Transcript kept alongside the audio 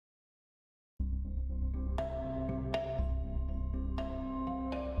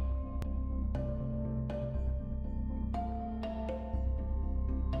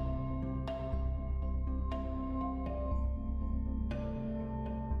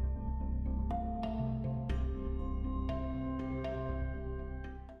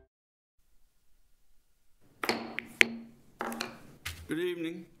Good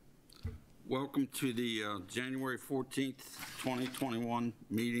evening. Welcome to the January 14th, 2021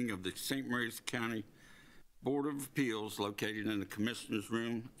 meeting of the St. Mary's County Board of Appeals located in the Commissioner's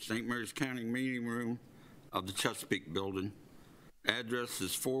Room, St. Mary's County Meeting Room of the Chesapeake Building. Address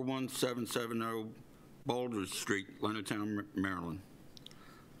is 41770 Baldridge Street, Leonardtown, Maryland.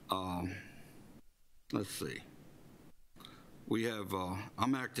 Let's see. We have,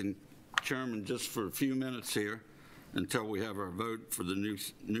 I'm acting chairman just for a few minutes here until we have our vote for the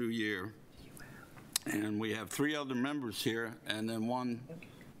new year. And we have 3 other members here and then 1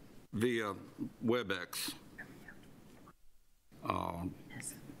 via WebEx.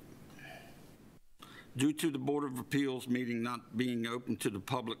 Due to the Board of Appeals meeting not being open to the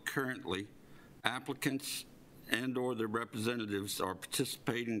public currently, applicants and/or their representatives are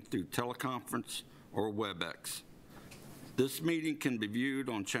participating through teleconference or WebEx. This meeting can be viewed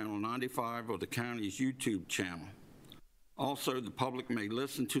on Channel 95 or the county's YouTube channel. Also, the public may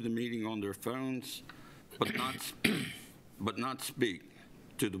listen to the meeting on their phones, but not speak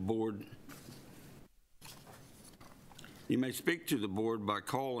to the board. You may speak to the board by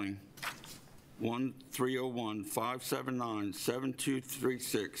calling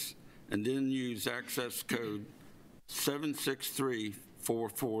 1-301-579-7236 and then use access code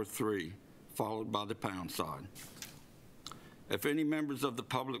 763443 followed by the pound sign. If any members of the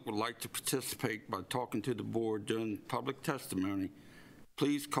public would like to participate by talking to the board during public testimony,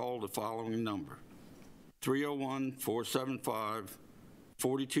 please call the following number: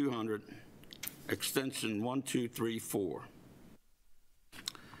 301-475-4200, extension 1234.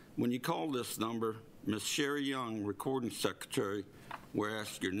 When you call this number, Ms. Sherry Young, recording secretary, will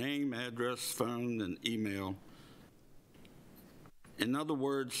ask your name, address, phone, and email. In other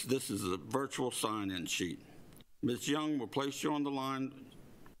words, this is a virtual sign-in sheet. Ms. Young will place you on the line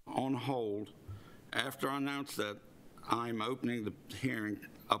on hold. After I announce that, I'm opening the hearing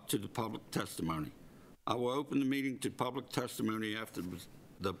up to the public testimony. I will open the meeting to public testimony after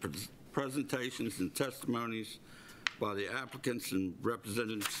the presentations and testimonies by the applicants and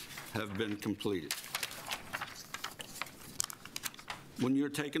representatives have been completed. When you're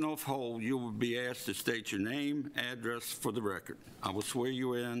taken off hold, you will be asked to state your name, address for the record. I will swear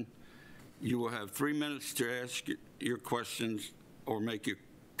you in. You will have 3 minutes to ask your questions or make your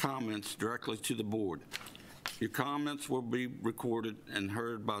comments directly to the board. Your comments will be recorded and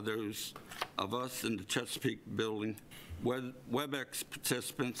heard by those of us in the Chesapeake Building, WebEx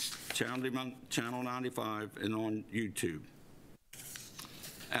participants, Channel 95, and on YouTube.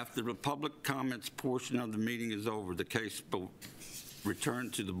 After the public comments portion of the meeting is over, the case will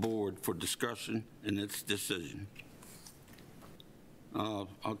return to the board for discussion and its decision.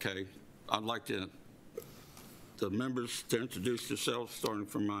 Okay, I'd like the members to introduce themselves, starting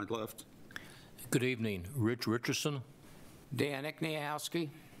from my left. Good evening. Rich Richardson. Dan Ikniowski.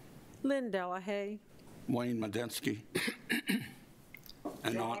 Lynn Delahaye. Wayne Medensky.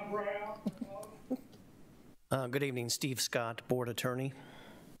 And John Brown. Good evening, Steve Scott, Board Attorney.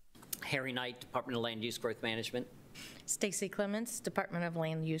 Harry Knight, Department of Land Use Growth Management. Stacy Clements, Department of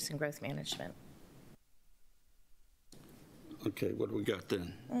Land Use and Growth Management. Okay, what do we got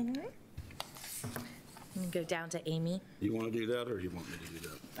then? Go down to Amy. You want to do that, or you want me to do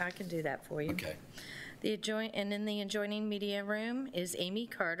that? I can do that for you. Okay. And in the adjoining media room is Amy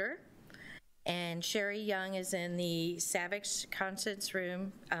Carter, and Sherry Young is in the Savage Conference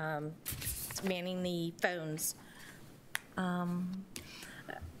Room, manning the phones. In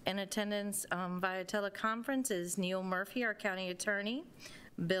attendance via teleconference is Neil Murphy, our county attorney,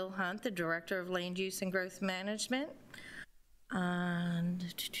 Bill Hunt, the Director of Land Use and Growth Management.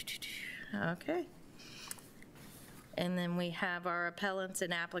 Okay. And then we have our appellants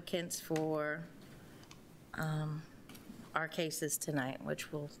and applicants for our cases tonight,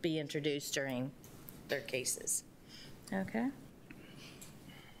 which will be introduced during their cases. Okay?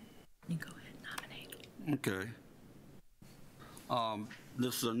 You go ahead and nominate. Okay.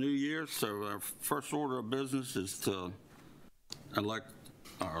 This is a new year, so our first order of business is to elect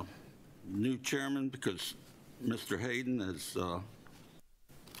our new chairman, because Mr. Hayden has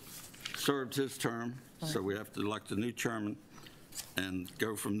served his term, so we have to elect a new chairman and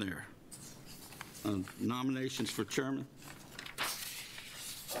go from there. Nominations for chairman?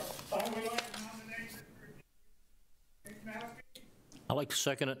 I would like to nominate Mr. Ikniowski. I'd like to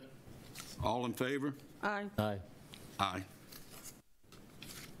second it. All in favor? Aye. Aye. Aye.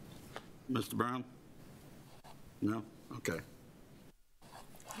 Mr. Brown? No? Okay.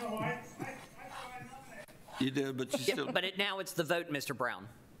 No, I nominate. You did, but you still... But now it's the vote, Mr. Brown.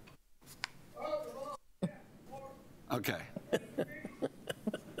 Okay.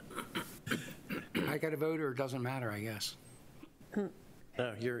 I got to vote, or it doesn't matter, I guess. No,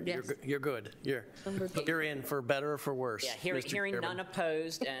 you're Yes. good. You're in for better or for worse. Yeah, Mr. hearing Chairman. none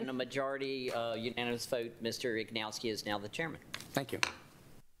opposed and a majority unanimous vote, Mr. Ignowski is now the chairman. Thank you.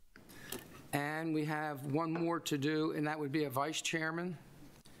 And we have one more to do, and that would be a vice chairman.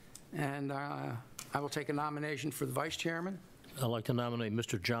 And I will take a nomination for the vice chairman. I'd like to nominate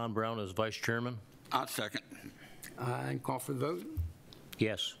Mr. John Brown as vice chairman. I'll second. And call for the vote.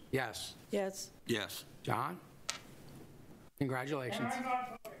 Yes. Yes. Yes. Yes. John? Congratulations. I'm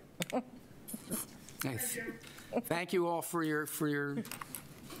not voting. Nice. Thank you all for your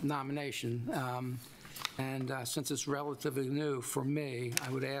nomination. And since it's relatively new for me,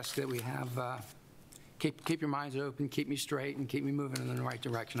 I would ask that we have, keep your minds open, keep me straight, and keep me moving in the right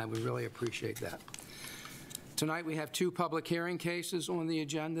direction. I would really appreciate that. Tonight, we have two public hearing cases on the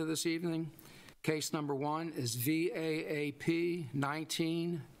agenda this evening. Case number one is VAAP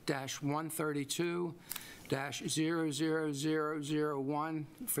 19-132-00001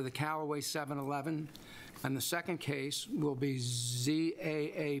 for the Callaway 7-Eleven. And the second case will be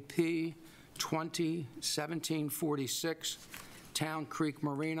ZAAP 2017-46 Town Creek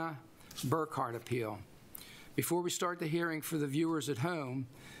Marina Burkhardt Appeal. Before we start the hearing for the viewers at home,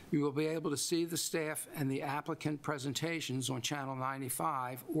 you will be able to see the staff and the applicant presentations on Channel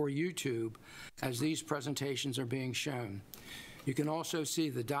 95 or YouTube as these presentations are being shown. You can also see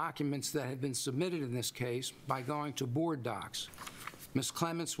the documents that have been submitted in this case by going to Board Docs. Ms.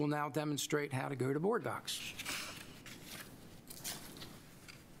 Clements will now demonstrate how to go to Board Docs.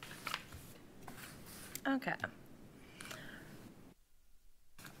 Okay.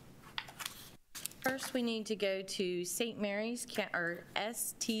 First, we need to go to St. Mary's, or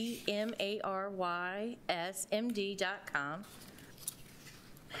stmarysmd.com.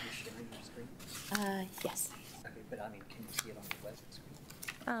 Yes. Okay, but I mean, can you see it on the West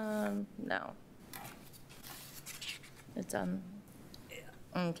screen? No. It's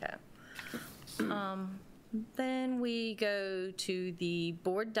okay. Then we go to the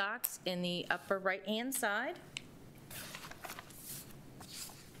Board Docs in the upper right-hand side.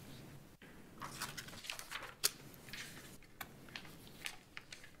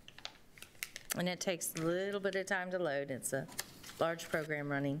 And it takes a little bit of time to load. It's a large program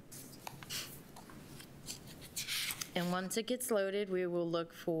running. And once it gets loaded, we will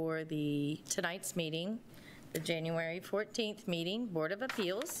look for tonight's meeting, the January 14th meeting, Board of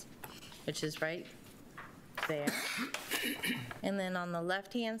Appeals, which is right there. And then on the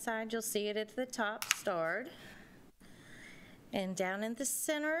left-hand side, you'll see it at the top, starred. And down in the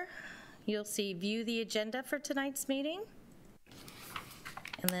center, you'll see View the Agenda for tonight's meeting.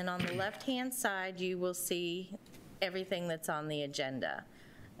 And then on the left-hand side, you will see everything that's on the agenda.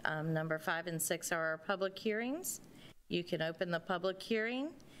 Number 5 and 6 are our public hearings. You can open the public hearing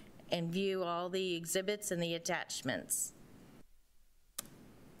and view all the exhibits and the attachments.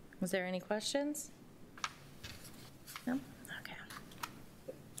 Was there any questions? No? Okay.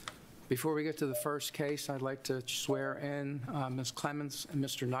 Before we get to the first case, I'd like to swear in Ms. Clements and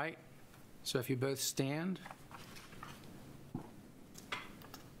Mr. Knight. So if you both stand.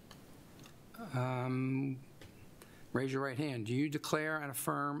 Raise your right hand. Do you declare and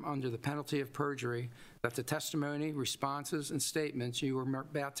affirm under the penalty of perjury that the testimony, responses, and statements you are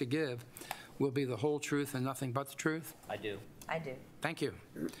about to give will be the whole truth and nothing but the truth? I do. I do. Thank you.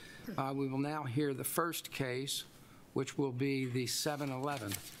 We will now hear the first case, which will be the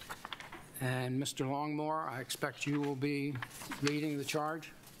 7-Eleven. And Mr. Longmore, I expect you will be leading the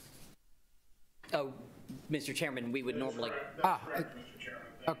charge? Oh, Mr. Chairman, we would normally,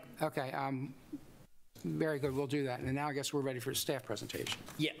 Okay. Very good. We'll do that. And now I guess we're ready for the staff presentation.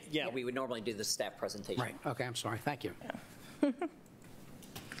 yeah, we would normally do the staff presentation. Right. Okay. I'm sorry. Thank you.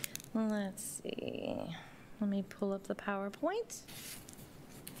 Let's see. Let me pull up the PowerPoint.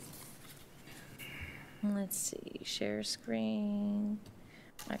 Let's see. Share screen.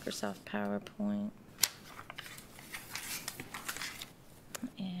 Microsoft PowerPoint.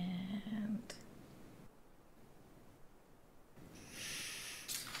 And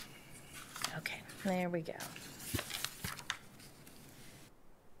okay, there we go.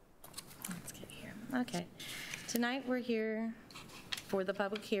 Let's get here. Okay. Tonight we're here for the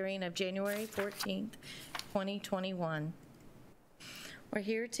public hearing of January 14th, 2021. We're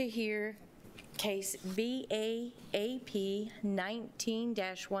here to hear case VAAP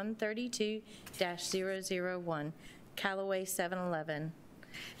 19-132-001, Callaway 7-Eleven.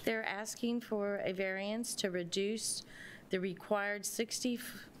 They're asking for a variance to reduce the required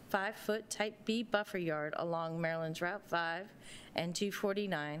 65-foot Type B buffer yard along Maryland's Route 5 and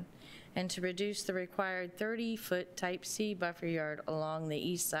 249, and to reduce the required 30-foot Type C buffer yard along the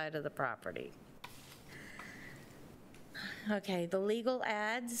east side of the property. Okay, the legal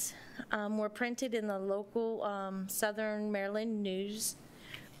ads were printed in the local Southern Maryland News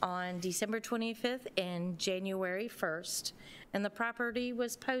on December 25th and January 1st, and the property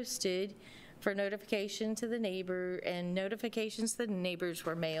was posted for notification to the neighbor, and notifications to the neighbors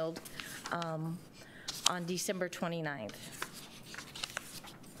were mailed on December 29th.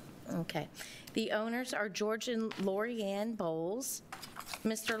 Okay. The owners are George and Lori Ann Bowles.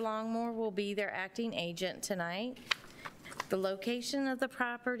 Mr. Longmore will be their acting agent tonight. The location of the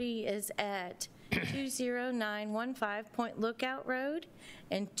property is at 20915 Point Lookout Road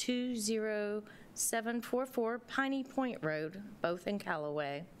and 20744 Piney Point Road, both in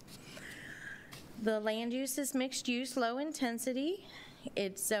Callaway. The land use is mixed use, low intensity.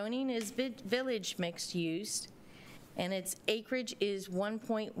 Its zoning is village mixed use, and its acreage is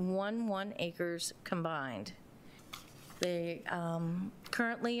 1.11 acres combined.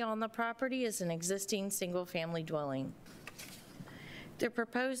 Currently on the property is an existing single-family dwelling. They're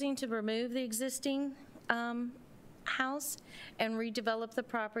proposing to remove the existing house and redevelop the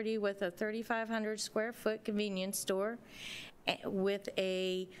property with a 3,500 square foot convenience store with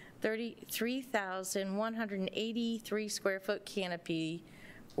a 3,183 square foot canopy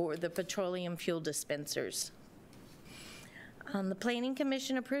or the petroleum fuel dispensers. The Planning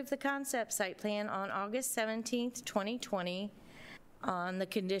Commission approved the concept site plan on August 17th, 2020 on the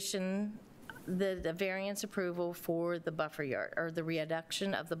condition the variance approval for the buffer yard, or the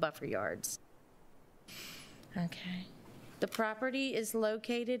reduction of the buffer yards. Okay. The property is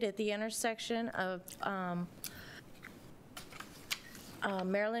located at the intersection of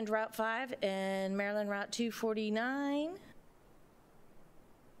Maryland Route 5 and Maryland Route 249.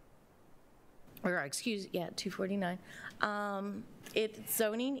 Or, excuse, yeah, 249. Its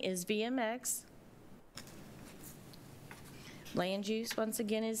zoning is VMX. Land use, once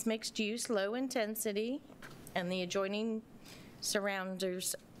again, is mixed use, low intensity, and the adjoining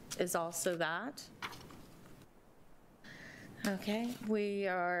surrounders is also that. Okay, we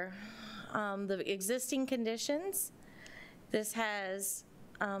are, the existing conditions. This has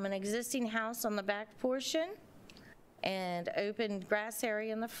an existing house on the back portion and open grass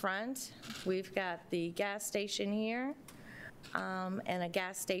area in the front. We've got the gas station here and a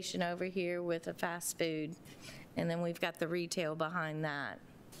gas station over here with a fast food. And then we've got the retail behind that.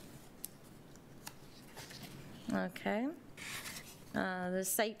 Okay. The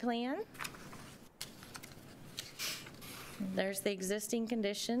site plan. There's the existing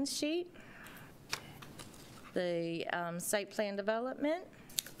conditions sheet. The site plan development.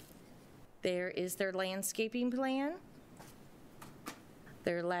 There is their landscaping plan.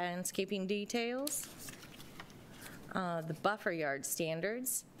 Their landscaping details. The buffer yard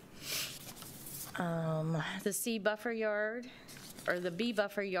standards. The C buffer yard, or the B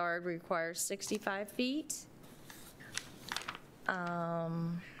buffer yard requires 65 feet.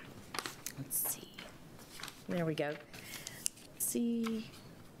 Let's see. There we go. C.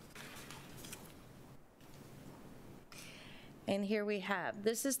 And here we have,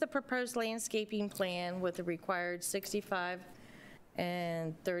 this is the proposed landscaping plan with the required 65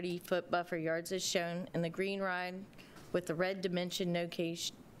 and 30-foot buffer yards as shown in the green line with the red dimension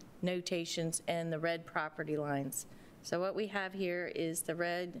notations and the red property lines. So what we have here is the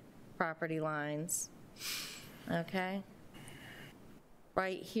red property lines, okay?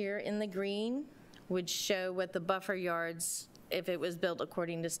 Right here in the green would show what the buffer yards, if it was built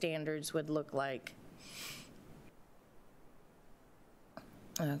according to standards, would look like.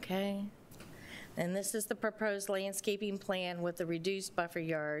 Okay. And this is the proposed landscaping plan with the reduced buffer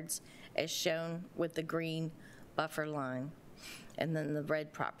yards as shown with the green buffer line. And then the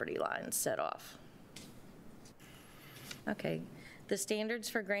red property line set off. Okay, the standards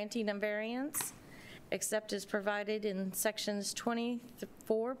for granting a variance, except as provided in sections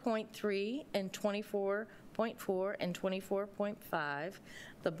 24.3 and 24.4 and 24.5,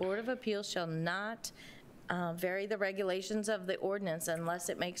 the Board of Appeals shall not vary the regulations of the ordinance unless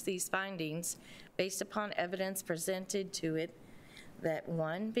it makes these findings based upon evidence presented to it that,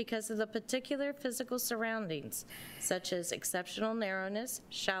 one, because of the particular physical surroundings, such as exceptional narrowness,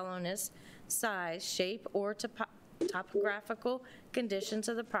 shallowness, size, shape, or topographical conditions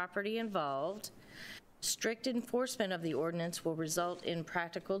of the property involved, strict enforcement of the ordinance will result in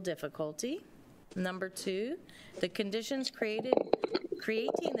practical difficulty. Number two, the conditions creating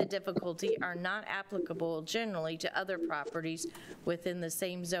the difficulty are not applicable generally to other properties within the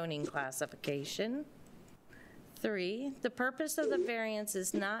same zoning classification. 3, the purpose of the variance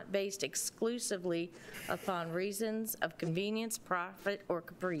is not based exclusively upon reasons of convenience, profit, or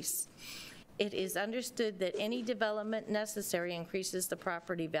caprice. it is understood that any development necessary increases the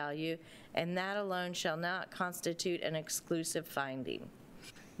property value, and that alone shall not constitute an exclusive finding.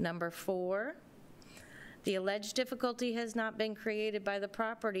 Number 4, the alleged difficulty has not been created by the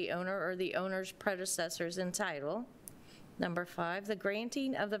property owner or the owner's predecessors in title. Number 5, the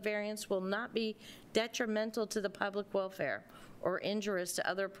granting of the variance will not be detrimental to the public welfare or injurious to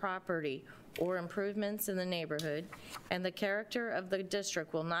other property or improvements in the neighborhood, and the character of the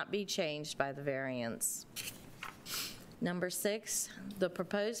district will not be changed by the variance. Number 6, the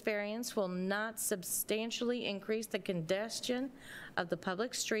proposed variance will not substantially increase the congestion of the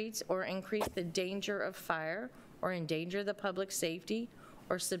public streets or increase the danger of fire or endanger the public safety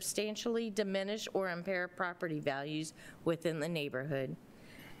or substantially diminish or impair property values within the neighborhood.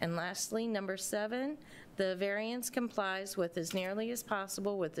 And lastly, number 7, the variance complies with as nearly as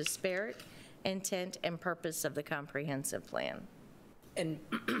possible with the spirit, intent, and purpose of the comprehensive plan. And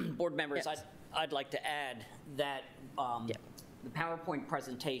board members, Yes. I'd like to add that the PowerPoint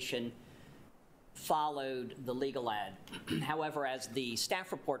presentation followed the legal ad. However, as the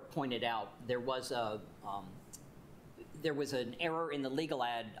staff report pointed out, there was an error in the legal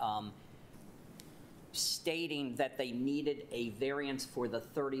ad stating that they needed a variance for the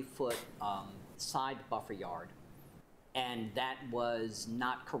 30-foot side buffer yard, and that was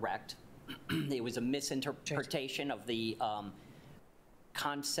not correct. It was a misinterpretation of the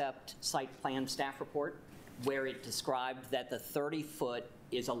concept site plan staff report, where it described that the 30-foot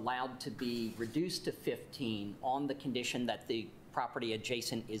is allowed to be reduced to 15 on the condition that the property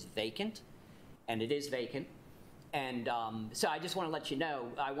adjacent is vacant, and it is vacant. And so I just want to let you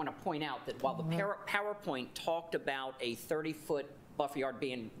know, I want to point out that while the PowerPoint talked about a 30-foot buffer yard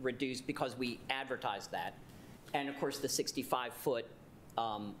being reduced because we advertised that, and of course the 65-foot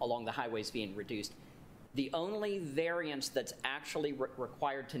along the highways being reduced, the only variance that's actually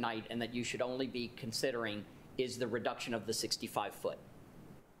required tonight and that you should only be considering is the reduction of the 65-foot.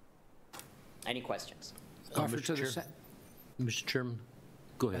 Any questions? Offer to the Mr. Chairman,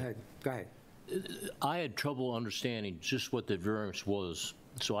 go ahead. Go ahead. I had trouble understanding just what the variance was,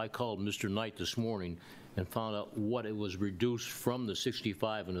 so I called Mr. Knight this morning and found out what it was reduced from the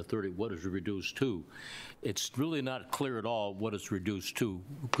 65 and the 30, what is it reduced to. It's really not clear at all what it's reduced to.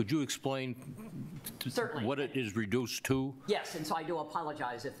 Could you explain Certainly. what it is reduced to? Yes, and so I do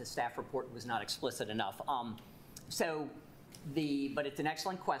apologize if the staff report was not explicit enough. But it's an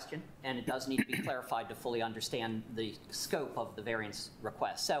excellent question, and it does need to be clarified to fully understand the scope of the variance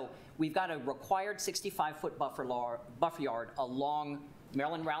request. So we've got a required 65-foot buffer yard along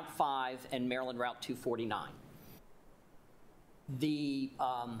Maryland Route 5 and Maryland Route 249.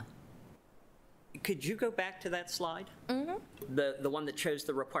 Could you go back to that slide? Mm-hmm. The one that shows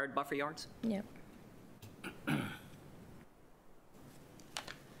the required buffer yards? Yep.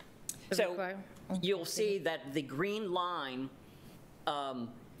 So you'll see that the green line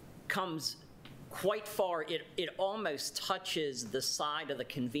comes quite far. It almost touches the side of the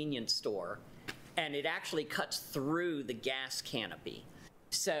convenience store, and it actually cuts through the gas canopy.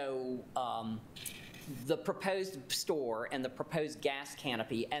 So the proposed store and the proposed gas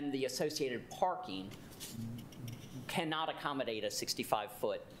canopy and the associated parking cannot accommodate a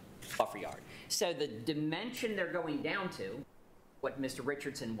 65-foot buffer yard. So the dimension they're going down to, what Mr.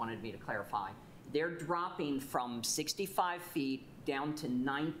 Richardson wanted me to clarify, they're dropping from 65 feet down to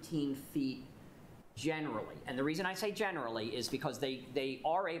 19 feet generally. And the reason I say generally is because they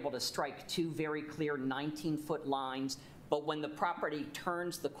are able to strike two very clear 19-foot lines, but when the property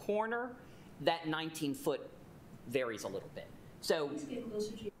turns the corner, that 19-foot varies a little bit. So,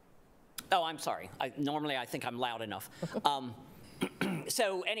 oh, I'm sorry. Normally I think I'm loud enough.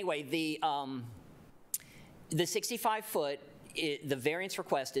 So anyway, the 65-foot, the variance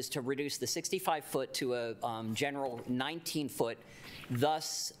request is to reduce the 65-foot to a general 19-foot,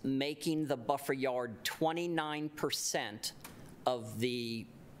 thus making the buffer yard 29% of the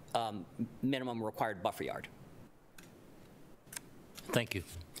minimum required buffer yard. Thank you.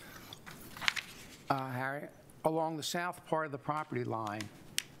 Harry, along the south part of the property line,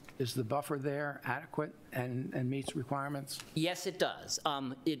 is the buffer there adequate and meets requirements? Yes, it does.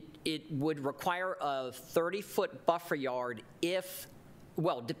 It would require a 30-foot buffer yard if,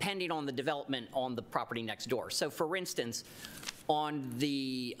 well, depending on the development on the property next door. So for instance, on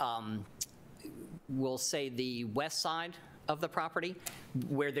the, we'll say the west side of the property,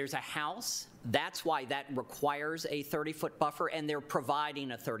 where there's a house, that's why that requires a 30-foot buffer, and they're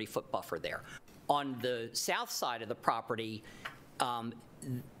providing a 30-foot buffer there. On the south side of the property,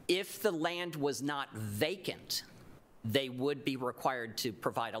 if the land was not vacant, they would be required to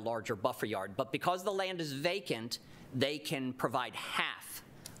provide a larger buffer yard. But because the land is vacant, they can provide half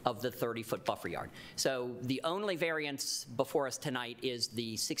of the 30-foot buffer yard. So the only variance before us tonight is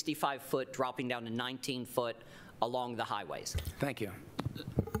the 65-foot dropping down to 19-foot along the highways. Thank you.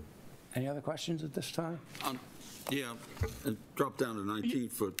 Any other questions at this time? Yeah, it dropped down to 19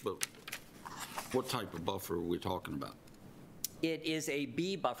 foot, but what type of buffer are we talking about? It is a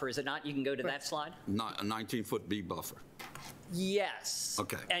B buffer, is it not? You can go to that slide? Not a 19-foot B buffer. Yes.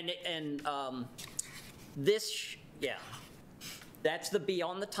 Okay. And this, yeah, that's the B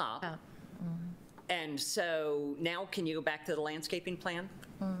on the top. And so now can you go back to the landscaping plan?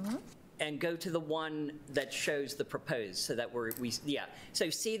 And go to the one that shows the proposed, so that yeah. So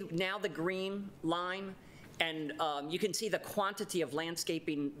see now the green line, and you can see the quantity of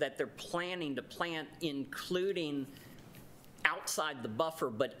landscaping that they're planning to plant, including outside the buffer,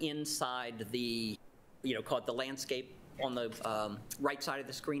 but inside the, call it the landscape on the right side of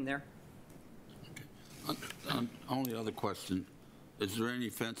the screen there. Only other question, is there any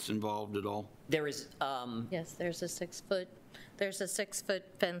fence involved at all? There is, Yes, there's a 6-foot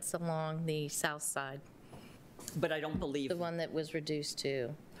fence along the south side, but I don't believe, the one that was reduced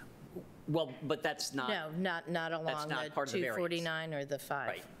to, well, but that's not. no, not along the not part of the variance. 249 or the 5.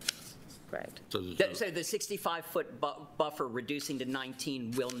 Right. Correct. So there's So the 65-foot buffer reducing to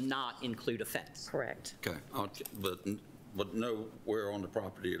 19 will not include a fence. Correct. okay, but nowhere on the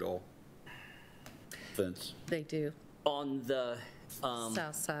property at all? Fence? They do, On the,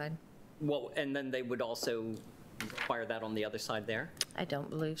 south side. well, and then they would also require that on the other side there? I don't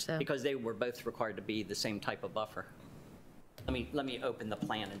believe so. Because they were both required to be the same type of buffer. Let me open the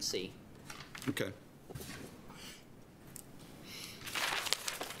plan and see. Okay.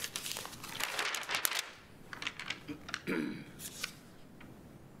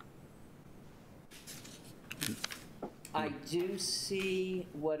 I do see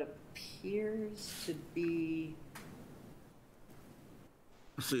what appears to be,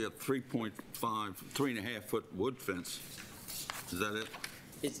 I see a 3.5 foot wood fence. Is that it?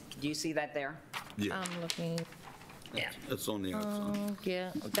 do you see that there? Yeah, I'm looking, Yeah. it's on the outside.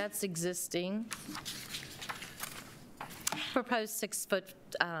 yeah, that's existing. Proposed 6-foot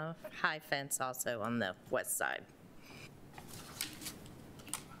high fence also on the west side.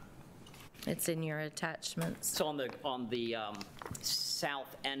 It's in your attachments. So on the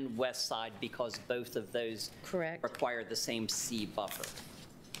south and west side, because both of those Correct. require the same C buffer.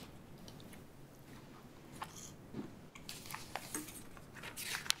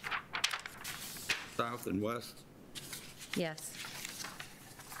 South and west? Yes.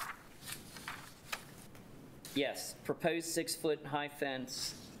 Yes, proposed 6-foot high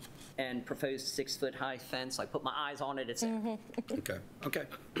fence and proposed 6-foot high fence. I put my eyes on it, it's there. Okay, okay.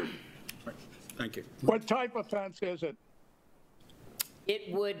 Right, thank you. What type of fence is it?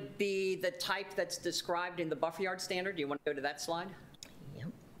 It would be the type that's described in the buffer yard standard. Do you want to go to that slide? Yep.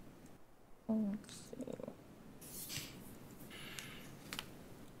 Let's see.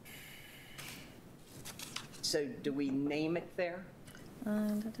 So do we name it there?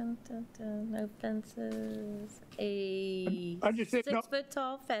 No fences. A I just didn't know- 6-foot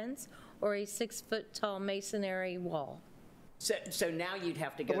tall fence or a 6-foot tall masonry wall. So now you'd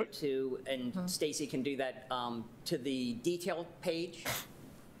have to go to, and Stacy can do that, to the detail page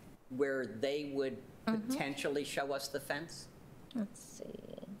where they would potentially show us the fence. Let's see.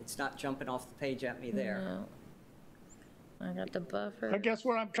 It's not jumping off the page at me there. No. I got the buffer. I guess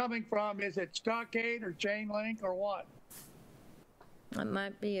where I'm coming from, is it stockade or chain link or what? That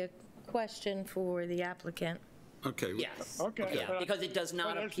might be a question for the applicant. Okay. Yes. Okay. Yeah, because it does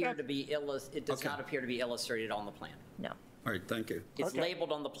not But it's appear not- to be, Okay. appear to be illustrated on the plan. No. All right, thank you. It's Okay.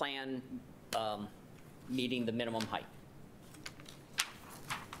 labeled on the plan, meeting the minimum height.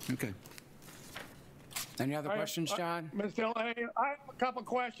 Okay. Any other questions, John? Ms. Delahaye, I have a couple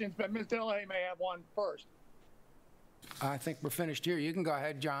questions, but Ms. Delahaye may have one first. I think we're finished here. You can go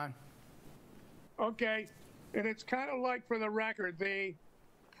ahead, John. Okay, and it's kind of like for the record, the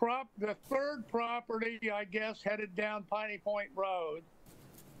third property, I guess, headed down Piney Point Road.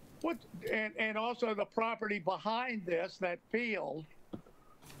 And also the property behind this, that field.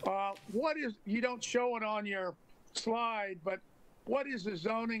 What is, you don't show it on your slide, but what is the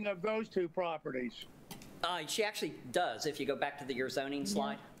zoning of those two properties? She actually does, if you go back to your zoning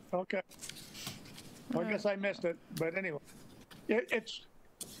slide. Okay. I guess I missed it, but anyway. It's,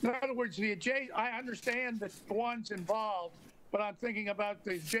 in other words, I understand the ones involved, but I'm thinking about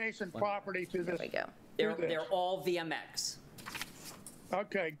the adjacent property to this. There we go. to this. They're all VMX.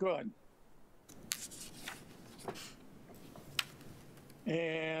 Okay, good.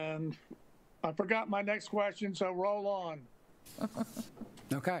 And I forgot my next question, so roll on.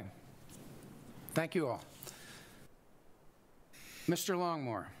 Okay. Thank you all. Mr.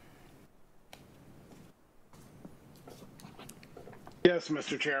 Longmore. Yes,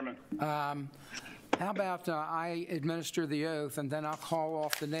 Mr. Chairman. How about I administer the oath, and then I'll call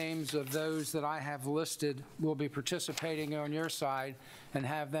off the names of those that I have listed will be participating on your side and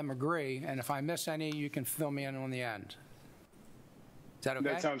have them agree. And if I miss any, you can fill me in on the end. Is that okay?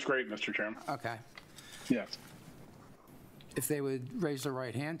 That sounds great, Mr. Chairman. Okay. Yes. If they would raise their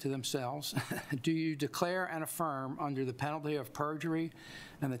right hand to themselves, do you declare and affirm under the penalty of perjury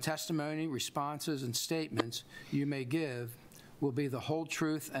and the testimony, responses, and statements you may give will be the whole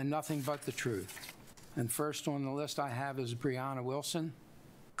truth and nothing but the truth? And first on the list I have is Brianna Wilson.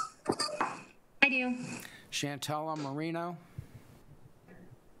 I do. Chantella Marino.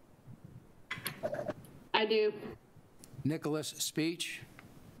 I do. Nicholas Speech.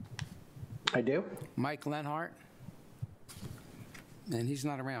 I do. Mike Lenhart. And he's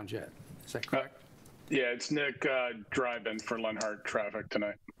not around yet. Is that correct? Yeah, it's Nick driving for Lenhart traffic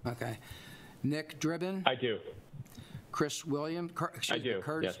tonight. Okay. Nick Dribbin. I do. Chris Williams. I do,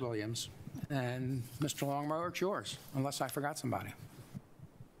 Curtis yes. Williams. And Mr. Longmore, it's yours, unless I forgot somebody.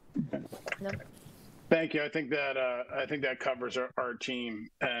 Nope. Thank you. I think that covers our team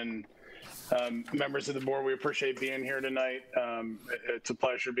and members of the board. We appreciate being here tonight. It's a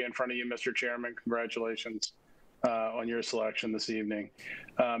pleasure to be in front of you, Mr. Chairman. Congratulations on your selection this evening.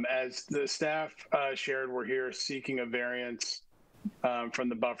 As the staff shared, we're here seeking a variance from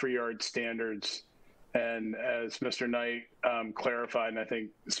the buffer yard standards. And as Mr. Knight clarified, and I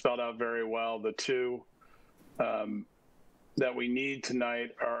think spelled out very well, the two that we need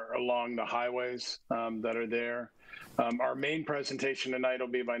tonight are along the highways that are there. Our main presentation tonight will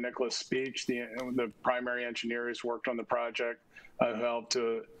be by Nicholas Speech, the primary engineer who's worked on the project, who helped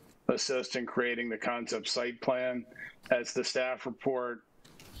to assist in creating the concept site plan. As the staff report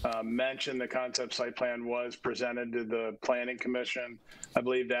mentioned, the concept site plan was presented to the Planning Commission. I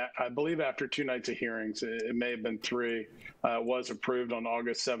believe after 2 nights of hearings, it may have been 3, was approved on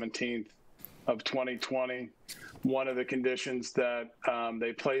August 17th of 2020. One of the conditions that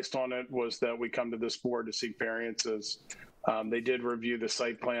they placed on it was that we come to this board to seek variances. They did review the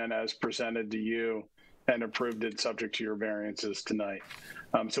site plan as presented to you and approved it subject to your variances tonight.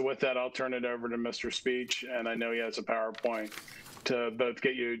 So with that, I'll turn it over to Mr. Speech, and I know he has a PowerPoint to both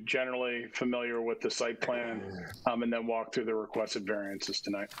get you generally familiar with the site plan and then walk through the requested variances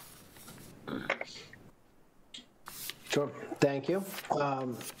tonight. Sure. Thank you.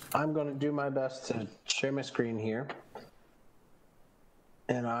 I'm going to do my best to share my screen here,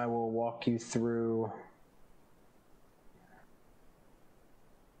 and I will walk you through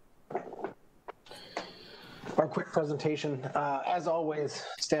our quick presentation. As always,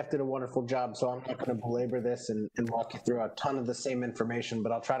 staff did a wonderful job, so I'm not going to belabor this and walk you through a ton of the same information,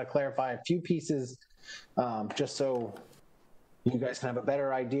 but I'll try to clarify a few pieces just so you guys can have a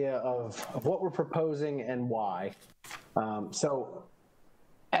better idea of what we're proposing and why. So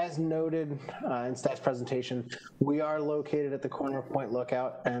as noted in staff's presentation, we are located at the corner of Point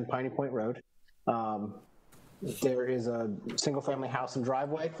Lookout and Piney Point Road. There is a single-family house and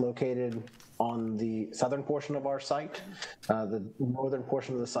driveway located on the southern portion of our site. The northern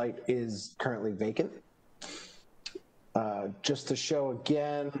portion of the site is currently vacant. Just to show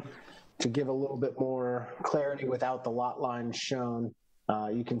again, to give a little bit more clarity without the lot line shown,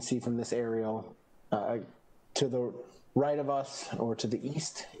 you can see from this aerial to the right of us or to the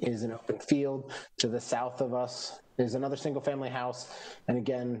east is an open field. To the south of us is another single-family house. And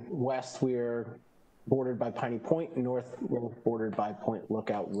again, west we're bordered by Piney Point, north we're bordered by Point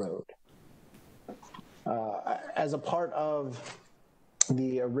Lookout Road. As a part of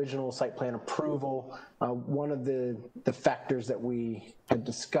the original site plan approval, one of the factors that we had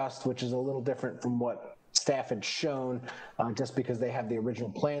discussed, which is a little different from what staff had shown, just because they have the original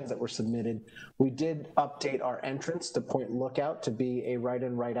plans that were submitted, we did update our entrance to Point Lookout to be a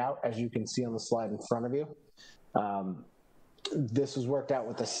right-in, right-out, as you can see on the slide in front of you. This was worked out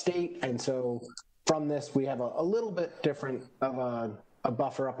with the state, and so from this, we have a little bit different of a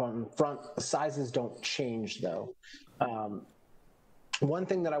buffer up on front. The sizes don't change, though. One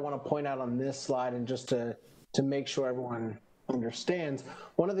thing that I want to point out on this slide, and just to make sure everyone understands,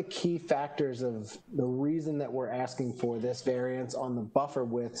 one of the key factors of the reason that we're asking for this variance on the buffer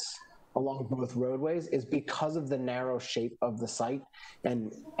widths along both roadways is because of the narrow shape of the site.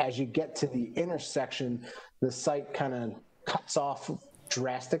 And as you get to the intersection, the site kind of cuts off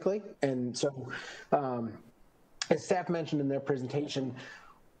drastically. And so, as staff mentioned in their presentation,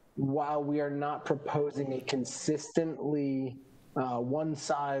 while we are not proposing a consistently one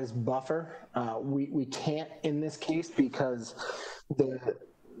size buffer, we can't in this case because the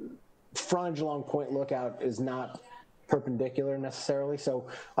frontage along Point Lookout is not perpendicular necessarily. So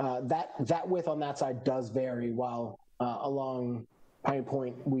that width on that side does vary, while along Piney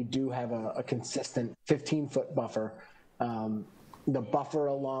Point, we do have a consistent 15-foot buffer. The buffer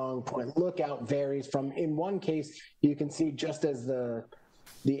along Point Lookout varies from, in one case, you can see just as the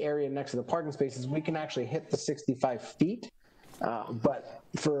area next to the parking spaces, we can actually hit the 65 feet. But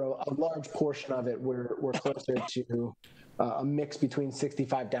for a large portion of it, we're closer to a mix between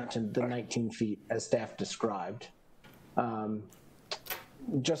 65 down to the 19 feet, as staff described.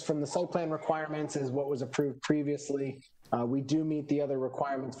 Just from the site plan requirements is what was approved previously. We do meet the other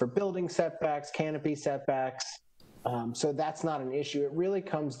requirements for building setbacks, canopy setbacks. So that's not an issue. It really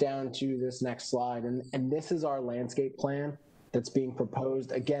comes down to this next slide. And this is our landscape plan that's being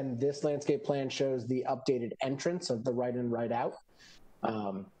proposed. Again, this landscape plan shows the updated entrance of the right in, right out.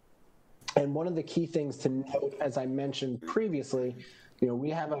 And one of the key things to note, as I mentioned previously, we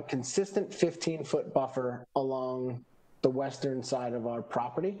have a consistent 15-foot buffer along the western side of our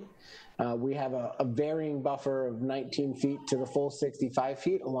property. We have a varying buffer of 19 feet to the full 65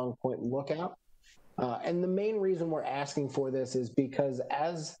 feet along Point Lookout. And the main reason we're asking for this is because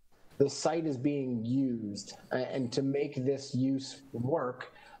as the site is being used, and to make this use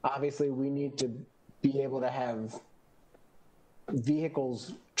work, obviously we need to be able to have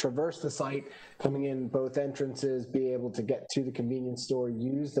vehicles traverse the site, coming in both entrances, be able to get to the convenience store,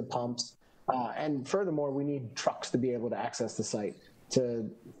 use the pumps, and furthermore, we need trucks to be able to access the site to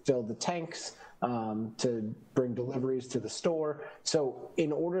fill the tanks, to bring deliveries to the store. So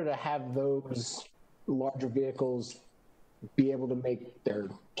in order to have those larger vehicles be able to make their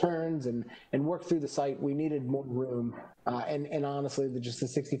turns and work through the site, we needed more room. And honestly, just a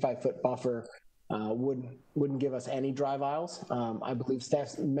 65-foot buffer wouldn't give us any drive aisles. I believe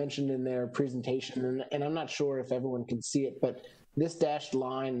staff mentioned in their presentation, and I'm not sure if everyone can see it, but this dashed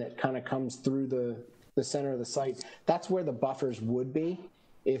line that kind of comes through the center of the site, that's where the buffers would be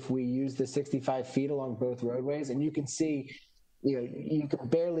if we use the 65 feet along both roadways. And you can see, you can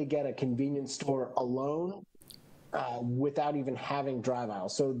barely get a convenience store alone without even having drive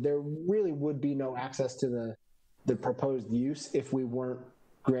aisles. So there really would be no access to the proposed use if we weren't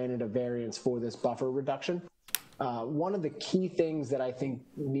granted a variance for this buffer reduction. One of the key things that I think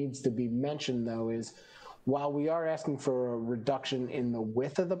needs to be mentioned, though, is while we are asking for a reduction in the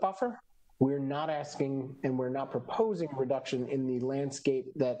width of the buffer, we're not asking and we're not proposing reduction in the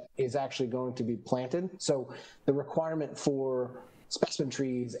landscape that is actually going to be planted. So the requirement for specimen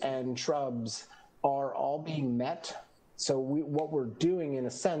trees and shrubs are all being met. So what we're doing in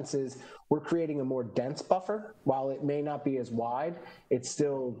a sense is we're creating a more dense buffer. While it may not be as wide, it's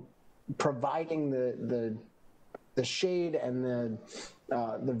still providing the shade and the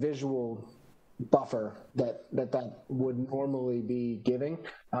visual buffer that would normally be giving.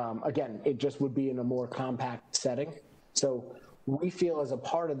 Again, it just would be in a more compact setting. So we feel as a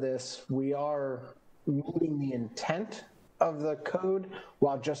part of this, we are meeting the intent of the code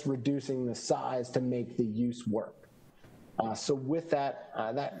while just reducing the size to make the use work. So with that,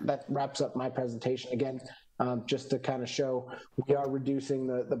 that wraps up my presentation. Again, just to kind of show, we are reducing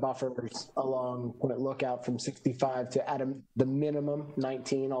the buffers along Point Lookout from 65 to the minimum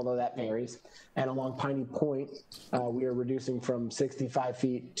 19, although that varies. And along Piney Point, we are reducing from 65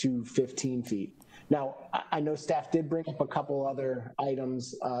 feet to 15 feet. Now, I know staff did bring up a couple other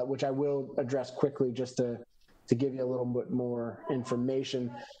items, which I will address quickly just to give you a little bit more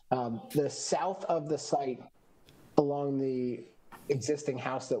information. The south of the site along the existing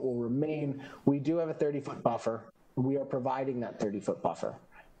house that will remain, we do have a 30-foot buffer. We are providing that 30-foot buffer.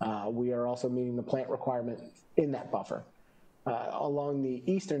 We are also meeting the plant requirement in that buffer. Along the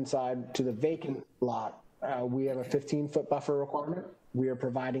eastern side to the vacant lot, we have a 15-foot buffer requirement. We are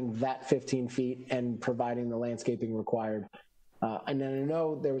providing that 15 feet and providing the landscaping required. And then I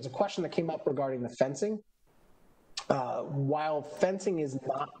know there was a question that came up regarding the fencing. While fencing is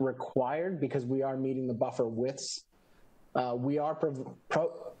not required because we are meeting the buffer widths, we are proposing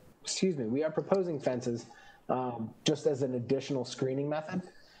fences just as an additional screening method.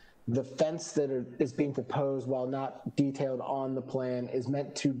 The fence that is being proposed, while not detailed on the plan, is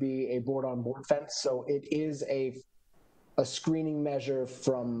meant to be a board-on-board fence. So it is a screening measure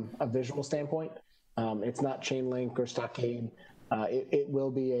from a visual standpoint. It's not chain link or stockade. It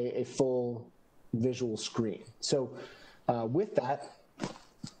will be a full visual screen. So with that,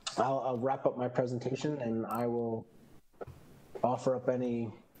 I'll wrap up my presentation and I will offer up any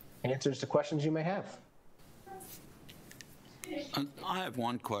answers to questions you may have. I have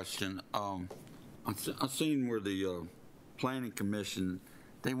one question. I've seen where the Planning Commission,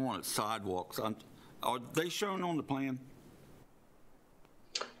 they wanted sidewalks. Are they shown on the plan?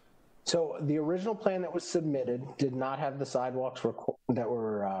 So the original plan that was submitted did not have the sidewalks that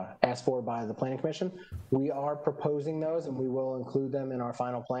were asked for by the Planning Commission. We are proposing those, and we will include them in our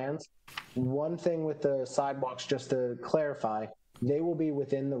final plans. One thing with the sidewalks, just to clarify, they will be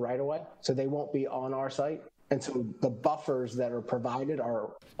within the right-of-way, so they won't be on our site. And so the buffers that are provided are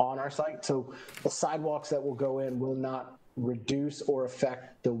on our site. So the sidewalks that will go in will not reduce or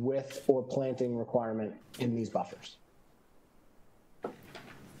affect the width or planting requirement in these buffers.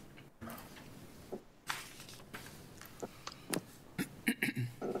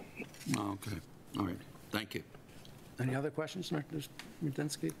 Okay, all right, thank you. Any other questions, Mr.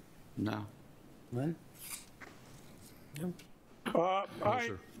 Madinsky? No. Lynn?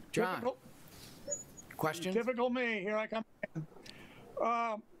 Sir. John? Question? Typical me, here I come.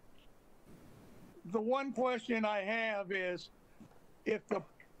 The one question I have is,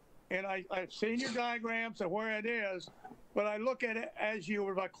 I've seen your diagrams of where it is, but I look at it as you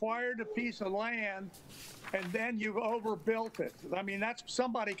have acquired a piece of land and then you've overbuilt it. I mean,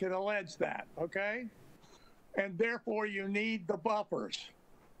 somebody could allege that, okay? And therefore you need the buffers.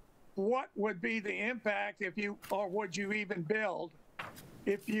 What would be the impact or would you even build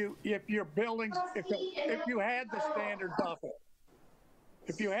if you had the standard buffer?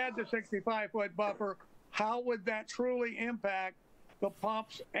 If you had the 65-foot buffer, how would that truly impact the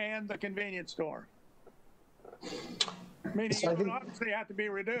pumps and the convenience store? Meaning it would obviously have to be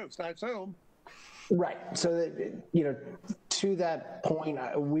reduced, I assume. Right. So that, to that point,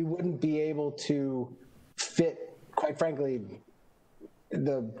 we wouldn't be able to fit, quite frankly,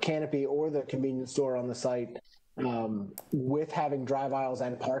 the canopy or the convenience store on the site with having drive aisles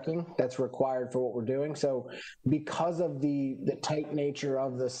and parking that's required for what we're doing. So because of the tight nature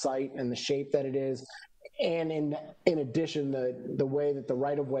of the site and the shape that it is, and in addition, the way that the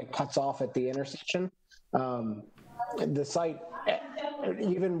right-of-way cuts off at the intersection, the site,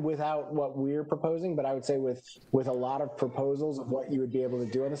 even without what we're proposing, but I would say with a lot of proposals of what you would be able to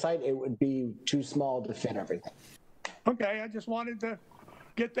do on the site, it would be too small to fit everything. Okay, I just wanted to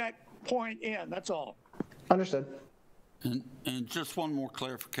get that point in, that's all. Understood. And just one more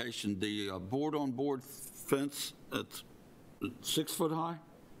clarification, the board-on-board fence, it's 6 foot high?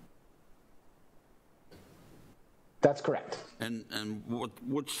 That's correct. And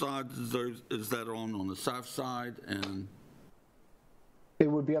which side is that on the south side? And it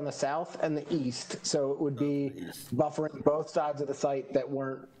would be on the south and the east, so it would be buffering both sides of the site that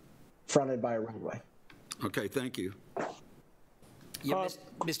weren't fronted by a roadway. Okay, thank you. Yeah,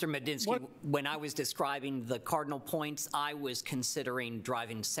 Mr. Madinsky, when I was describing the cardinal points, I was considering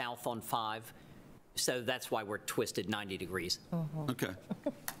driving south on 5, so that's why we're twisted 90 degrees. Okay.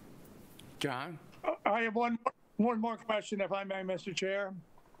 John? I have one more question, if I may, Mr. Chair.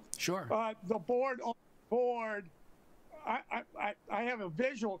 Sure. The board, I have a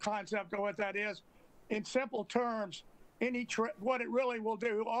visual concept of what that is. In simple terms, what it really will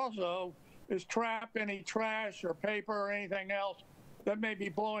do also is trap any trash or paper or anything else that may be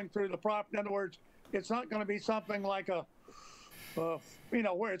blowing through the property. In other words, it's not going to be something like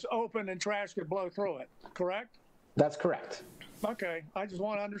where it's open and trash could blow through it, correct? That's correct. Okay, I just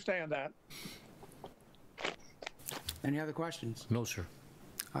want to understand that. Any other questions? No, sir.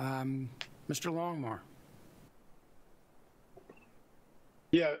 Mr. Longmore?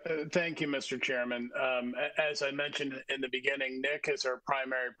 Yeah, thank you, Mr. Chairman. As I mentioned in the beginning, Nick is our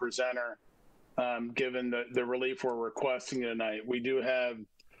primary presenter, given the relief we're requesting tonight. We do have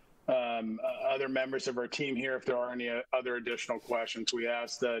other members of our team here if there are any other additional questions. We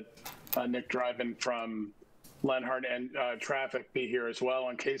ask that Nick Dryden from Lenhart and Traffic be here as well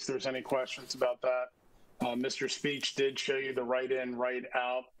in case there's any questions about that. Mr. Speech did show you the right-in,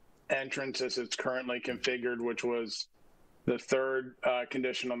 right-out entrance as it's currently configured, which was the third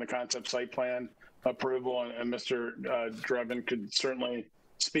condition on the concept site plan approval, and Mr. Dryden could certainly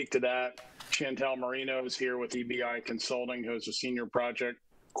speak to that. Chantel Marino is here with EBI Consulting, who is a senior project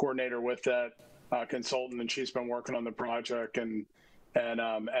coordinator with that consultant, and she's been working on the project. And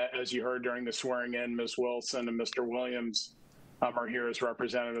as you heard during the swearing in, Ms. Wilson and Mr. Williams are here as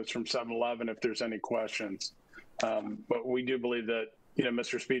representatives from 7-Eleven if there's any questions. But we do believe that,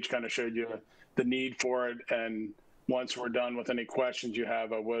 Mr. Speech kind of showed you the need for it. And once we're done with any questions you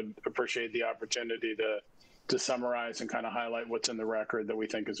have, I would appreciate the opportunity to summarize and kind of highlight what's in the record that we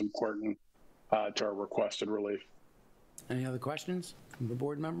think is important to our requested relief. Any other questions from the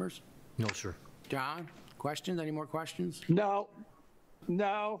board members? No, sir. John, questions? Any more questions? No.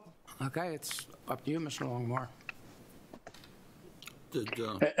 Okay, it's up to you, Mr. Longmore.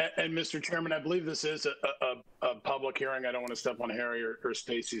 And Mr. Chairman, I believe this is a public hearing. I don't want to step on Harry or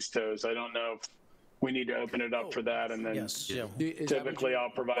Stacy's toes. I don't know we need to open it up for that, and then Yes, yeah. typically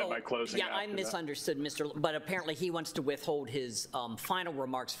I'll provide my closing Yeah, I after that. misunderstood, but apparently he wants to withhold his final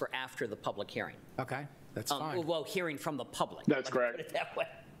remarks for after the public hearing. Okay, that's fine. Well, hearing from the public. That's Let me correct. Put it that way.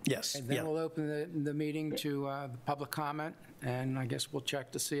 Yes, And then yeah. we'll open the meeting to the public comment, and I guess we'll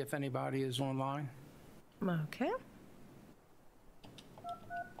check to see if anybody is online. Okay.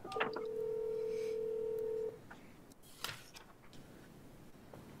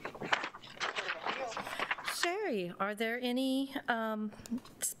 Sherry, are there any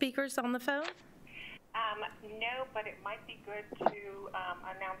speakers on the phone? No, but it might be good to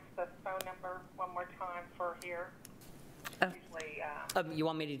announce the phone number one more time for here. Usually, You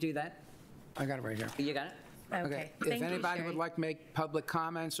want me to do that? I got it right here. You got it? Okay. If Thank you, anybody Sherry. would like to make public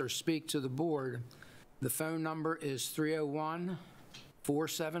comments or speak to the board, the phone number is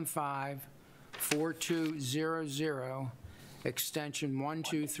 301-475-4200, extension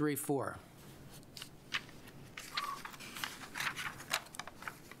 1234.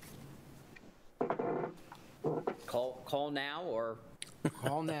 Call now or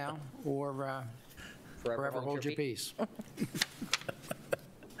Call now or forever hold your peace.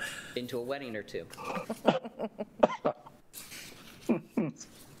 into a wedding or two.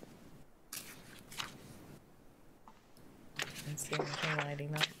 Let's see anything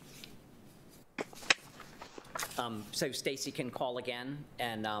lighting up. So Stacy can call again,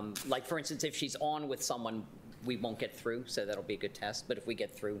 and like, for instance, if she's on with someone, we won't get through, so that'll be a good test. But if we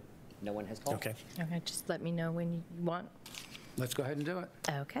get through, no one has called. Okay. Okay, just let me know when you want. Let's go ahead and do it.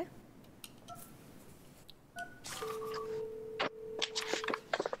 Okay.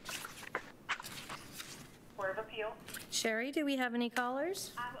 Board of Appeal. Sherry, do we have any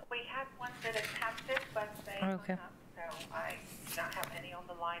callers? We had one that attempted, but they Okay. hung up, so I do not have any on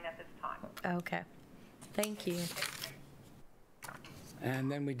the line at this time. Okay. Thank you.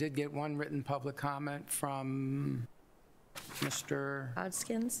 And then we did get one written public comment from Mr.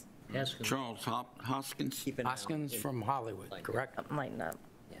 Hodgkins? Charles Hoskins? Keep an eye on Hoskins it. from Hollywood, correct? Something lighting up.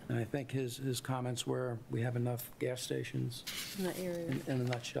 And I think his comments were, we have enough gas stations. In that area. In a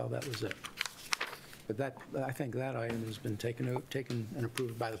nutshell, that was it. But that, I think that item has been taken and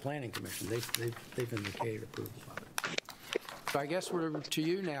approved by the Planning Commission. They've indicated approval of it. So I guess we're to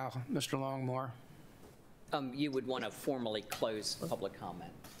you now, Mr. Longmore. You would want to formally close public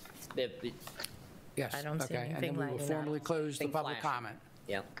comment. Yes. I don't see okay. And anything then we will lighting up. formally close the Thing public flashing. comment.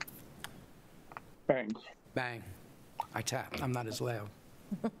 Yeah. Thanks. Bang. I tapped. I'm not as loud.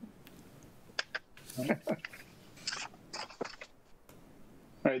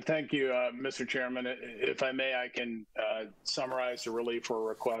 All right, thank you, Mr. Chairman. If I may, I can summarize the relief we're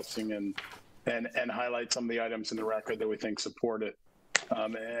requesting and highlight some of the items in the record that we think support it.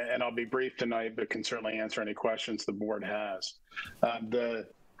 And I'll be brief tonight, but can certainly answer any questions the board has.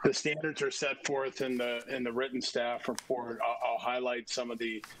 The standards are set forth in the written staff report. I'll highlight some of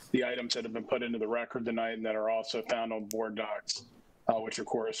the items that have been put into the record tonight and that are also found on board docs, which of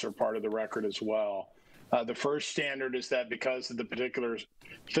course are part of the record as well. The first standard is that because of the particular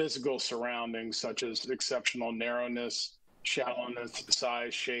physical surroundings, such as exceptional narrowness, shallowness,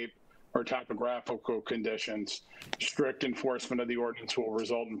 size, shape, or topographical conditions, strict enforcement of the ordinance will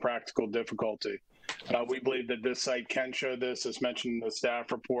result in practical difficulty. We believe that this site can show this, as mentioned in the staff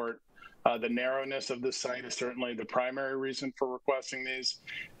report. The narrowness of the site is certainly the primary reason for requesting these.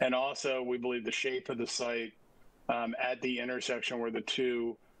 And also, we believe the shape of the site at the intersection where the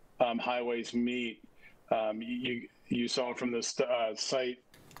two highways meet, you saw from the site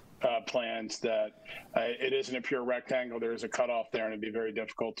plans that it isn't a pure rectangle. There is a cutoff there, and it'd be very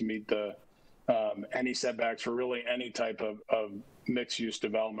difficult to meet the any setbacks for really any type of mixed-use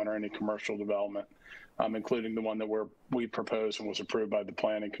development or any commercial development, including the one that we proposed and was approved by the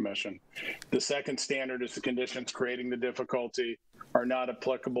Planning Commission. The second standard is the conditions creating the difficulty are not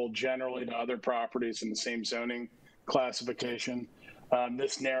applicable generally to other properties in the same zoning classification.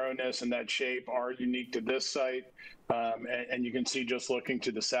 This narrowness and that shape are unique to this site, and you can see just looking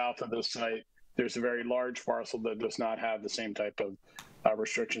to the south of this site, there's a very large parcel that does not have the same type of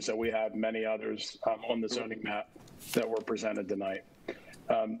restrictions that we have, many others on the zoning map that were presented tonight.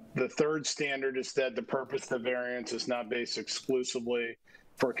 The third standard is that the purpose of the variance is not based exclusively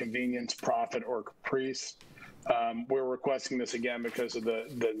for convenience, profit, or caprice. We're requesting this again because of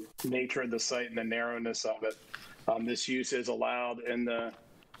the nature of the site and the narrowness of it. This use is allowed in the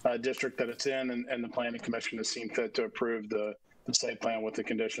district that it's in, and the Planning Commission has seen fit to approve the site plan with the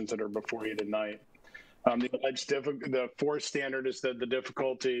conditions that are before you tonight. The fourth standard is that the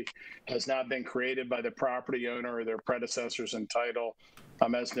difficulty has not been created by the property owner or their predecessors in title.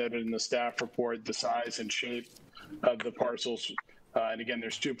 As noted in the staff report, the size and shape of the parcels And again,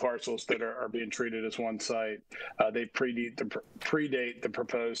 there's two parcels that are being treated as one site. They predate the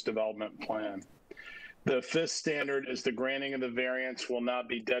proposed development plan. The fifth standard is the granting of the variance will not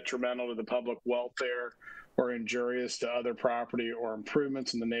be detrimental to the public welfare or injurious to other property or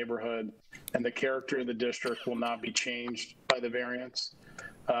improvements in the neighborhood, and the character of the district will not be changed by the variance.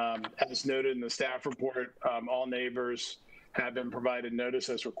 As noted in the staff report, all neighbors have been provided notice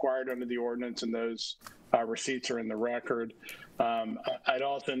as required under the ordinance, and those receipts are in the record. I'd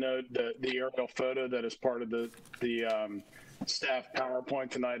also note that the aerial photo that is part of the staff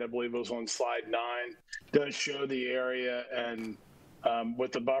PowerPoint tonight, I believe it was on slide 9, does show the area and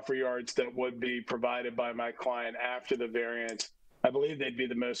with the buffer yards that would be provided by my client after the variance. I believe they'd be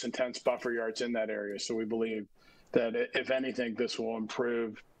the most intense buffer yards in that area. So we believe that if anything, this will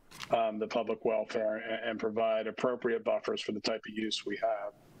improve the public welfare and provide appropriate buffers for the type of use we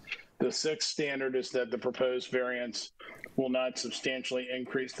have. The sixth standard is that the proposed variance will not substantially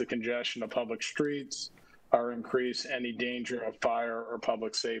increase the congestion of public streets or increase any danger of fire or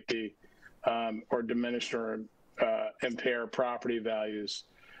public safety or diminish or impair property values.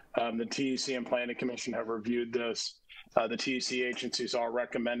 The TEC and Planning Commission have reviewed this. The TEC agencies all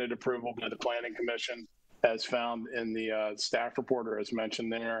recommended approval by the Planning Commission as found in the staff report or as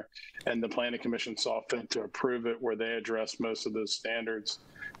mentioned there, and the Planning Commission saw fit to approve it where they addressed most of those standards.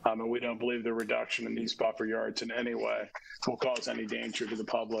 And we don't believe the reduction in these buffer yards in any way will cause any danger to the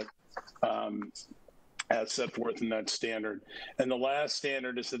public as set forth in that standard. And the last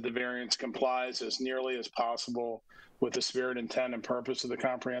standard is that the variance complies as nearly as possible with the spirit, intent, and purpose of the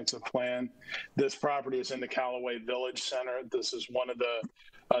comprehensive plan. This property is in the Callaway Village Center. This is one of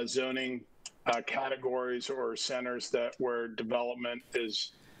the zoning categories or centers that where development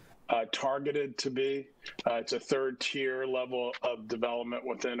is targeted to be. It's a third tier level of development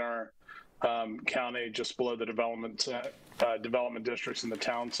within our county, just below the development districts and the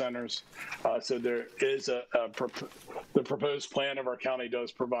town centers. So there is the proposed plan of our county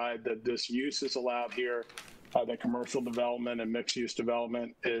does provide that this use is allowed here, that commercial development and mixed use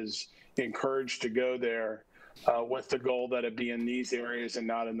development is encouraged to go there with the goal that it be in these areas and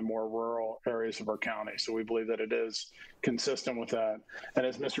not in the more rural areas of our county. So we believe that it is consistent with that. And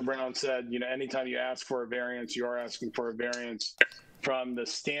as Mr. Brown said, you know, anytime you ask for a variance, you are asking for a variance from the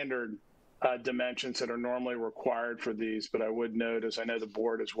standard dimensions that are normally required for these. But I would note, as I know the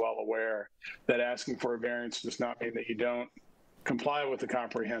board is well aware, that asking for a variance does not mean that you don't comply with the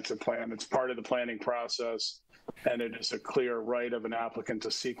comprehensive plan. It's part of the planning process, and it is a clear right of an applicant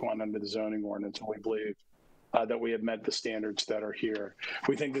to seek one under the zoning ordinance. And we believe that we have met the standards that are here.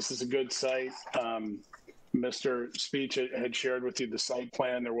 We think this is a good site. Mr. Speech had shared with you the site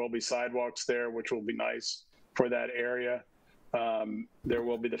plan. There will be sidewalks there, which will be nice for that area. There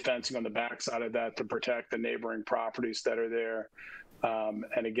will be the fencing on the backside of that to protect the neighboring properties that are there.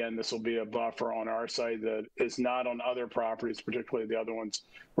 And again, this will be a buffer on our side that is not on other properties, particularly the other ones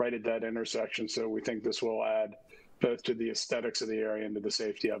right at that intersection. So we think this will add both to the aesthetics of the area and to the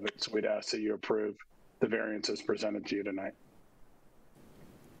safety of it. So we'd ask that you approve the variances presented to you tonight.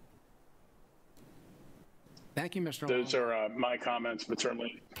 Thank you, Mr. Those are my comments, but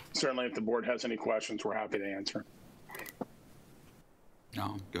certainly if the board has any questions, we're happy to answer.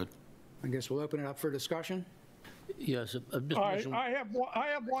 No, good. I guess we'll open it up for discussion. Yes, I have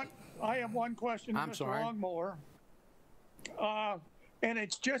one question, I'm Mr. sorry. Longmore. And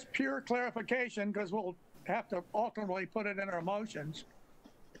it's just pure clarification because we'll have to ultimately put it in our motions.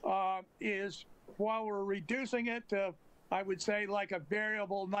 Is while we're reducing it to, I would say, like a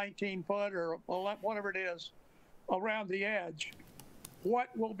variable 19-foot or whatever it is around the edge, what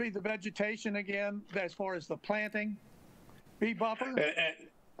will be the vegetation again as far as the planting? Bee buffer?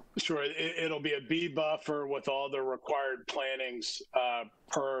 Sure, it'll be a bee buffer with all the required plantings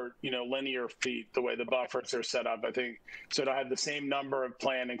per linear feet, the way the buffers are set up. I think so. It'll have the same number of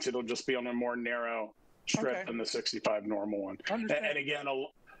plantings. It'll just be on a more narrow strip than the 65 normal one. And again,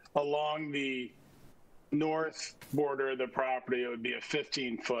 along the north border of the property, it would be a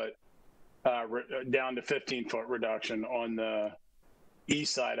 15-foot down to 15-foot reduction. On the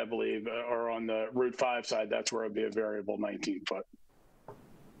east side, I believe, or on the Route 5 side, that's where it would be a variable 19-foot.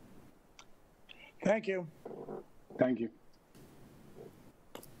 Thank you. Thank you.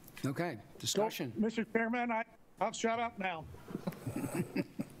 Okay, discussion. Mr. Chairman, I'll shut up now.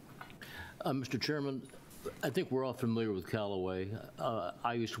 Mr. Chairman, I think we're all familiar with Callaway.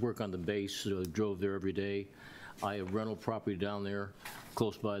 I used to work on the base, drove there every day. I have rental property down there,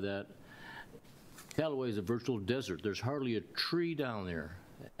 close by that. Callaway is a virtual desert. There's hardly a tree down there.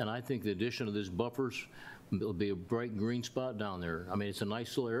 And I think the addition of these buffers will be a bright green spot down there. I mean, it's a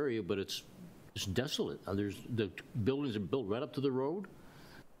nice little area, but it's It's desolate. The buildings are built right up to the road.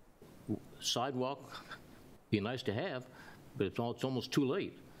 Sidewalk, be nice to have, but it's almost too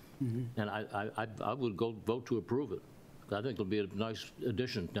late. And I would go vote to approve it. I think it'll be a nice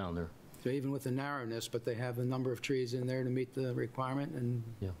addition down there. So even with the narrowness, but they have a number of trees in there to meet the requirement and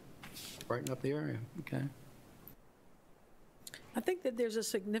brighten up the area. Okay. I think that there's a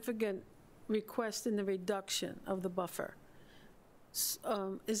significant request in the reduction of the buffer.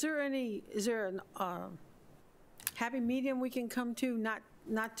 Is there a happy medium we can come to,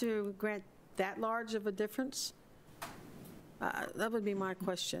 not to grant that large of a difference? That would be my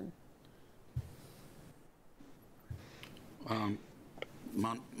question.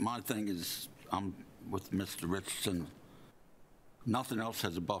 My thing is, I'm with Mr. Richardson. Nothing else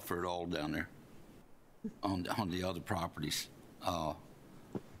has a buffer at all down there on the other properties. So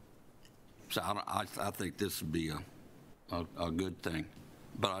I think this would be a good thing.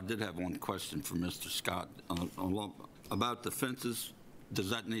 But I did have one question for Mr. Scott. About the fences, does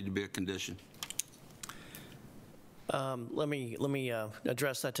that need to be a condition? Let me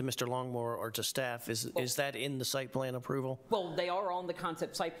address that to Mr. Longmore or to staff. Is that in the site plan approval? Well, they are on the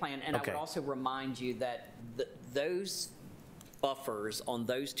concept site plan, and Okay. I would also remind you that those buffers on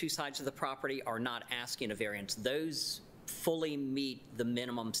those two sides of the property are not asking a variance. Those fully meet the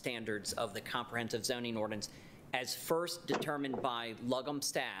minimum standards of the comprehensive zoning ordinance as first determined by Lugum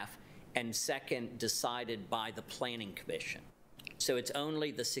staff and second decided by the Planning Commission. So it's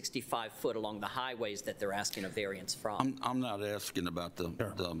only the 65-foot along the highways that they're asking a variance from. I'm not asking about the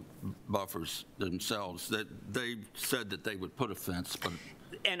buffers themselves. That they said that they would put a fence, but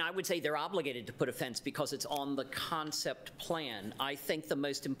And I would say they're obligated to put a fence because it's on the concept plan. I think the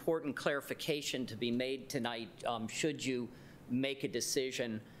most important clarification to be made tonight, should you make a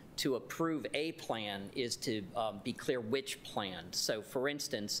decision to approve a plan, is to be clear which plan. So for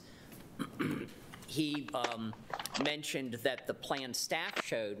instance, he mentioned that the plan staff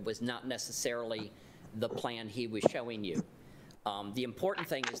showed was not necessarily the plan he was showing you. The important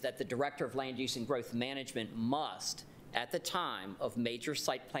thing is that the Director of Land Use and Growth Management must, at the time of major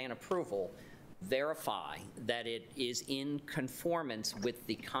site plan approval, verify that it is in conformance with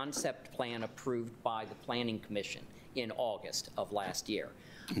the concept plan approved by the Planning Commission in August of last year.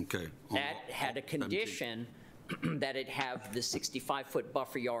 okay. That had a condition that it have the 65-foot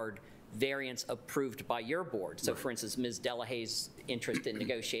buffer yard variance approved by your board. So for instance, Ms. Delahay's interest in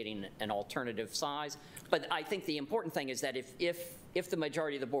negotiating an alternative size. But I think the important thing is that if the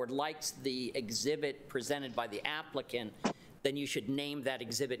majority of the board likes the exhibit presented by the applicant, then you should name that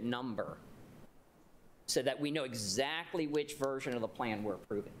exhibit number so that we know exactly which version of the plan we're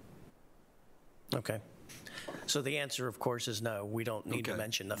approving. Okay. So the answer, of course, is no. We don't need to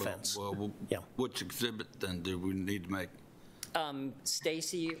mention the fence. Well, Yeah. which exhibit then do we need to make?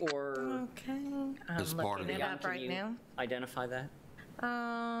 Stacy or Okay, As I'm part of looking it. it up can right you now. identify that?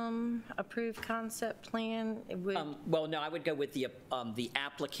 Approved concept plan, it would, Well, no, I would go with the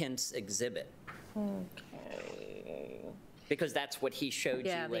applicant's exhibit, okay. because that's what he showed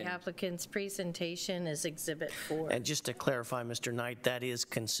Yeah, you the in. applicant's presentation is Exhibit 4. And just to clarify, Mr. Knight, that is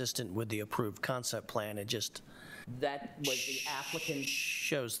consistent with the approved concept plan. It just That was the applicant's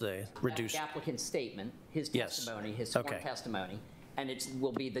shows the reduced. The applicant's statement, his Yes. testimony, his sworn Okay. testimony, and it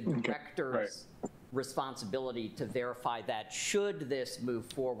will be the director's responsibility to verify that should this move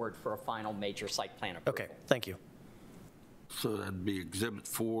forward for a final major site plan approval. Okay, thank you. So that'd be exhibit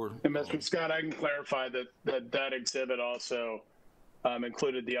 4. And Mr. Scott, I can clarify that exhibit also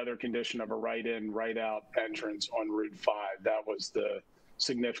included the other condition of a right-in, right-out entrance on Route 5. That was the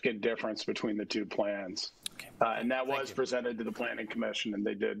significant difference between the two plans. Okay. And that was presented to the Planning Commission, and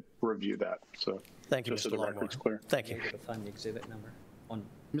they did review that. So Thank you, just so Mr. the Longmore. record's clear. Thank you. Maybe to find the exhibit number on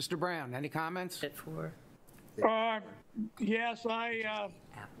Mr. Brown, any comments? Exhibit 4. Yes,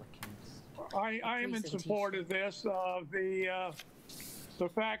 applicants. I am in support of this. The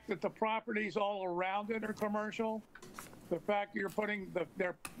fact that the properties all around it are commercial, the fact that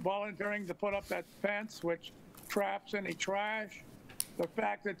they're volunteering to put up that fence, which traps any trash, the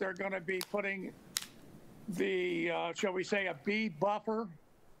fact that they're going to be putting the, shall we say, a bee buffer,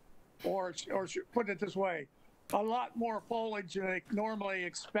 or put it this way, a lot more foliage than normally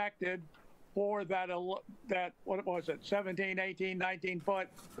expected for that, what was it, 17, 18, 19-foot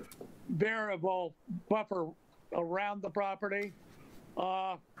variable buffer around the property.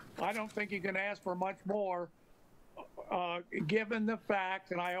 I don't think you can ask for much more, given the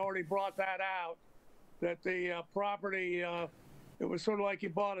fact, and I already brought that out, that the property, it was sort of like you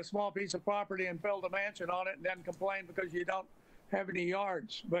bought a small piece of property and built a mansion on it and then complained because you don't have any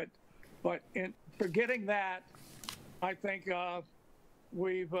yards. But in forgetting that, I think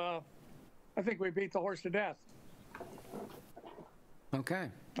we've I think we beat the horse to death. Okay.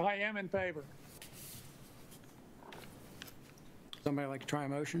 I am in favor. Somebody like to try a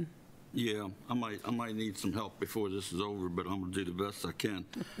motion? Yeah, I might need some help before this is over, but I'm going to do the best I can.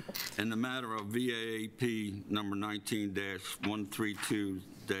 In the matter of VAAP number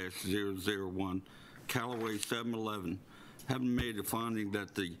 19-132-001, Callaway 711, having made a finding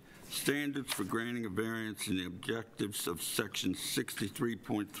that the standards for granting a variance and the objectives of section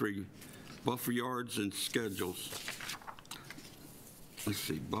 63.3 buffer yards and schedules. Let's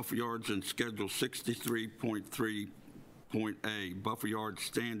see, buffer yards and schedule 63.3.A, buffer yard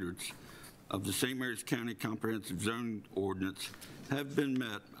standards of the St. Mary's County Comprehensive Zoning Ordinance have been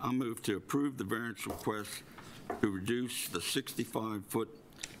met. I move to approve the variance request to reduce the 65-foot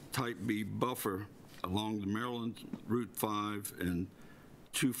type B buffer along the Maryland Route 5 and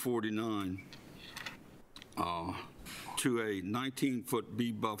 249 to a 19-foot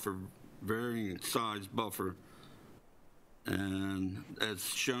B buffer, varying size buffer, and as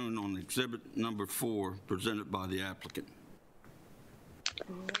shown on exhibit number 4 presented by the applicant.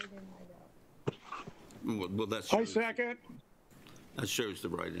 Well, that I shows, second. that shows the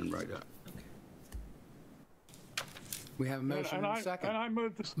right in, right out. We have a motion and a second. And I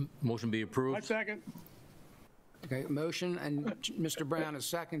move this. Motion be I approved. second. Okay, motion, and Mr. Brown is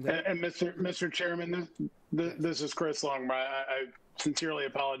seconded. And Mr. Chairman, this is Chris Longmire. I sincerely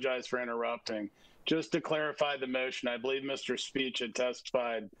apologize for interrupting. Just to clarify the motion, I believe Mr. Speech had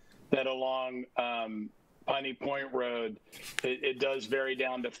testified that along Piney Point Road, it does vary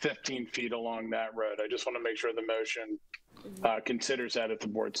down to 15 feet along that road. I just want to make sure the motion considers that if the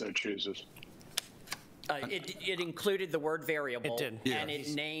board so chooses. It included the word variable. It did. And it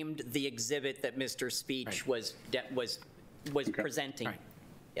named the exhibit that Mr. Speech was presenting. Right.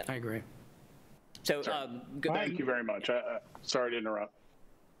 Yep. I agree. So, Thank you very much. Sorry to interrupt.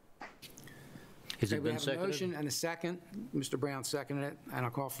 Has Okay, it we been have a seconded? motion and a second. Mr. Brown seconded it, and I'll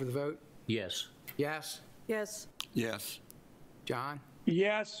call for the vote. Yes. Yes? Yes. Yes. John?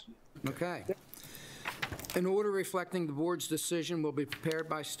 Yes. Okay. An order reflecting the board's decision will be prepared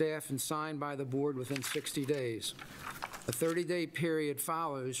by staff and signed by the board within 60 days. A 30-day period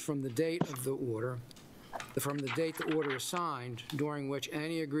follows from the date of the order, from the date the order is signed, during which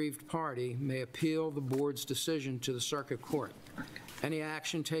any aggrieved party may appeal the board's decision to the circuit court. Any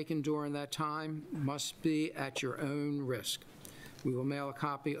action taken during that time must be at your own risk. We will mail a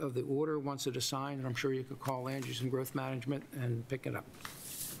copy of the order once it is signed, and I'm sure you could call Andrews and Growth Management and pick it up.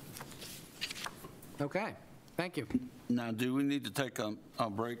 Okay, thank you. Now, do we need to take a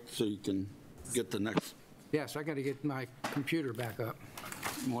break so you can get the next Yes, I got to get my computer back up.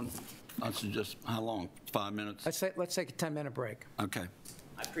 one? I suggest, how long? 5 minutes? Let's take a 10-minute break. Okay.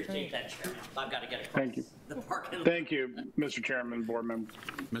 I appreciate that, Chairman. I've got to get across Thank you. the parking lot. Thank you, Mr. Chairman, board members.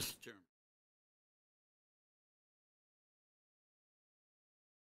 Mr. Chairman.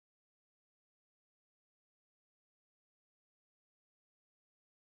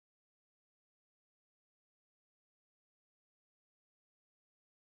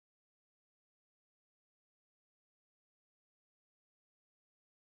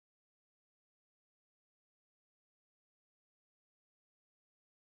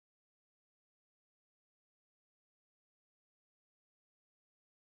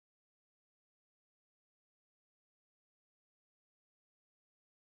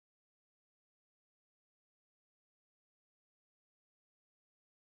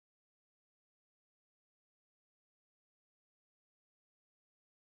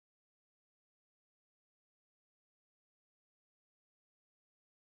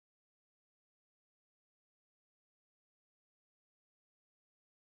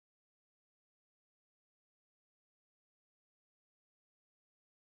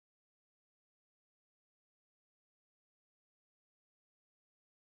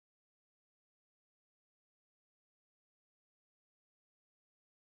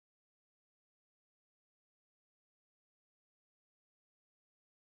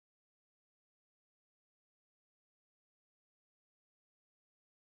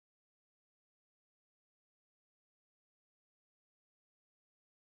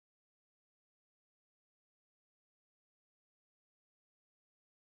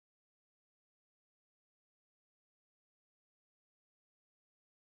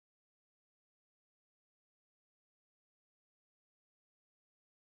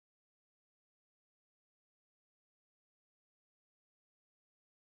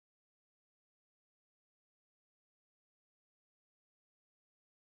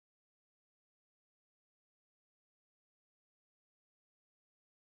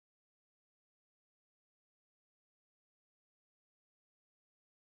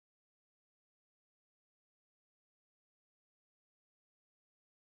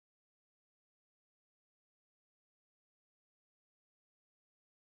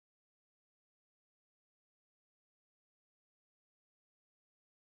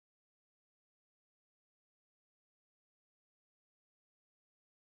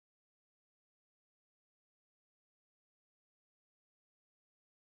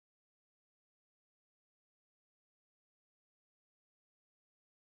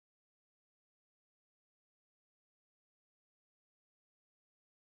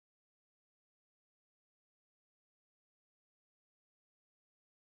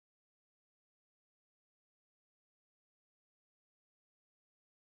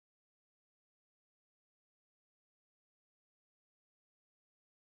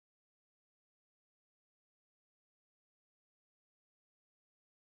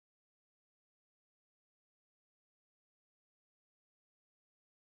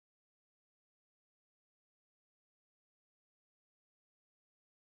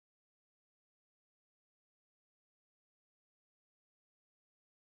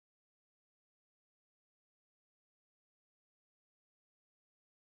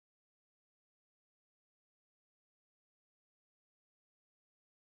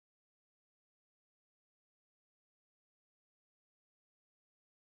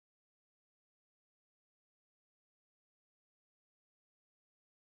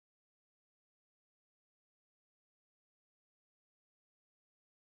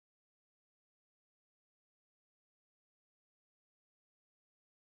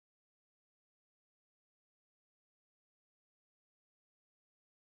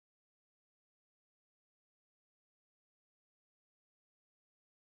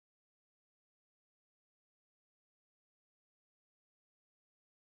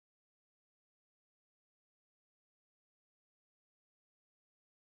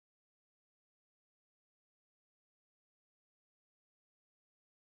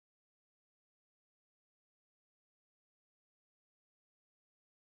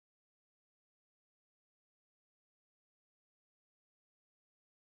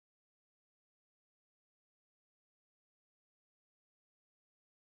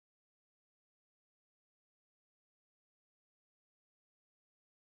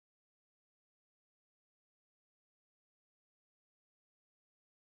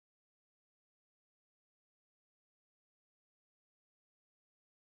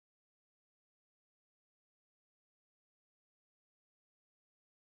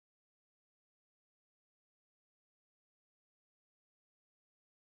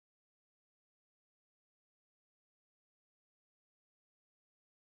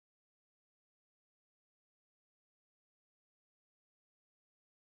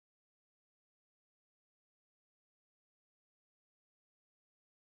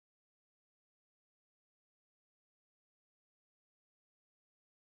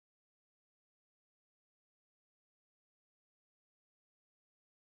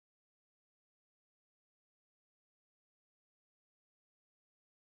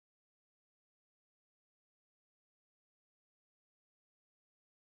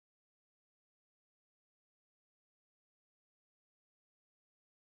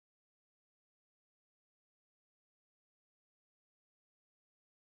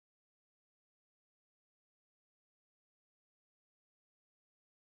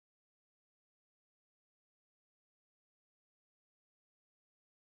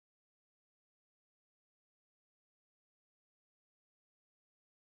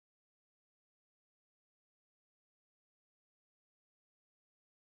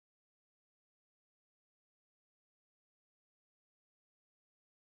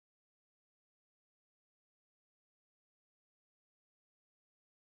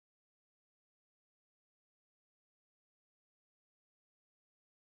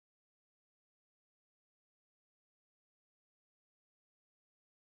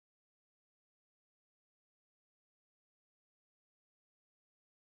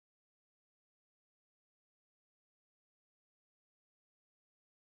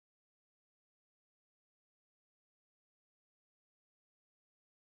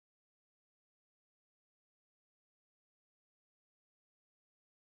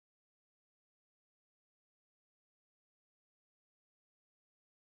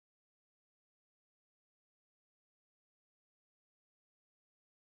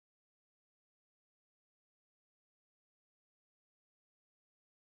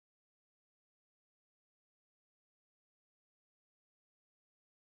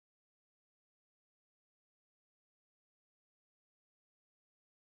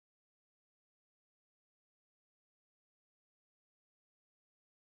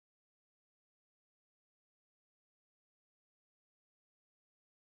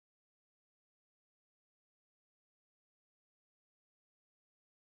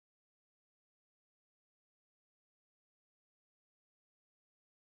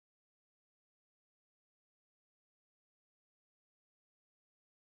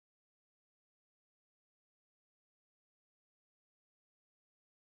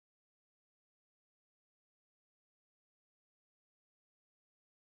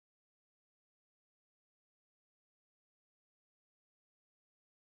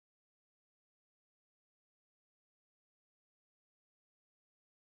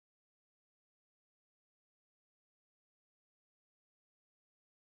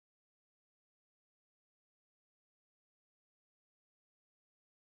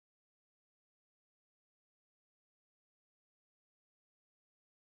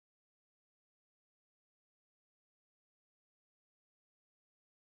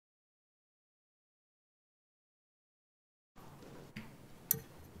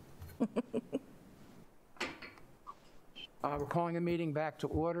 We're calling a meeting back to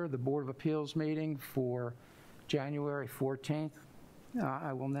order, the Board of Appeals meeting for January 14th.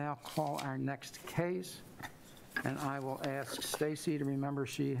 I will now call our next case, and I will ask Stacy to remember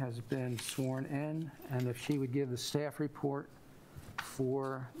she has been sworn in, and if she would give the staff report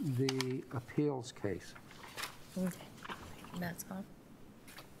for the appeals case. Okay, that's all.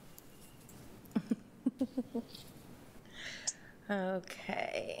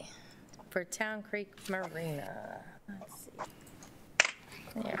 Okay, for Town Creek Marina, let's see.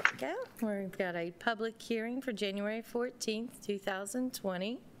 There we go. We've got a public hearing for January 14th,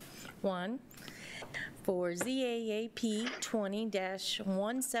 2021 for ZAAP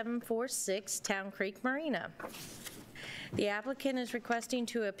 20-1746 Town Creek Marina. The applicant is requesting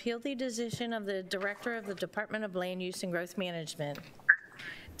to appeal the decision of the Director of the Department of Land Use and Growth Management.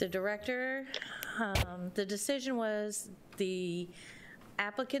 The Director, the decision was the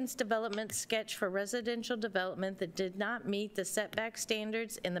applicant's development sketch for residential development that did not meet the setback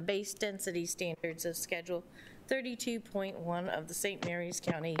standards and the base density standards of Schedule 32.1 of the St. Mary's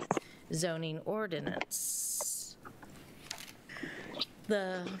County zoning ordinance.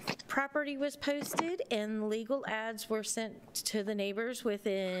 The property was posted and legal ads were sent to the neighbors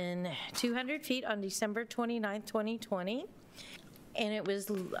within 200 feet on December 29, 2020. And it was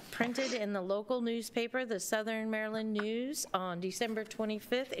printed in the local newspaper, the Southern Maryland News, on December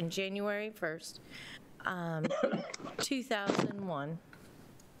 25th and January 1st, 2001,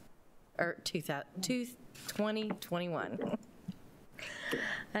 or 2021.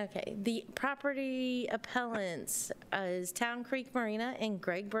 Okay, the property appellants is Town Creek Marina and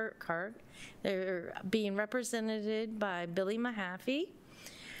Greg Burkhart. They're being represented by Billy Mahaffey.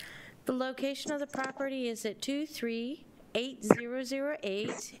 The location of the property is at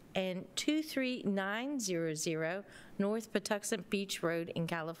 238008 and 23900 North Patuxent Beach Road in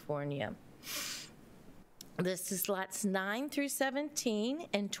California. This is lots 9 through 17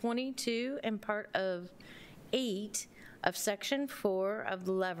 and 22 and part of 8 of Section 4 of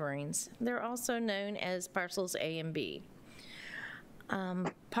the Leverings. They're also known as parcels A and B.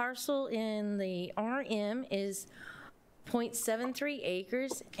 Parcel in the RM is 0.73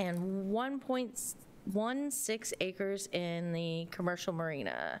 acres and 1.16 acres in the commercial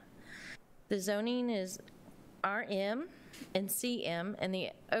marina. The zoning is RM and CM, and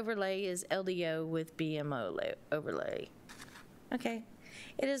the overlay is LDO with BMO overlay. Okay.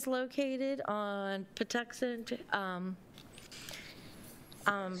 It is located on Patuxent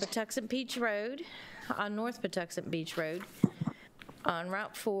Beach Road, on North Patuxent Beach Road, on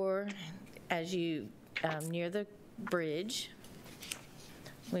Route 4, as you near the bridge.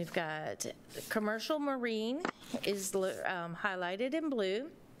 We've got commercial marine is highlighted in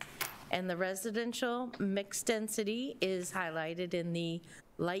blue, and the residential mixed density is highlighted in the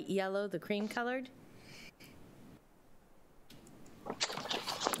light yellow, the cream colored.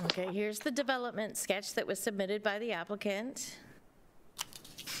 Okay, here's the development sketch that was submitted by the applicant.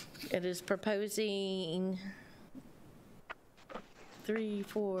 It is proposing 3,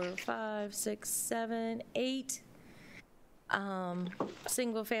 4, 5, 6, 7, 8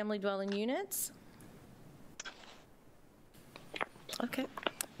 single-family dwelling units. Okay,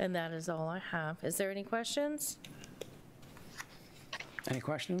 and that is all I have. Is there any questions? Any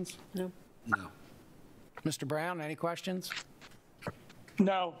questions? No. No. Mr. Brown, any questions?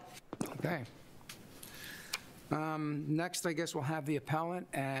 No. Okay. Next, I guess we'll have the appellant,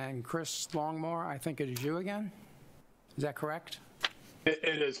 and Chris Longmore, I think it is you again? Is that correct?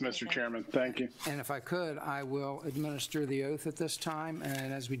 It is, Mr. Chairman. Thank you. And if I could, I will administer the oath at this time,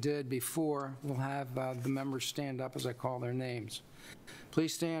 and as we did before, we'll have the members stand up as I call their names.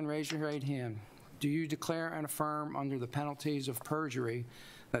 Please stand, raise your right hand. Do you declare and affirm under the penalties of perjury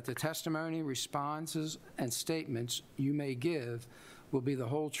that the testimony, responses, and statements you may give will be the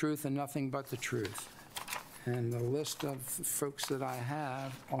whole truth and nothing but the truth? And the list of folks that I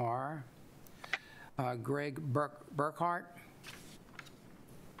have are Greg Burkhart.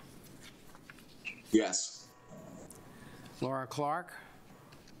 Yes. Laura Clark.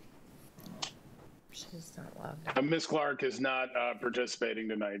 She's not allowed. Ms. Clark is not participating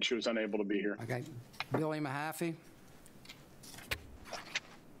tonight. She was unable to be here. Okay. Billy Mahaffey.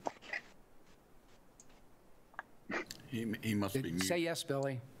 He must be muted. Say yes,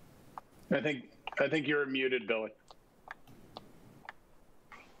 Billy. I think you're muted, Billy.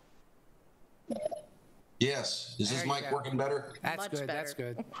 Yes. Is this mic working better? That's Much good.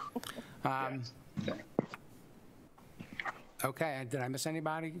 better. That's good. Okay. Did I miss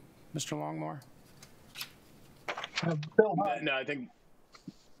anybody, Mr. Longmore? Bill, No, I think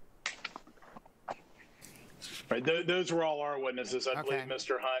Right, those were all our witnesses. I believe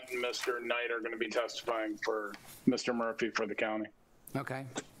Mr. Hunt and Mr. Knight are going to be testifying for Mr. Murphy for the county. Okay.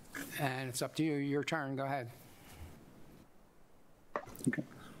 And it's up to you. Your turn. Go ahead. Okay.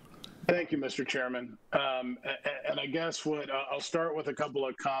 Thank you, Mr. Chairman. And I guess I'll start with a couple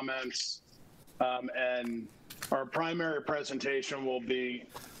of comments. And our primary presentation will be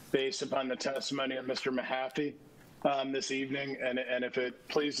based upon the testimony of Mr. Mahaffey this evening. And if it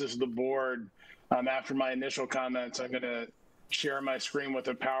pleases the board, after my initial comments, I'm going to share my screen with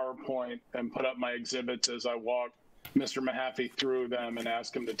a PowerPoint and put up my exhibits as I walk Mr. Mahaffey through them and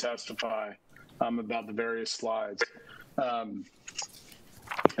ask him to testify about the various slides. And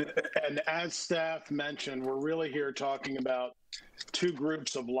as staff mentioned, we're really here talking about two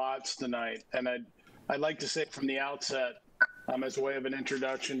groups of lots tonight. And I'd like to say from the outset, as a way of an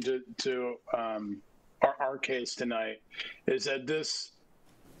introduction to our case tonight, is that this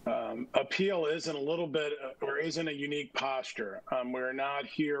appeal isn't a little bit, or isn't a unique posture. We're not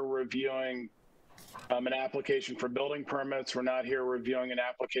here reviewing an application for building permits. We're not here reviewing an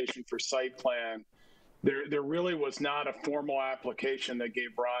application for site plan. There really was not a formal application that gave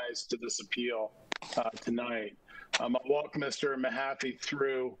rise to this appeal tonight. I'll walk Mr. Mahaffey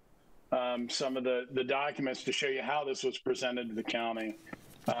through some of the documents to show you how this was presented to the county.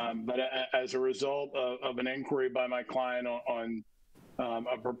 But as a result of an inquiry by my client on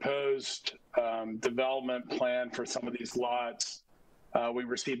a proposed development plan for some of these lots, we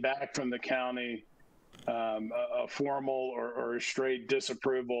received back from the county a formal or a straight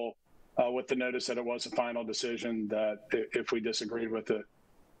disapproval with the notice that it was a final decision, that if we disagreed with it,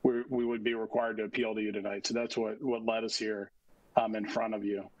 we would be required to appeal to you tonight. So that's what led us here in front of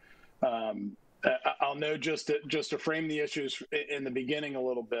you. I'll note just to frame the issues in the beginning a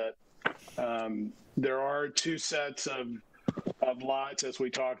little bit, there are two sets of lots, as we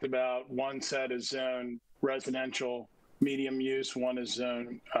talked about. One set is zone residential medium use, one is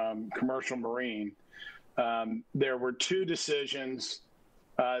zone commercial marine. There were two decisions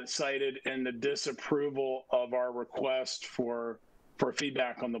cited in the disapproval of our request for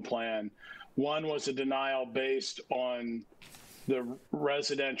feedback on the plan. One was a denial based on the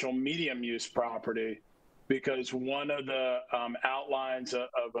residential medium use property, because one of the outlines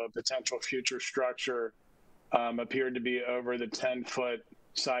of a potential future structure appeared to be over the 10-foot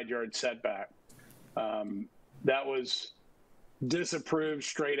side yard setback. That was disapproved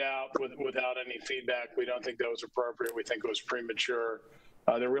straight out without any feedback. We don't think that was appropriate. We think it was premature.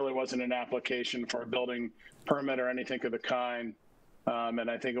 There really wasn't an application for a building permit or anything of the kind. And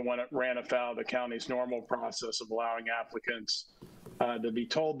I think it ran afoul of the county's normal process of allowing applicants to be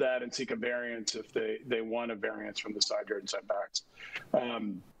told that and seek a variance if they want a variance from the side yard setbacks.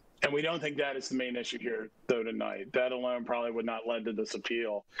 And we don't think that is the main issue here, though, tonight. That alone probably would not lead to this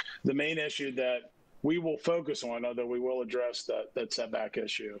appeal. The main issue that we will focus on, although we will address that setback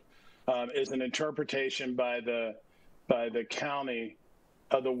issue, is an interpretation by the county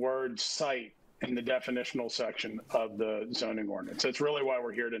of the word site in the definitional section of the zoning ordinance. That's really why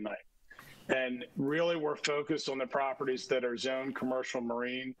we're here tonight. And really, we're focused on the properties that are zoned commercial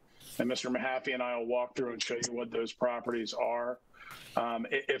marine. And Mr. Mahaffey and I will walk through and show you what those properties are.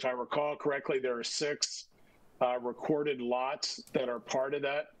 If I recall correctly, there are 6 recorded lots that are part of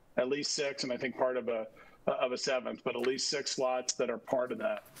that, at least 6, and I think part of a 7th, but at least 6 lots that are part of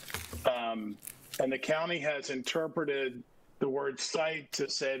that. And the county has interpreted the word site to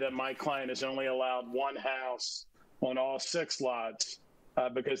say that my client is only allowed one house on all 6 lots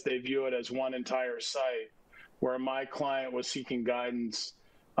because they view it as one entire site, where my client was seeking guidance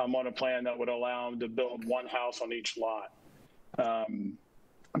on a plan that would allow him to build one house on each lot.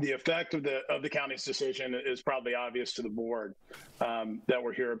 The effect of the county's decision is probably obvious to the board that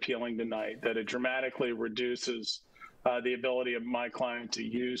we're here appealing tonight, that it dramatically reduces the ability of my client to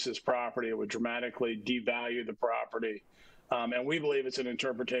use his property. It would dramatically devalue the property. And we believe it's an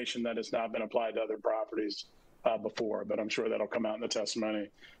interpretation that has not been applied to other properties before, but I'm sure that'll come out in the testimony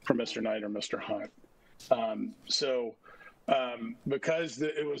from Mr. Knight or Mr. Hunt. Because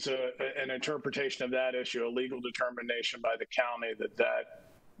it was an interpretation of that issue, a legal determination by the county that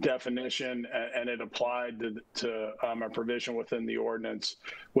definition, and it applied to a provision within the ordinance,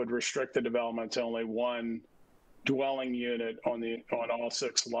 would restrict the development to only one dwelling unit on all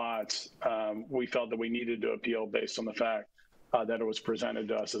 6 lots. We felt that we needed to appeal based on the fact that it was presented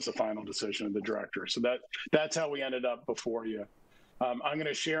to us as a final decision of the director. So that's how we ended up before you. I'm going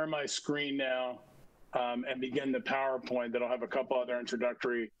to share my screen now and begin the PowerPoint. That'll have a couple other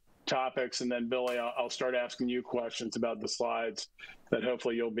introductory topics, and then Billy, I'll start asking you questions about the slides that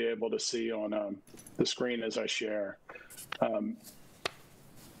hopefully you'll be able to see on the screen as I share.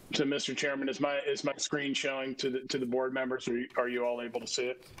 So, Mr. Chairman, is my screen showing to the board members? Or are you all able to see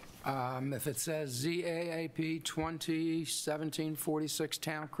it? If it says ZAAP 2017-46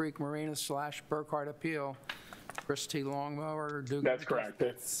 Town Creek Marina / Burkhardt Appeal, Chris T. Longmower. That's correct.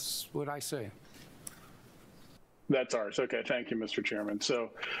 That's what I see. That's ours. Okay, thank you, Mr. Chairman. So,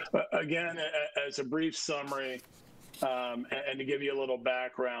 again, as a brief summary, and to give you a little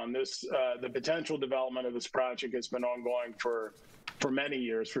background, the potential development of this project has been ongoing for many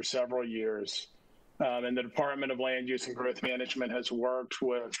years, for several years. And the Department of Land Use and Growth Management has worked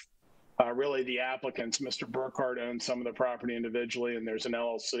with really the applicants. Mr. Burkhardt owns some of the property individually, and there's an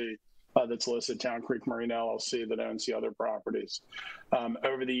LLC that's listed, Town Creek Marina LLC, that owns the other properties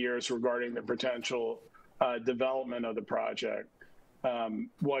over the years regarding the potential development of the project.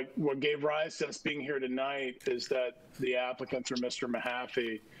 What gave rise to us being here tonight is that the applicant, through Mr.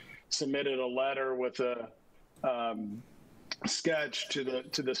 Mahaffey, submitted a letter with a sketch to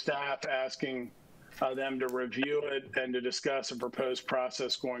the staff asking them to review it and to discuss a proposed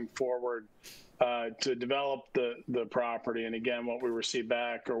process going forward to develop the property. And again, what we received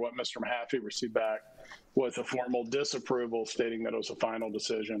back, or what Mr. Mahaffey received back, was a formal disapproval stating that it was a final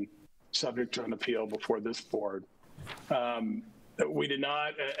decision subject to an appeal before this board. We did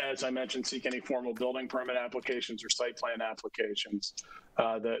not, as I mentioned, seek any formal building permit applications or site plan applications.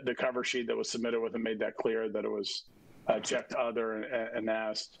 The cover sheet that was submitted with it made that clear, that it was checked other and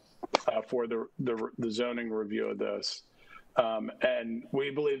asked for the zoning review of this. And we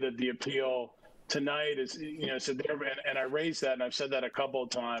believe that the appeal tonight is, so there, and I raised that, and I've said that a couple of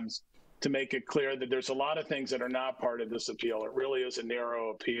times to make it clear that there's a lot of things that are not part of this appeal. It really is a narrow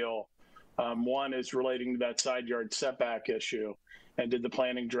appeal. One is relating to that side yard setback issue. And did the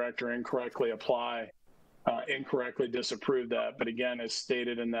planning director incorrectly disapprove that? But again, as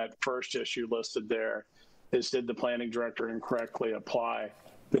stated in that first issue listed there, did the planning director incorrectly apply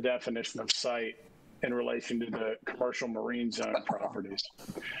the definition of site in relation to the commercial marine zone properties?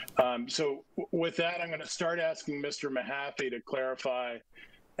 So with that, I'm going to start asking Mr. Mahaffey to clarify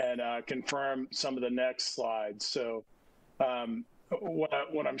and confirm some of the next slides. So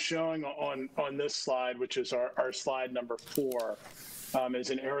what I'm showing on this slide, which is our slide number 4, is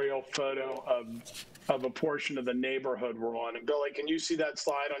an aerial photo of a portion of the neighborhood we're on. And Billy, can you see that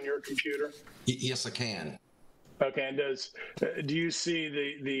slide on your computer? Yes, I can. Okay, and do you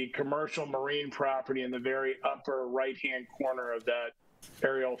see the commercial marine property in the very upper right-hand corner of that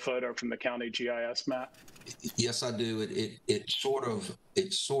aerial photo from the county GIS map? Yes, I do. It sort of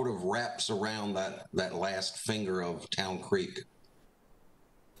wraps around that last finger of Town Creek,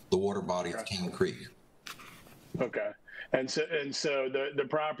 the water body of Town Creek. Okay, and so the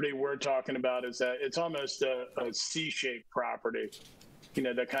property we're talking about is that it's almost a C-shaped property,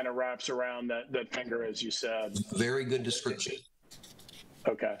 that kind of wraps around that finger, as you said. Very good description.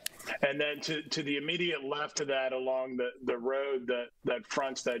 Okay, and then to the immediate left of that, along the road that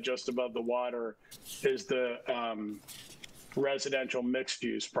fronts that just above the water, is the residential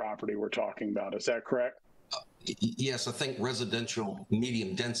mixed-use property we're talking about. Is that correct? Yes, I think residential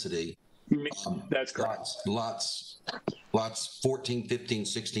medium density. That's correct. Lots 14, 15,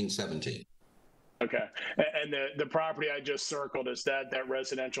 16, 17. Okay, and the property I just circled, is that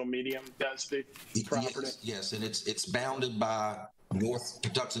residential medium density property? Yes, and it's bounded by North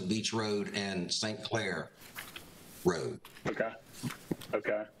Patuxent Beach Road and St. Clair Road. Okay.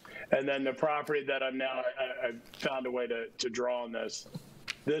 And then the property that I found a way to draw on this.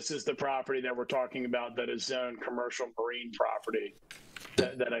 This is the property that we're talking about that is zoned commercial marine property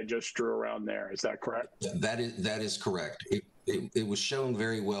that I just drew around there. Is that correct? That is correct. It was shown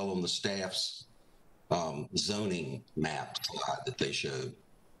very well on the staff's zoning map slide that they showed.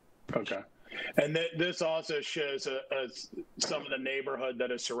 Okay. And this also shows some of the neighborhood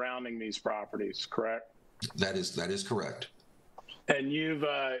that is surrounding these properties, correct? That is correct. And you've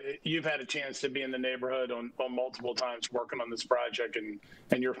had a chance to be in the neighborhood on multiple times working on this project, and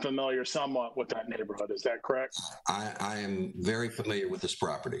you're familiar somewhat with that neighborhood. Is that correct? I am very familiar with this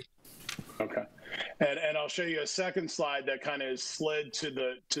property. Okay. And I'll show you a second slide that kind of is slid to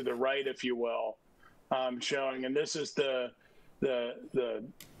the right, if you will, showing, and this is the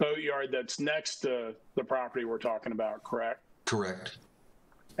boatyard that's next to the property we're talking about, correct? Correct.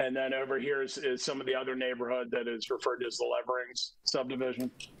 And then over here is some of the other neighborhood that is referred to as the Leverings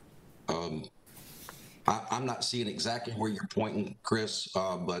subdivision. I'm not seeing exactly where you're pointing, Chris,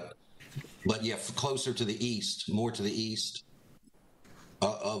 but yeah, closer to the east, more to the east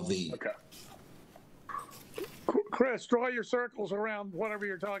of the. Okay. Chris, draw your circles around whatever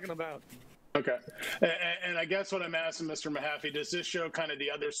you're talking about. Okay. And I guess what I'm asking Mr. Mahaffey, does this show kind of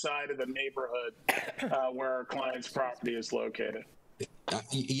the other side of the neighborhood where our client's property is located?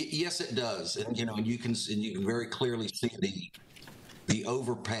 Yes, it does, and and you can very clearly see the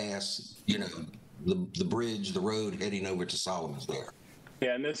overpass, the bridge, the road heading over to Solomon's there.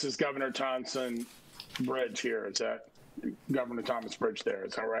 Yeah, and this is Governor Thompson Bridge here. Is that Governor Thomas Bridge there?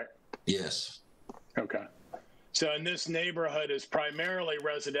 Is that right? Yes. Okay. So, and this neighborhood is primarily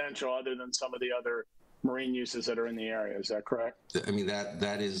residential, other than some of the other marine uses that are in the area. Is that correct? I mean,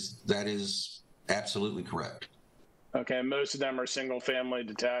 that is absolutely correct. Okay, and most of them are single-family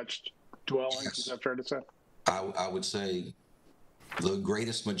detached dwellings. Yes. Is that fair to say? I would say the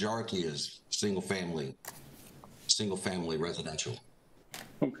greatest majority is single-family residential.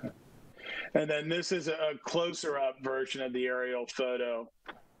 Okay. And then this is a closer-up version of the aerial photo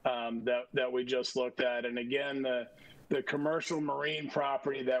that we just looked at. And again, the commercial marine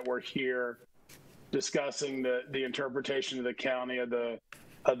property that we're here discussing, the interpretation of the county of the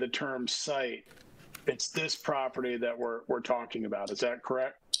term site. It's this property that we're talking about. Is that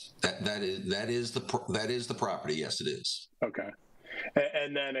correct? That is the property. Yes, it is. Okay.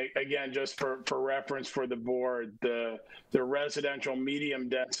 And then again, just for reference for the board, the residential medium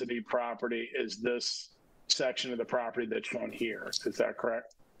density property is this section of the property that's shown here. Is that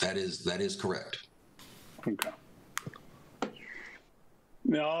correct? That is correct. Okay.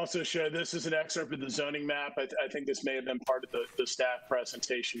 Now, I'll also show this is an excerpt of the zoning map. I think this may have been part of the staff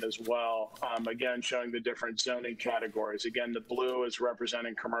presentation as well. Again, showing the different zoning categories. Again, the blue is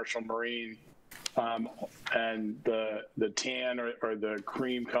representing commercial marine, and the tan or the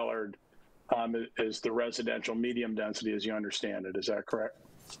cream colored is the residential medium density, as you understand it. Is that correct?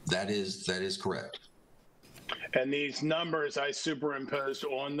 That is correct. And these numbers I superimposed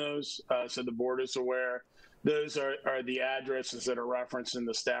on those, so the board is aware. Those are the addresses that are referenced in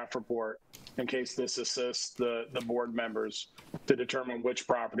the staff report, in case this assists the board members to determine which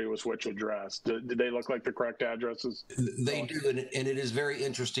property was which address. Did they look like the correct addresses? They do, and it is very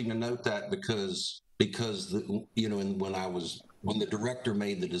interesting to note that because when the director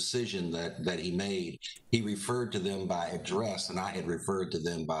made the decision that he made, he referred to them by address, and I had referred to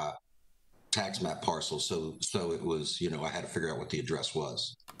them by tax map parcel. So it was, I had to figure out what the address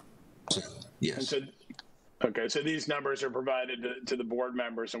was. So yes. Okay, so these numbers are provided to the board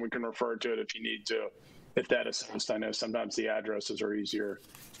members, and we can refer to it if you need to, if that assists. I know sometimes the addresses are easier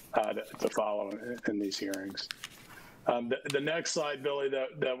to follow in these hearings. The next slide, Billy,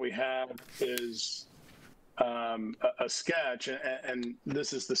 that we have is a sketch, and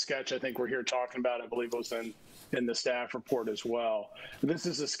this is the sketch I think we're here talking about. I believe it was in the staff report as well. This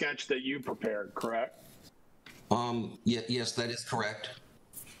is a sketch that you prepared, correct? Yes, that is correct.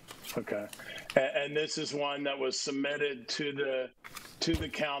 Okay, and this is one that was submitted to the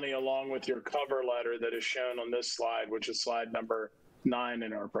county along with your cover letter that is shown on this slide, which is slide number 9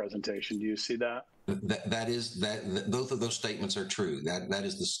 in our presentation. Do you see that? That both of those statements are true. That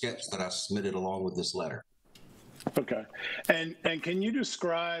is the sketch that I submitted along with this letter. Okay, and can you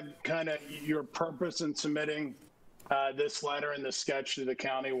describe kind of your purpose in submitting this letter and the sketch to the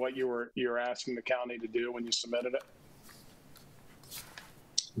county? What you're asking the county to do when you submitted it?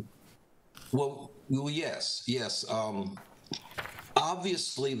 Well, yes.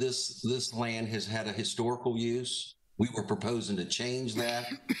 Obviously, this land has had a historical use. We were proposing to change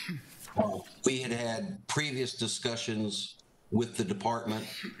that. We had previous discussions with the department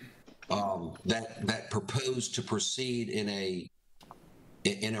that proposed to proceed in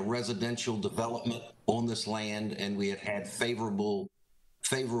a residential development on this land, and we had favorable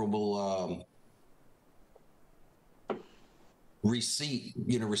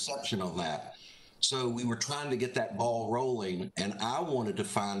reception of that. So we were trying to get that ball rolling, and I wanted to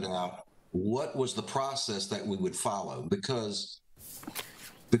find out what was the process that we would follow, because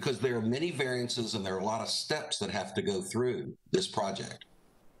there are many variances and there are a lot of steps that have to go through this project.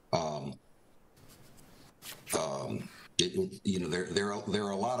 There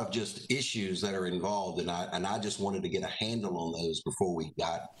are a lot of just issues that are involved, and I just wanted to get a handle on those before we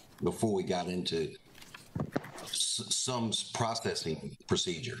got into some processing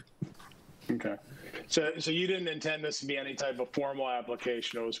procedure. Okay, so you didn't intend this to be any type of formal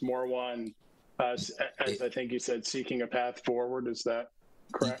application. It was more one, as I think you said, seeking a path forward. Is that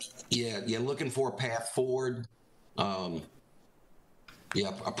correct? Yeah, looking for a path forward. A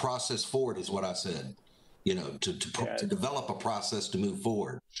process forward is what I said. To develop a process to move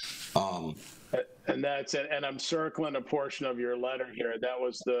forward. And that's it. And I'm circling a portion of your letter here. That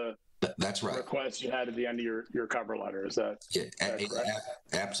was that's right. Request you had at the end of your cover letter. Is that, correct?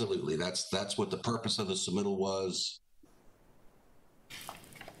 Absolutely. That's what the purpose of the submittal was.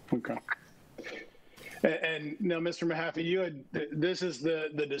 Okay. And now, Mr. Mahaffey, this is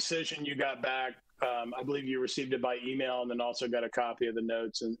the decision you got back I believe you received it by email and then also got a copy of the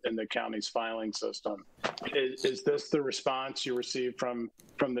notes in the county's filing system. Is this the response you received from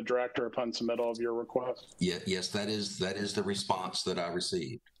the director upon submittal of your request? Yeah, yes, that is the response that I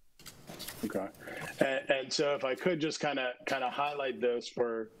received. Okay. And so if I could just kind of highlight this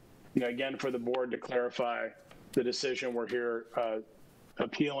for, again, for the board to clarify the decision we're here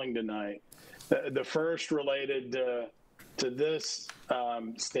appealing tonight. The first related to this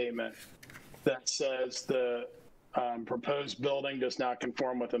statement that says the proposed building does not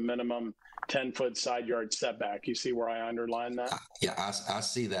conform with a minimum 10-foot side yard setback. You see where I underlined that? Yeah, I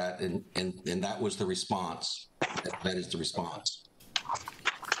see that, and that was the response. That is the response.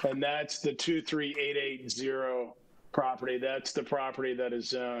 And that's the 23880 property. That's the property that is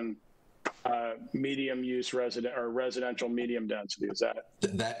zoned medium use residential medium density. Is that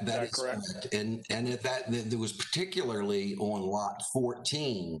is correct? And there was particularly on lot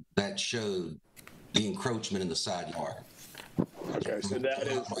 14 that showed the encroachment in the side yard. Okay, so that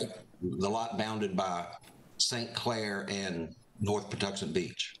is the lot bounded by St. Clair and North Patuxent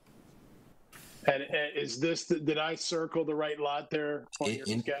Beach. And is this did I circle the right lot there on your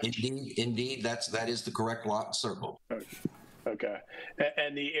sketch? Indeed, that is the correct lot circled. Okay.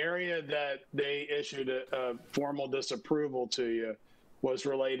 And the area that they issued a formal disapproval to you was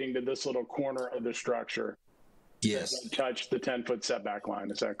relating to this little corner of the structure. Yes. That touched the 10-foot setback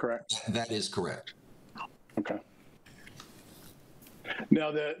line. Is that correct? That is correct. Okay.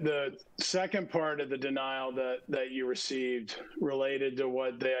 Now, the second part of the denial that you received related to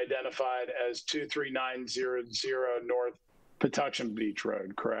what they identified as 23900 North Patuxent Beach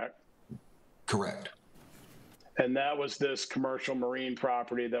Road, correct? Correct. And that was this commercial marine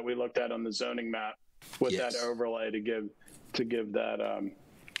property that we looked at on the zoning map with that overlay to give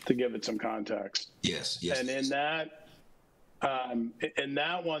it some context. Yes. And in that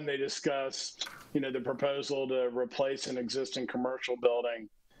one, they discussed, the proposal to replace an existing commercial building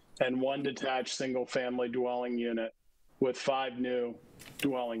and one detached single-family dwelling unit with 5 new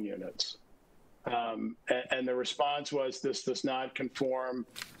dwelling units. And the response was this does not conform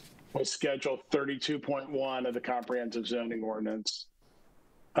with Schedule 32.1 of the Comprehensive Zoning Ordinance.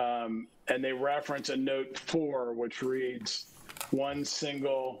 And they reference a Note 4, which reads, 1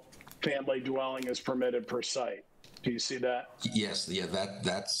 single family dwelling is permitted per site. Do you see that? Yes, yeah,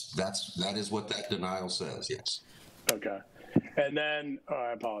 that is what that denial says, yes. Okay. And then,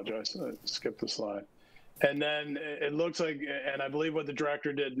 I apologize, I skipped the slide. And then it looks like, and I believe what the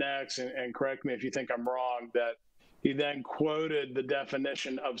director did next, and correct me if you think I'm wrong, that he then quoted the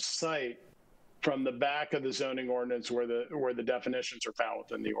definition of site from the back of the zoning ordinance where the definitions are found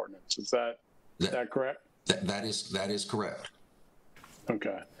within the ordinance. Is that correct? That is correct.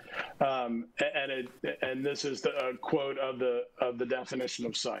 Okay. And this is a quote of the definition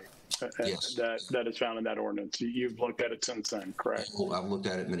of site yes. that is found in that ordinance. You've looked at it since then, correct? I've looked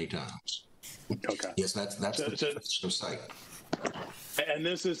at it many times. Okay. Yes, that's the definition of site. And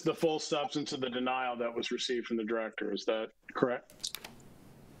this is the full substance of the denial that was received from the director. Is that correct?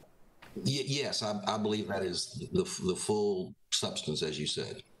 Yes, I believe that is the full substance, as you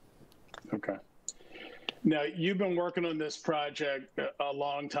said. Okay. Now, you've been working on this project a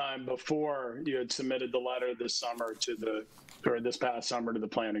long time before you had submitted the letter this past summer to the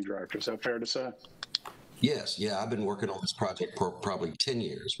planning director. Is that fair to say? Yes, yeah, I've been working on this project for probably 10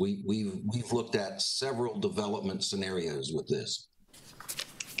 years. We've looked at several development scenarios with this.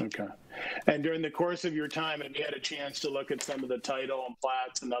 Okay. And during the course of your time, have you had a chance to look at some of the title and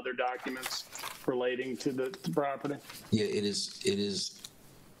plats and other documents relating to the property? Yeah, it is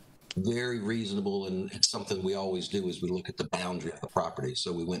very reasonable, and it's something we always do is we look at the boundary of the property.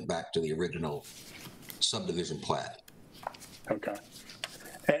 So we went back to the original subdivision plat. Okay.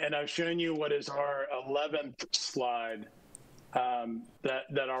 And I've shown you what is our 11th slide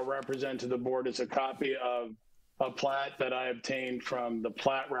that I'll represent to the board as a copy of a plat that I obtained from the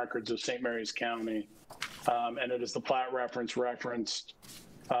plat records of St. Mary's County. And it is the plat reference referenced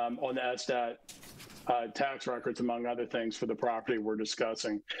on the SDAT tax records, among other things, for the property we're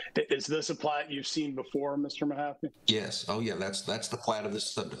discussing. Is this a plat you've seen before, Mr. Mahaffey? Yes. Oh, yeah, that's the plat of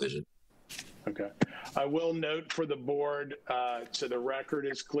this subdivision. Okay. I will note for the board, so the record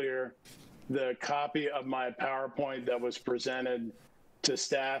is clear, the copy of my PowerPoint that was presented to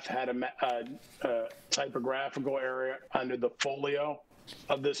staff had a typographical error under the folio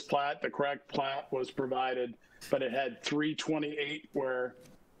of this plat. The correct plat was provided, but it had 328 where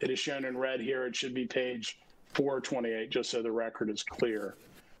it is shown in red here. It should be page 428, just so the record is clear.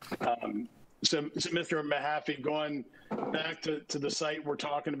 So Mr. Mahaffey, going back to the site we're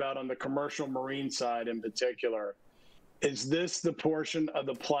talking about on the commercial marine side in particular, is this the portion of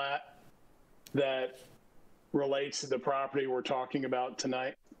the plat that relates to the property we're talking about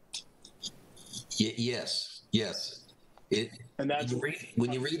tonight? Yes. And that's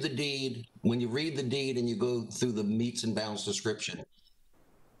when you read the deed and you go through the meets and bounds description,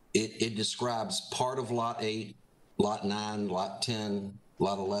 it describes part of Lot 8, Lot 9, Lot 10,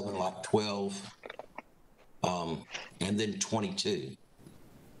 Lot 11, Lot 12, and then 22.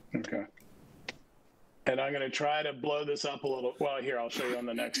 Okay. And I'm going to try to blow this up a little. Well, here, I'll show you on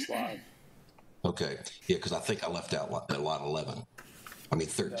the next slide. Okay. Yeah, because I think I left out lot 11. I mean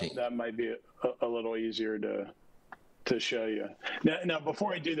 13. That might be a little easier to show you. Now,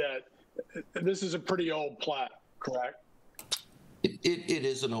 before I do that, this is a pretty old plat, correct? It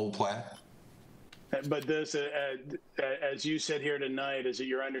is an old plat. But this, as you said here tonight, is it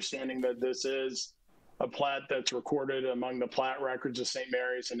your understanding that this is a plat that's recorded among the plat records of St.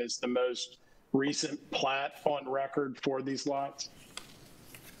 Mary's, and it's the most recent plat on record for these lots?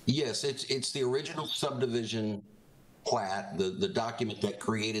 Yes, it's the original subdivision plat, the document that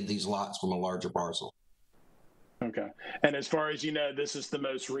created these lots from a larger parcel. Okay. And as far as you know, this is the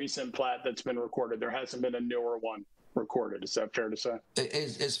most recent plat that's been recorded. There hasn't been a newer one recorded. Is that fair to say?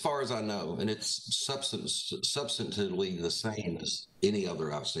 As far as I know, and it's substantively the same as any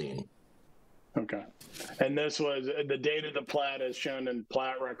other I've seen. Okay. And this was, the date of the plat as shown in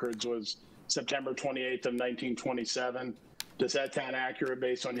plat records was September 28th of 1927. Does that sound accurate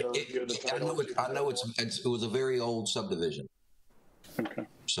based on your review of the title? I know it was a very old subdivision. Okay.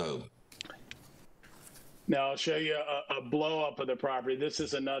 So. Now I'll show you a blow up of the property. This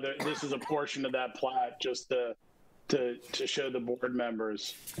is a portion of that plat just to show the board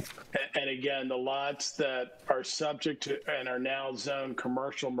members. And again, the lots that are subject to and are now zoned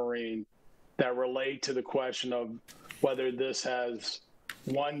commercial marine that relate to the question of whether this has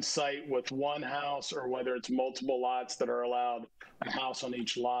one site with one house or whether it's multiple lots that are allowed a house on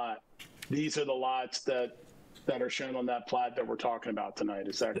each lot. These are the lots that are shown on that plat that we're talking about tonight.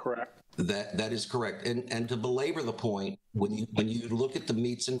 Is that correct? That is correct. And to belabor the point, when you look at the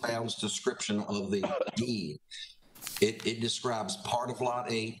meets and bounds description of the deed, it describes part of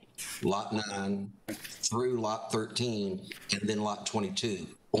Lot 8, Lot 9, through Lot 13, and then Lot 22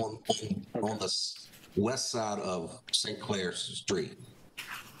 on the west side of St. Clair Street.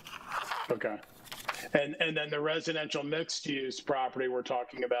 Okay. And then the residential mixed use property we're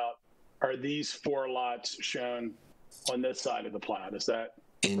talking about are these 4 lots shown on this side of the plat. Is that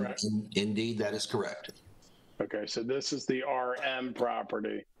correct? Indeed, that is correct. Okay, so this is the RM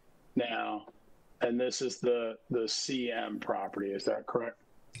property now, and this is the CM property. Is that correct?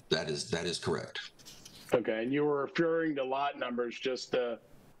 That is correct. Okay, and you were referring to lot numbers just to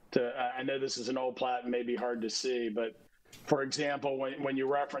I know this is an old plat and may be hard to see, but for example, when you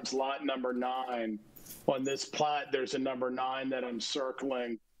reference lot number 9 on this plat, there's a number 9 that I'm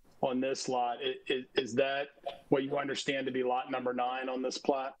circling on this lot. Is that what you understand to be lot number 9 on this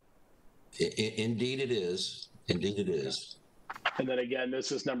plat? Indeed it is. Indeed it is. And then again,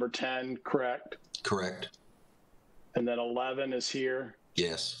 this is number 10, correct? Correct. And then 11 is here?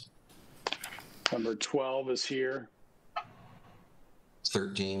 Yes. Number 12 is here?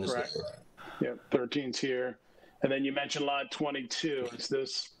 13 is there. Yep, 13's here. And then you mentioned lot 22. Is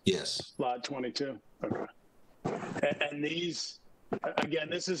this? Yes. Lot 22? Okay. And these, again,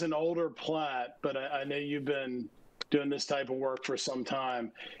 this is an older plat, but I know you've been doing this type of work for some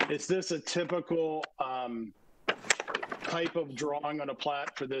time. Is this a typical type of drawing on a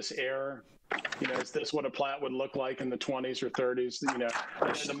plat for this era? You know, is this what a plat would look like in the 20s or 30s? You know,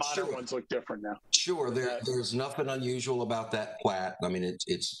 the modern ones look different now. Sure, there's nothing unusual about that plat. I mean,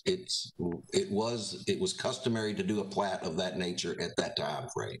 it was customary to do a plat of that nature at that time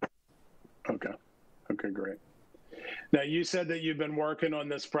frame. Okay. Okay, great. Now, you said that you've been working on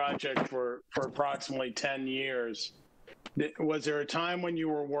this project for approximately 10 years. Was there a time when you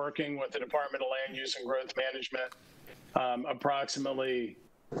were working with the Department of Land Use and Growth Management approximately,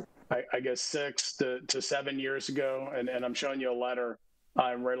 I guess, 6 to 7 years ago? And I'm showing you a letter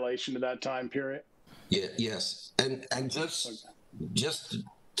in relation to that time period? Yeah, yes. And just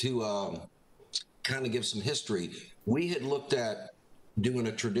to kind of give some history, we had looked at doing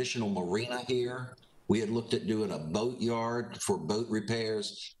a traditional marina here. We had looked at doing a boat yard for boat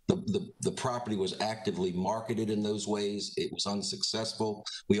repairs. The property was actively marketed in those ways. It was unsuccessful.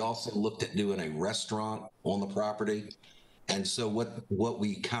 We also looked at doing a restaurant on the property. And so what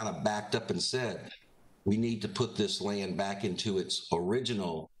we kind of backed up and said, we need to put this land back into its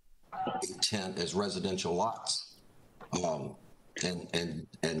original intent as residential lots, and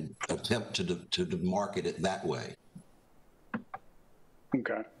attempt to market it that way.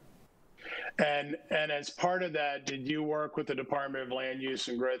 Okay. And as part of that, did you work with the Department of Land Use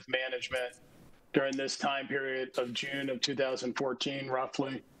and Growth Management during this time period of June of 2014,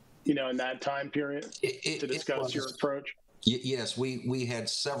 roughly, in that time period to discuss your approach? Yes, we had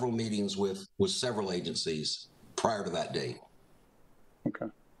several meetings with several agencies prior to that date. Okay.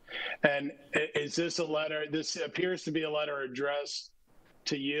 And is this a letter? This appears to be a letter addressed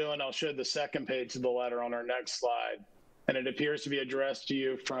to you, and I'll show the second page of the letter on our next slide. And it appears to be addressed to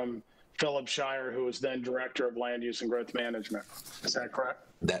you from Philip Shire, who was then Director of Land Use and Growth Management. Is that correct?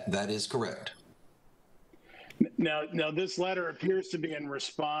 That is correct. Now, this letter appears to be in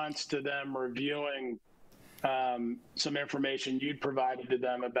response to them reviewing some information you'd provided to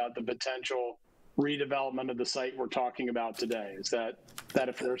them about the potential redevelopment of the site we're talking about today. Is that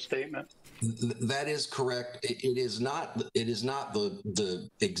a fair statement? That is correct. It is not the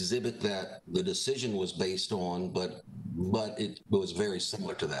exhibit that the decision was based on, but it was very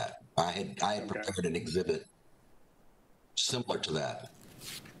similar to that. I had prepared an exhibit similar to that.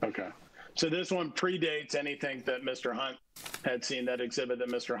 Okay. So this one predates anything that Mr. Hunt had seen, that exhibit that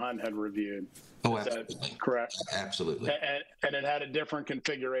Mr. Hunt had reviewed. Oh, Is absolutely. that correct? Absolutely. And it had a different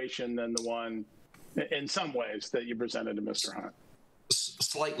configuration than the one, in some ways, that you presented to Mr. Hunt.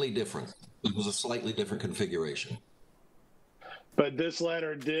 Slightly different. It was a slightly different configuration. But this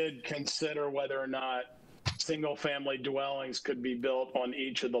letter did consider whether or not single-family dwellings could be built on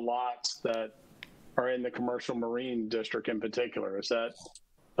each of the lots that are in the commercial marine district in particular. Is that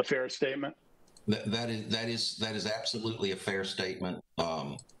a fair statement? That is absolutely a fair statement.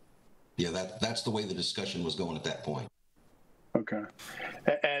 Yeah, that's the way the discussion was going at that point. Okay.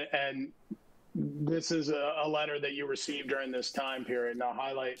 And this is a letter that you received during this time period. And I'll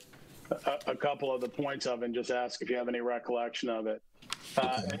highlight a couple of the points of it and just ask if you have any recollection of it.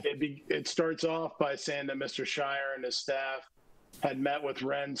 It starts off by saying that Mr. Shire and his staff had met with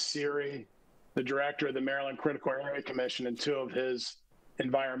Ren Seary, the director of the Maryland Critical Area Commission, and two of his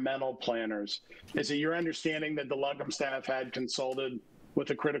environmental planners. Is it your understanding that the Luggum staff had consulted with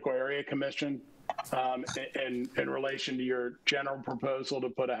the Critical Area Commission in relation to your general proposal to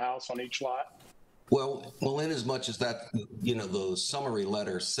put a house on each lot? Well, in as much as that, the summary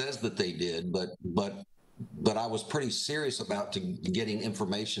letter says that they did, but I was pretty serious about getting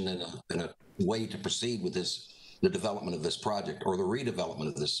information in a way to proceed with the development of this project or the redevelopment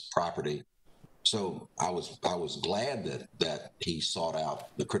of this property. So I was glad that he sought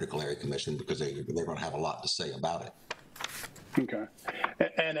out the Critical Area Commission because they're going to have a lot to say about it. Okay.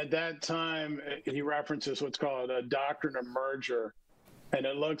 And at that time, he references what's called a doctrine of merger. And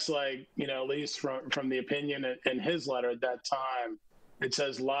it looks like, at least from the opinion in his letter at that time, it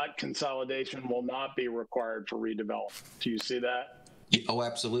says lot consolidation will not be required for redevelopment. Do you see that? Oh,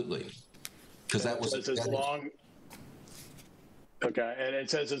 absolutely. Because that was Okay, and it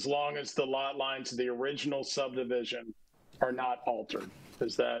says as long as the lot lines of the original subdivision are not altered.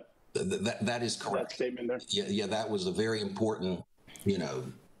 Is that is correct? That statement there? Yeah, that was a very important,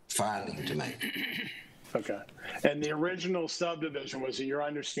 finding to make. Okay, and the original subdivision, was it your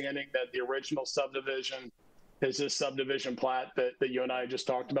understanding that the original subdivision is this subdivision plat that you and I just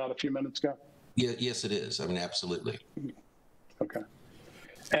talked about a few minutes ago? Yeah, yes, it is. I mean, absolutely. Okay,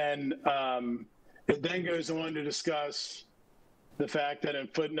 and it then goes on to discuss the fact that in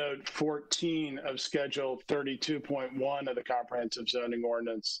footnote 14 of Schedule 32.1 of the Comprehensive Zoning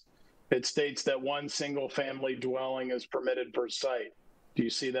Ordinance, it states that one single-family dwelling is permitted per site. Do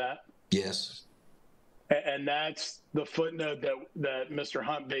you see that? Yes. And that's the footnote that Mr.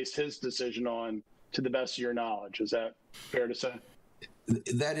 Hunt based his decision on, to the best of your knowledge. Is that fair to say?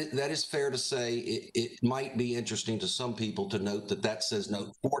 That is fair to say. It might be interesting to some people to note that says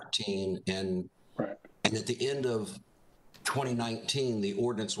note 14, and at the end of 2019, the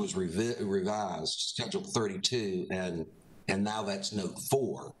ordinance was revised, Schedule 32, and now that's note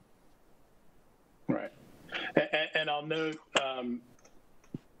 4. Right. And I'll note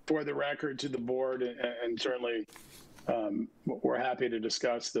for the record to the board, and certainly we're happy to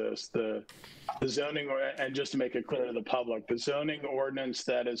discuss this, the zoning, and just to make it clear to the public, the zoning ordinance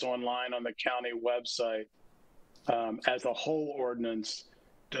that is online on the county website as a whole ordinance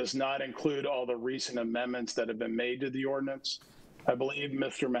does not include all the recent amendments that have been made to the ordinance. I believe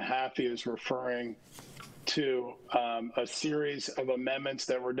Mr. Mahaffey is referring to a series of amendments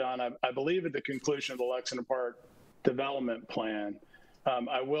that were done, I believe, at the conclusion of the Lexington Park development plan.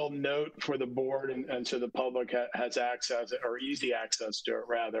 I will note for the board, and so the public has access, or easy access to it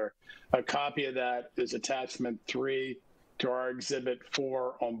rather, a copy of that is attachment 3 to our exhibit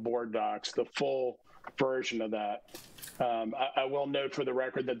 4 on board docs, the full version of that. I will note for the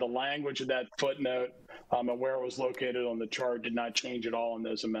record that the language of that footnote and where it was located on the chart did not change at all in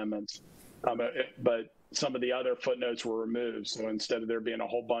those amendments. But some of the other footnotes were removed. So instead of there being a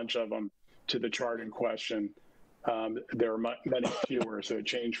whole bunch of them, to the chart in question. There are many fewer, so it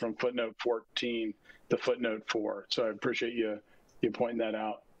changed from footnote 14 to footnote 4. So I appreciate you pointing that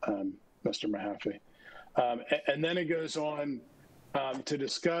out, Mr. Mahaffey. And then it goes on to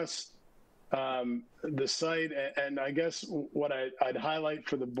discuss the site, and I guess what I'd highlight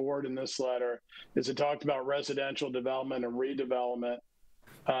for the board in this letter is it talked about residential development and redevelopment,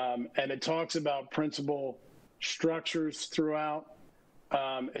 and it talks about principal structures throughout.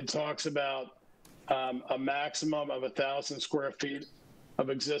 It talks about a maximum of 1,000 square feet of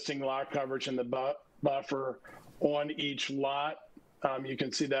existing lot coverage in the buffer on each lot. You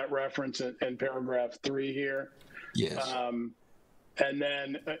can see that reference in paragraph 3 here. Yes. And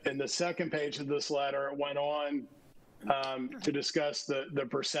then in the second page of this letter, it went on to discuss the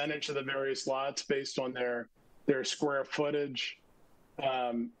percentage of the various lots based on their square footage.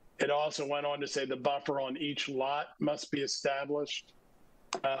 It also went on to say the buffer on each lot must be established.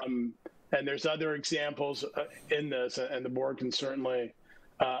 And there's other examples in this, and the board can certainly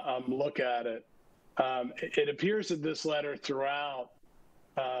look at it. It appears that this letter throughout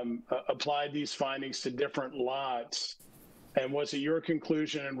applied these findings to different lots. And was it your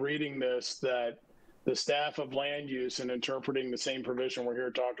conclusion in reading this that the staff of land use and interpreting the same provision we're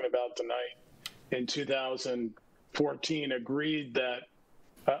here talking about tonight in 2014 agreed that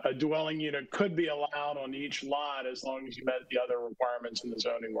a dwelling unit could be allowed on each lot as long as you met the other requirements in the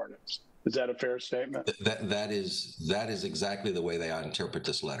zoning ordinance? Is that a fair statement? That is exactly the way they interpret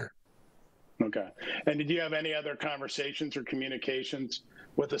this letter. Okay. And did you have any other conversations or communications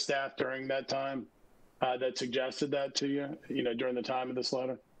with the staff during that time that suggested that to you, during the time of this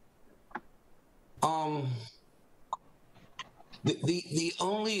letter? The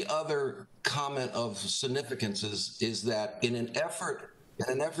only other comment of significance is that in an effort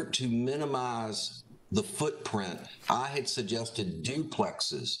to minimize the footprint, I had suggested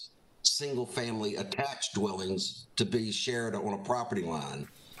duplexes, single-family attached dwellings, to be shared on a property line,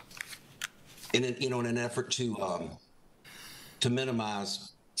 in an effort to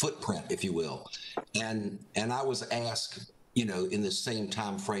minimize footprint, if you will. And I was asked, in the same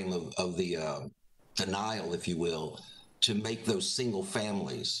time frame of the denial, if you will, to make those single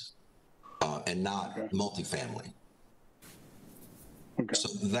families and not multifamily. Okay. So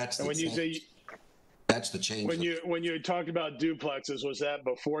that's the change. That's the change. When you talked about duplexes, was that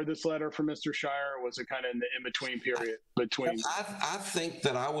before this letter from Mr. Shire, or was it kind of in the in-between period between? I think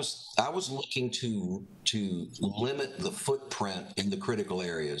that I was looking to limit the footprint in the critical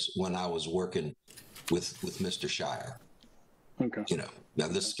areas when I was working with Mr. Shire. Okay. Now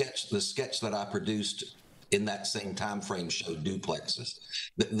the sketch that I produced in that same time frame showed duplexes.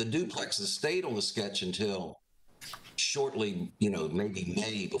 The duplexes stayed on the sketch until shortly, maybe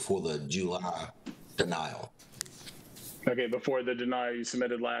May, before the July denial. Okay, before the denial you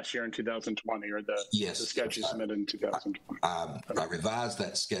submitted last year in 2020, or the sketch you submitted in 2020. I revised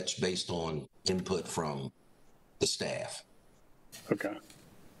that sketch based on input from the staff. Okay.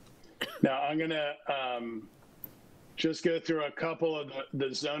 Now I'm going to just go through a couple of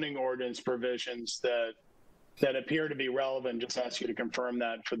the zoning ordinance provisions that appear to be relevant. Just ask you to confirm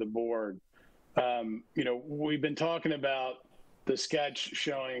that for the board. We've been talking about the sketch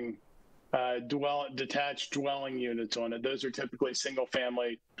showing detached dwelling units on it. Those are typically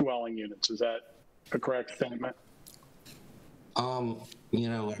single-family dwelling units. Is that a correct statement? I'm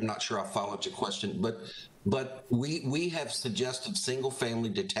not sure I followed your question, but we have suggested single-family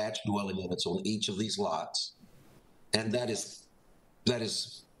detached dwelling units on each of these lots, and that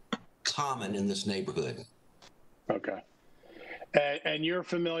is common in this neighborhood. Okay. And you're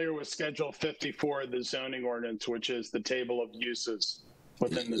familiar with Schedule 54 of the zoning ordinance, which is the table of uses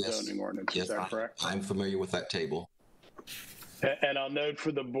within the zoning ordinance. Yes, is that correct? I'm familiar with that table. And I'll note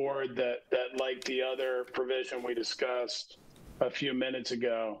for the board that like the other provision we discussed a few minutes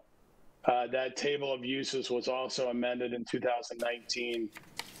ago, that table of uses was also amended in 2019,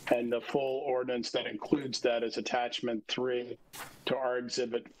 and the full ordinance that includes that is attachment 3 to our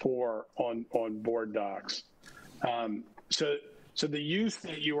exhibit 4 on board docs. So the use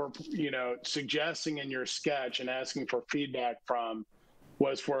that you were, suggesting in your sketch and asking for feedback from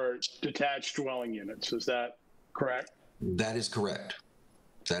was for detached dwelling units. Is that correct? That is correct.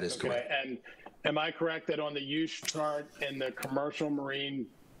 That is correct. And am I correct that on the use chart in the commercial marine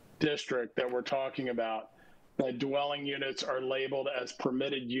district that we're talking about, that dwelling units are labeled as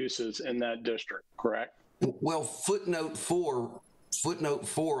permitted uses in that district, correct? Well, footnote 4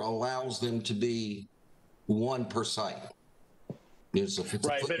 allows them to be one per site.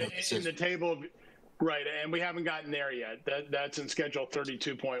 Right, but in the table, right, and we haven't gotten there yet. That's in Schedule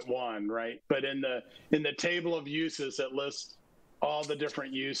 32.1, right? But in the table of uses that lists all the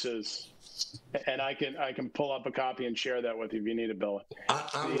different uses, and I can pull up a copy and share that with you if you need it, Billy.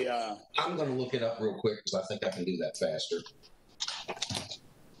 I'm going to look it up real quick because I think I can do that faster.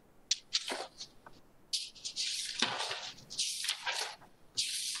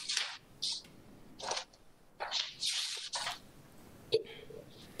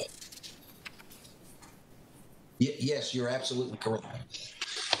 Yes, you're absolutely correct.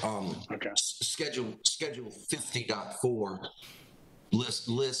 Okay. Schedule 50.4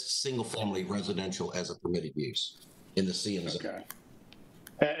 lists single-family residential as a permitted use in the CM zone.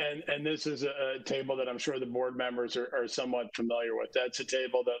 Okay. And this is a table that I'm sure the board members are somewhat familiar with. That's a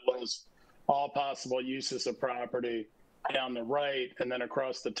table that lists all possible uses of property down the right, and then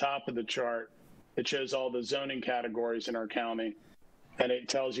across the top of the chart, it shows all the zoning categories in our county, and it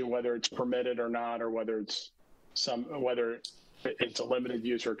tells you whether it's permitted or not, or whether it's a limited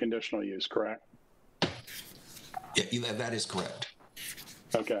use or conditional use, correct? Yeah, that is correct.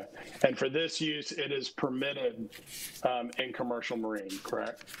 Okay. And for this use, it is permitted in commercial marine,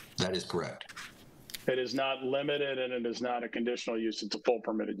 correct? That is correct. It is not limited, and it is not a conditional use. It's a full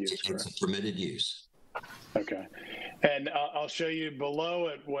permitted use, correct? It's a permitted use. Okay. And I'll show you below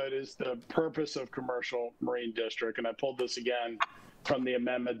it what is the purpose of commercial marine district. And I pulled this again from the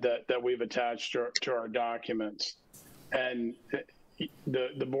amendment that we've attached to our documents. And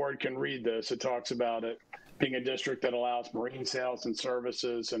the board can read this. It talks about it being a district that allows marine sales and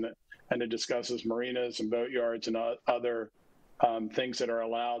services, and it discusses marinas and boatyards and other things that are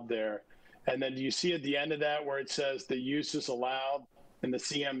allowed there. And then do you see at the end of that where it says the uses allowed in the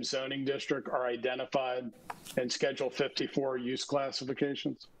CM zoning district are identified in Schedule 54 use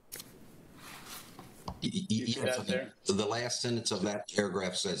classifications? Yes, the last sentence of that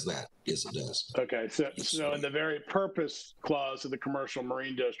paragraph says that. Yes, it does. Okay, so in the very purpose clause of the commercial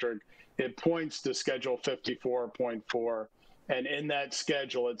marine district, it points to Schedule 54.4, and in that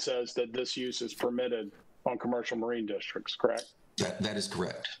schedule, it says that this use is permitted on commercial marine districts, correct? That is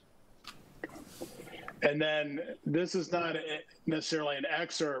correct. And then this is not necessarily an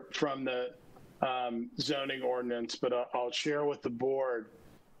excerpt from the zoning ordinance, but I'll share with the board.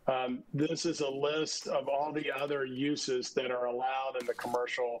 This is a list of all the other uses that are allowed in the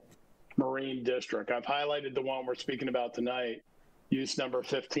commercial marine district. I've highlighted the one we're speaking about tonight, use number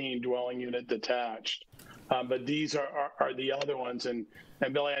 15, dwelling unit detached. But these are the other ones. And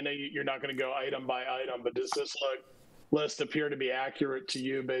Billy, I know you're not going to go item by item, but does this list appear to be accurate to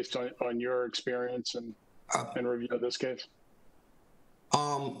you based on your experience and review of this case?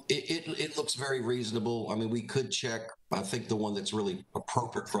 It looks very reasonable. I mean, we could check. I think the one that's really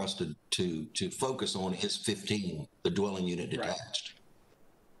appropriate for us to focus on is 15, the dwelling unit detached.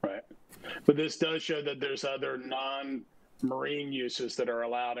 Right. But this does show that there's other non-marine uses that are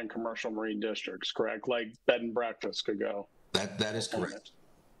allowed in commercial marine districts, correct? Like bed and breakfast could go. That is correct.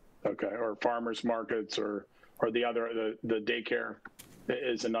 Okay. Or farmers markets or the daycare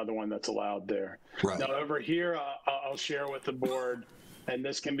is another one that's allowed there. Right. Now over here, I'll share with the board, and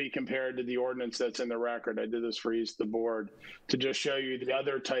this can be compared to the ordinance that's in the record. I did this for each of the board to just show you the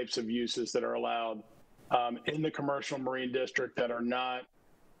other types of uses that are allowed in the commercial marine district that are not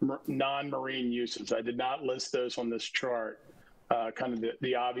non-marine uses. I did not list those on this chart, kind of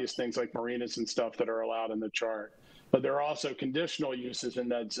the obvious things like marinas and stuff that are allowed in the chart. But there are also conditional uses in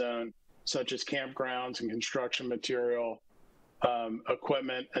that zone, such as campgrounds and construction material,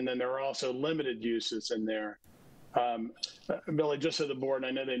 equipment, and then there are also limited uses in there. Billy, just so the board,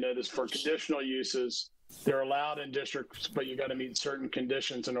 I know they know this, for conditional uses, they're allowed in districts, but you got to meet certain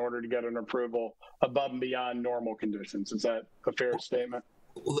conditions in order to get an approval above and beyond normal conditions. Is that a fair statement?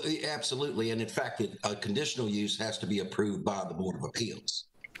 Well, absolutely. And in fact, a conditional use has to be approved by the Board of Appeals.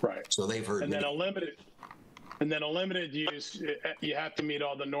 Right. So they've heard. And then a limited use, you have to meet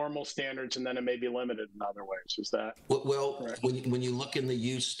all the normal standards, and then it may be limited in other ways. Is that? Well, when you look in the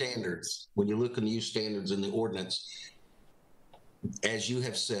use standards, in the ordinance, as you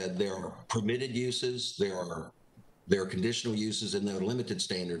have said, there are permitted uses, there are conditional uses, and there are limited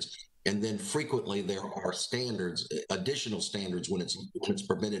standards. And then frequently there are standards, additional standards when it's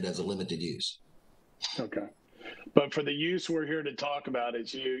permitted as a limited use. Okay. But for the use we're here to talk about,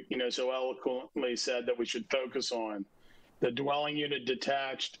 as you so eloquently said that we should focus on, the dwelling unit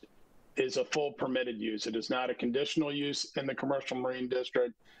detached is a full permitted use. It is not a conditional use in the commercial marine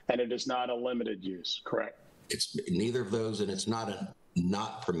district, and it is not a limited use, correct? It's neither of those, and it's not a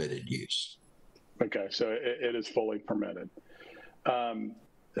not permitted use. Okay, so it is fully permitted.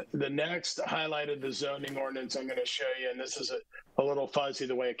 The next highlighted the zoning ordinance I'm going to show you, and this is a little fuzzy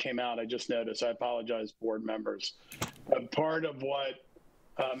the way it came out. I just noticed. I apologize, board members. But part of what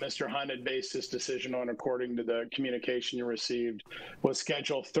Mr. Hunt had based his decision on, according to the communication you received, was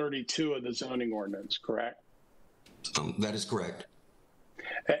Schedule 32 of the zoning ordinance, correct? That is correct.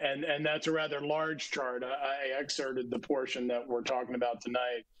 And that's a rather large chart. I excerpted the portion that we're talking about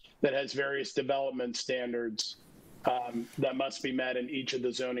tonight that has various development standards that must be met in each of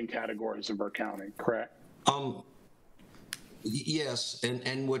the zoning categories of our county, correct? Yes,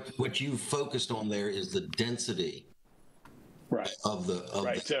 and what you focused on there is the density of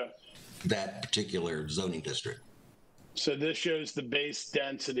that particular zoning district. So this shows the base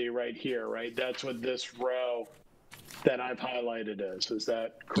density right here, right? That's what this row that I've highlighted is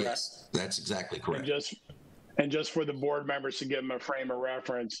that correct? Yes, that's exactly correct. And just for the board members to give them a frame of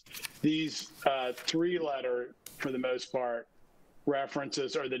reference, these 3-letter, for the most part,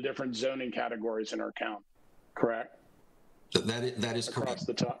 references are the different zoning categories in our county, correct? That is correct. Across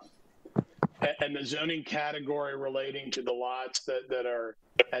the top. And the zoning category relating to the lots that are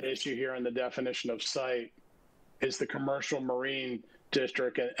at issue here in the definition of site is the commercial marine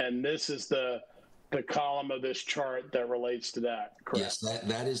district. And this is the column of this chart that relates to that, correct? Yes,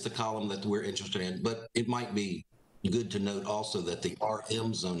 that is the column that we're interested in, but it might be good to note also that the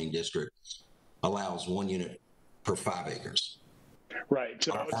RM zoning district allows 1 unit per 5 acres. Right,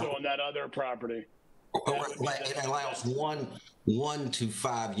 so on that other property. It allows one to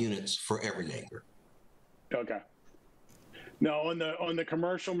 5 units for every acre. Okay. No, on the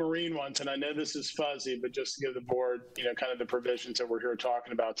commercial marine ones, and I know this is fuzzy, but just to give the board, kind of the provisions that we're here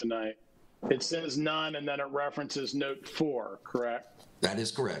talking about tonight, it says none, and then it references note 4, correct? That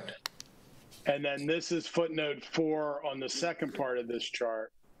is correct. And then this is footnote 4 on the second part of this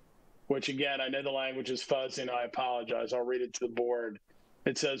chart, which again, I know the language is fuzzy and I apologize. I'll read it to the board.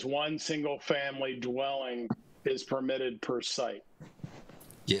 It says 1 single family dwelling is permitted per site.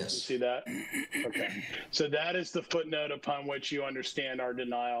 Yes. You see that? Okay. So that is the footnote upon which you understand our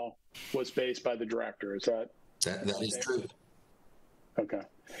denial was based by the director. Is that? That is true. Okay.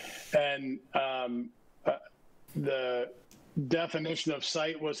 And the definition of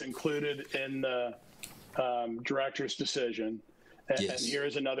site was included in the director's decision. And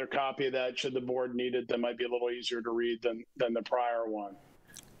here's another copy of that, should the board need it, that might be a little easier to read than the prior one.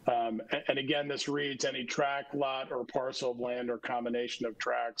 And again, this reads, any tract, lot, or parcel of land or combination of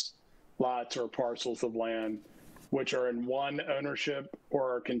tracts, lots, or parcels of land, which are in one ownership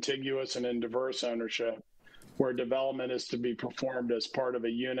or are contiguous and in diverse ownership, where development is to be performed as part of a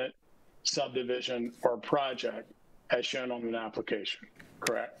unit, subdivision, or project, as shown on an application,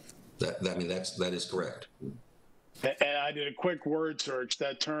 correct? That is correct. And I did a quick word search.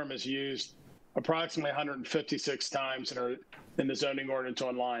 That term is used approximately 156 times in the zoning ordinance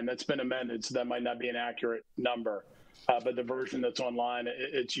online. That's been amended, so that might not be an accurate number. But the version that's online,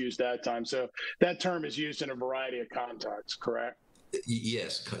 it's used that time. So that term is used in a variety of contexts, correct?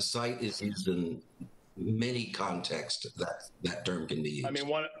 Yes, site is used in many contexts that term can be used. I mean,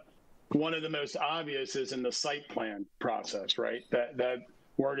 one of the most obvious is in the site plan process, right? That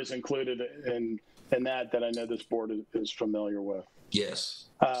word is included in that I know this board is familiar with. Yes,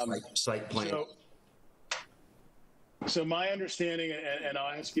 site plan. So my understanding, and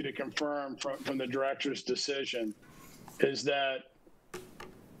I'll ask you to confirm from the director's decision, is that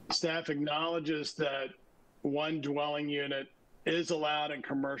staff acknowledges that 1 dwelling unit is allowed in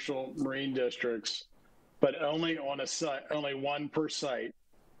commercial marine districts, but only on a site, only 1 per site.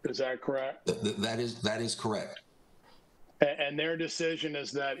 Is that correct? That is correct. And their decision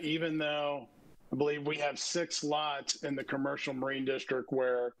is that even though I believe we have 6 lots in the commercial marine district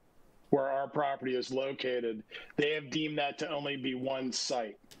where our property is located, they have deemed that to only be 1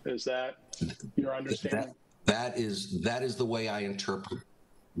 site. Is that your understanding? That is the way I interpret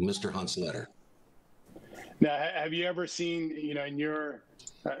Mr. Hunt's letter. Now, have you ever seen, in your,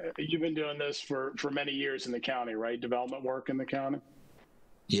 you've been doing this for many years in the county, right? Development work in the county?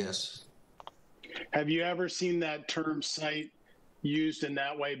 Yes. Have you ever seen that term site used in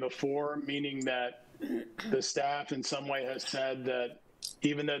that way before, meaning that the staff in some way has said that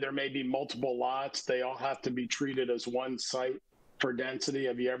even though there may be multiple lots, they all have to be treated as 1 site for density?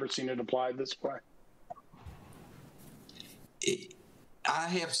 Have you ever seen it applied this way? I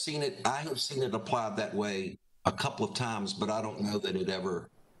have seen it applied that way a couple of times, but I don't know that it ever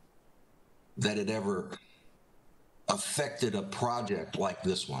affected a project like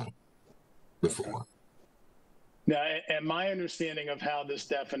this one before. Now, and my understanding of how this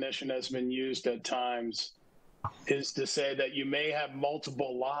definition has been used at times is to say that you may have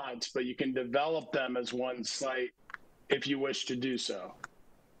multiple lots, but you can develop them as 1 site if you wish to do so.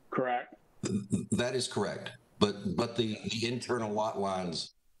 Correct? That is correct. But the internal lot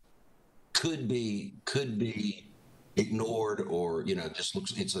lines could be ignored or, just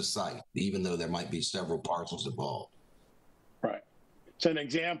looks, it's a site, even though there might be several parcels involved. Right. So an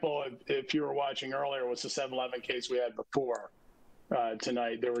example, if you were watching earlier, was the 7-Eleven case we had before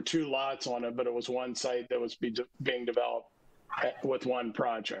tonight. There were 2 lots on it, but it was one site that was being developed with one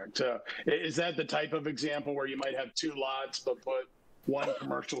project. So is that the type of example where you might have 2 lots, but put one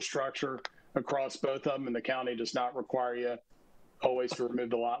commercial structure across both of them, and the county does not require you always to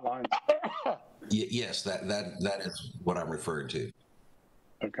remove the lot lines? Yes, that is what I'm referring to.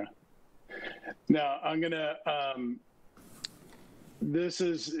 Okay. Now I'm gonna. This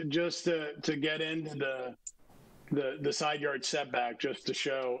is just to get into the side yard setback, just to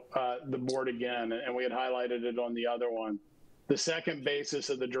show the board again, and we had highlighted it on the other one. The second basis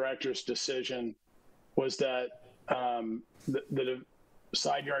of the director's decision was that the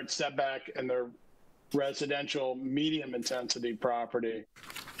side yard setback and their residential medium intensity property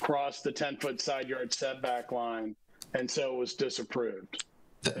crossed the 10-foot side yard setback line, and so it was disapproved.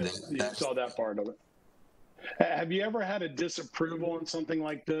 You saw that part of it. Have you ever had a disapproval on something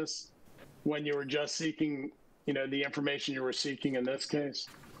like this when you were just seeking, the information you were seeking in this case?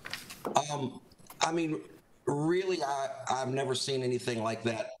 I mean, really, I've never seen anything like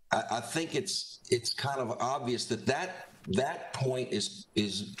that. I think it's kind of obvious that point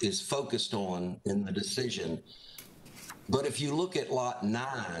is focused on in the decision. But if you look at lot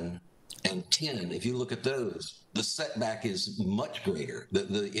 9 and 10, if you look at those, the setback is much greater.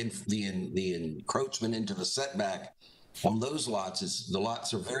 The encroachment into the setback on those lots is, the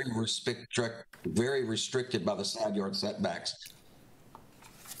lots are very restricted by the side yard setbacks.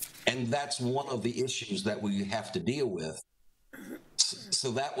 And that's one of the issues that we have to deal with.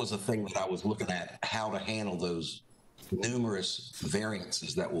 So that was a thing that I was looking at, how to handle those numerous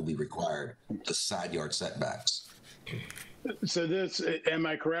variances that will be required to side yard setbacks. So am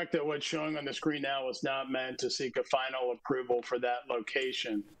I correct that what's showing on the screen now was not meant to seek a final approval for that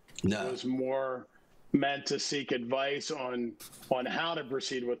location? No. It was more meant to seek advice on how to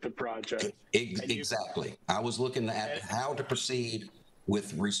proceed with the project. Exactly. I was looking at how to proceed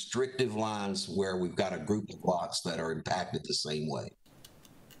with restrictive lines where we've got a group of lots that are impacted the same way.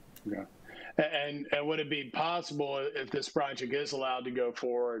 Yeah. And would it be possible, if this project is allowed to go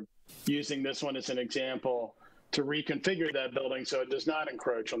forward, using this one as an example, to reconfigure that building so it does not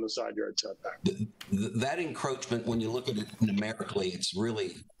encroach on the side yard setback? That encroachment, when you look at it numerically, it's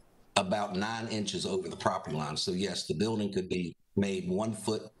really about 9 inches over the property line. So yes, the building could be made 1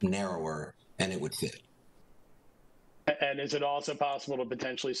 foot narrower and it would fit. And is it also possible to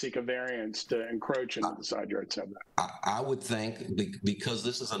potentially seek a variance to encroach into the side yard setback? I would think, because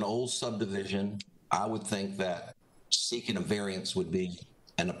this is an old subdivision, I would think that seeking a variance would be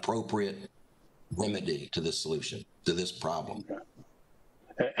an appropriate remedy to this solution, to this problem.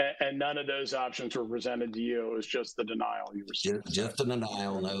 Okay. And none of those options were presented to you. It was just the denial you received. Just a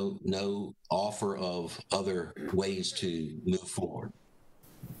denial, no offer of other ways to move forward.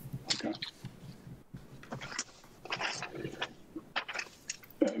 Okay.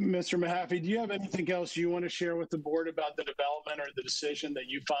 Mr. Mahaffey, do you have anything else you want to share with the board about the development or the decision that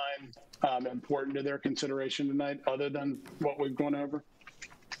you find important to their consideration tonight, other than what we've gone over?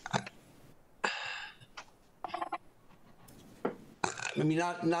 I mean,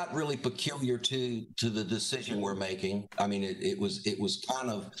 not really peculiar to the decision we're making. I mean, it was kind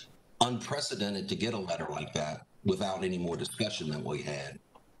of unprecedented to get a letter like that without any more discussion than we had.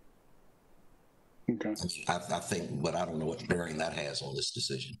 Okay. I think, but I don't know what bearing that has on this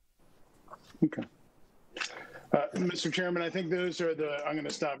decision. Okay. Mr. Chairman, I think those are I'm going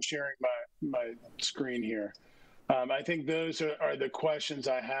to stop sharing my screen here. I think those are the questions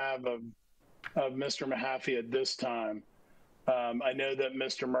I have of Mr. Mahaffey at this time. I know that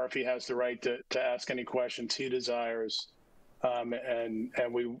Mr. Murphy has the right to ask any questions he desires, and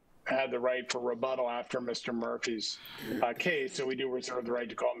we have the right for rebuttal after Mr. Murphy's case, so we do reserve the right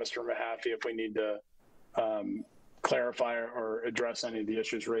to call Mr. Mahaffey if we need to clarify or address any of the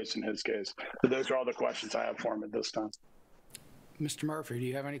issues raised in his case. But those are all the questions I have for him at this time. Mr. Murphy, do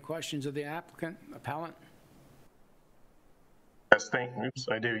you have any questions of the appellant? Yes, oops,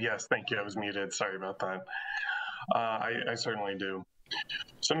 I do. Yes, thank you. I was muted. Sorry about that. I certainly do.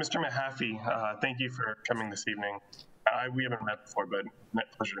 So, Mr. Mahaffey, thank you for coming this evening. We haven't met before, but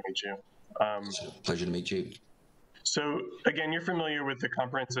pleasure to meet you. Pleasure to meet you. So, again, you're familiar with the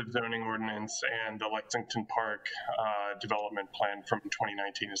comprehensive zoning ordinance and the Lexington Park development plan from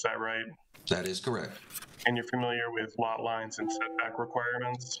 2019, is that right? That is correct. And you're familiar with lot lines and setback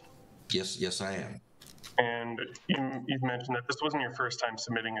requirements? Yes, I am. And you've mentioned that this wasn't your first time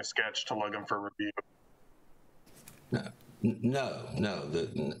submitting a sketch to LUGM for review. No,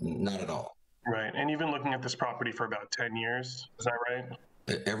 not at all. Right, and you've been looking at this property for about 10 years, is that right?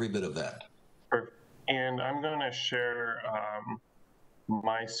 Every bit of that. Perfect. And I'm going to share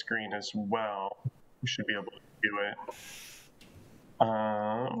my screen as well. You should be able to do it.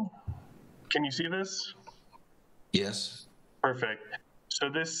 Can you see this? Yes. Perfect. So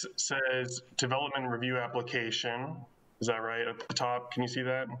this says development review application. Is that right at the top? Can you see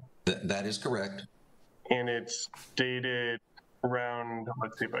that? That is correct. And it's dated around,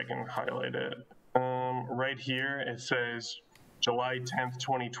 let's see if I can highlight it. Right here, it says July 10th,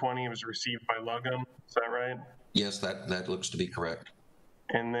 2020. It was received by Lugum. Is that right? Yes, that looks to be correct.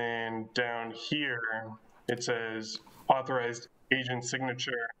 And then down here, it says authorized agent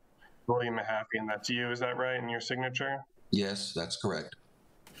signature, William Mahaffey, and that's you. Is that right? And your signature? Yes, that's correct.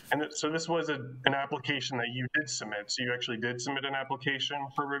 And so this was an application that you did submit. So you actually did submit an application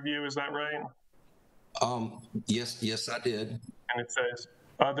for review. Is that right? Yes, I did. And it says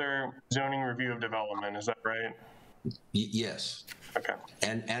other zoning review of development. Is that right? Yes. Okay.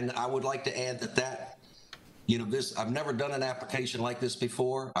 And I would like to add that I've never done an application like this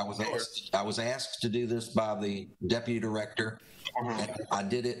before. I was asked to do this by the deputy director. And I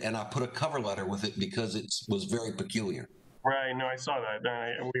did it, and I put a cover letter with it because it was very peculiar. Right. No, I saw that,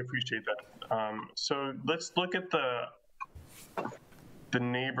 and we appreciate that. So let's look at the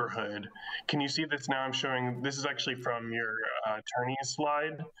neighborhood. Can you see this now? I'm showing, this is actually from your attorney's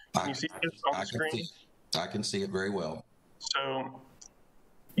slide. Can you see this on the screen? I can see it very well. So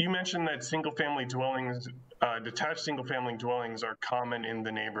you mentioned that single-family dwellings, detached single-family dwellings are common in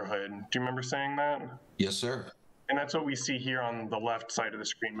the neighborhood. Do you remember saying that? Yes, sir. And that's what we see here on the left side of the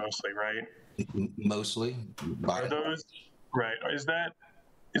screen mostly, right? Mostly. Are those, right,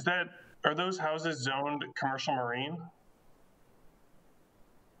 are those houses zoned commercial marine?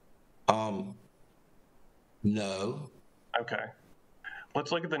 No. Okay.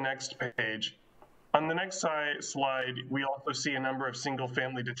 Let's look at the next page. On the next slide, we also see a number of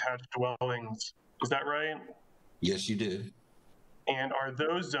single-family detached dwellings. Is that right? Yes, you do. And are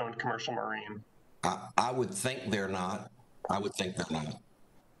those zoned commercial marine? I would think they're not. I would think they're not.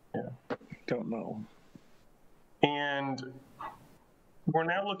 Yeah. Don't know. And we're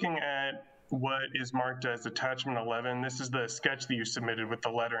now looking at what is marked as attachment 11. This is the sketch that you submitted with the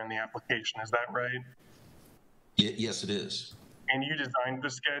letter in the application. Is that right? Yes, it is. And you designed the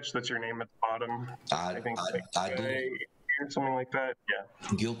sketch. That's your name at the bottom. I did. Something like that.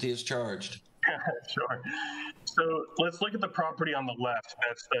 Yeah. Guilty as charged. Sure. So let's look at the property on the left.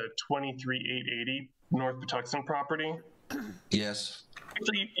 That's the 23880 North Patuxent property. Yes.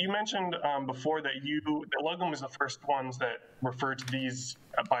 So you mentioned before that Lugum was the first ones that referred to these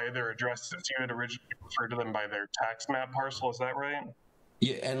by their addresses. You had originally referred to them by their tax map parcel. Is that right?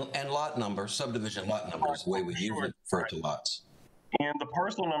 Yeah, and lot number, subdivision lot number is the way we usually refer to lots. And the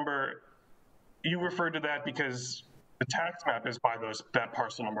parcel number, you referred to that because the tax map is by that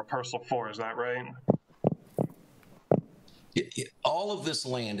parcel number, parcel 4. Is that right? All of this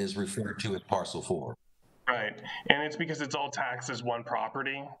land is referred to as parcel 4. Right, and it's because it's all taxed as one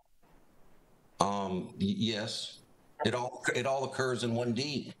property? Yes. It all occurs in one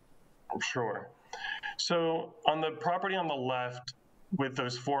deed. Sure. So on the property on the left with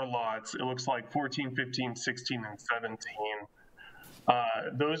those 4 lots, it looks like 14, 15, 16, and 17.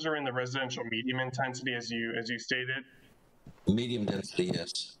 Those are in the residential medium intensity, as you stated? Medium density,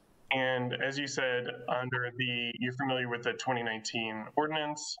 yes. And as you said, you're familiar with the 2019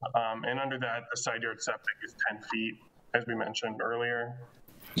 ordinance, and under that, the side yard septic is 10 feet, as we mentioned earlier.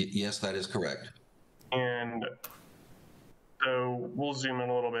 Yes, that is correct. And so we'll zoom in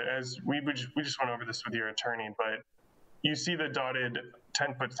a little bit, as we just went over this with your attorney, but you see the dotted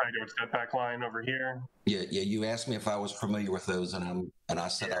 10-foot side yard setback line over here? Yeah. You asked me if I was familiar with those, and I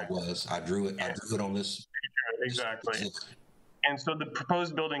said I was. I drew it on this. Exactly. And so the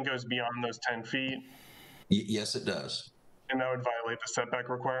proposed building goes beyond those 10 feet? Yes, it does. And that would violate the setback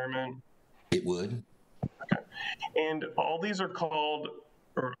requirement? It would. Okay. And all these are called,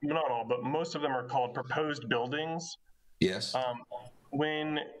 or not all, but most of them are called proposed buildings? Yes.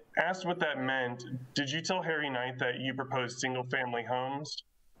 When asked what that meant, did you tell Harry Knight that you proposed single-family homes?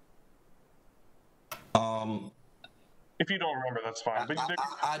 If you don't remember, that's fine. But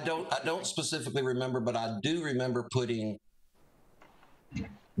I don't specifically remember, but I do remember putting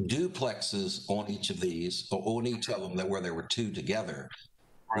duplexes on each of these, or on each of them, where there were 2 together,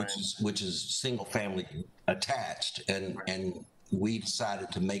 right, which is single family attached, and we decided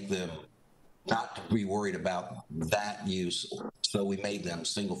to make them not to be worried about that use, so we made them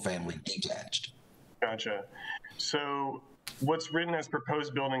single family detached. Gotcha. So what's written as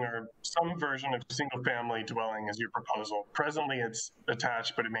proposed building are some version of single-family dwelling as your proposal. Presently, it's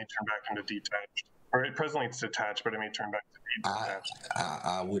attached, but it may turn back into detached. Or presently, it's detached, but it may turn back to detached.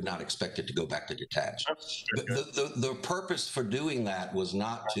 I would not expect it to go back to detached. The purpose for doing that was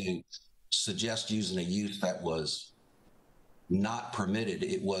not to suggest using a use that was not permitted.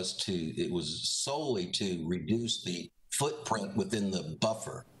 It was solely to reduce the footprint within the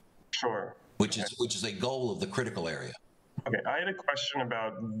buffer. Sure. Which is a goal of the critical area. Okay, I had a question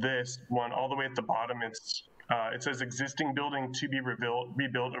about this one all the way at the bottom. It says existing building to be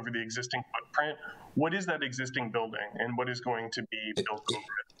rebuilt over the existing footprint. What is that existing building, and what is going to be built over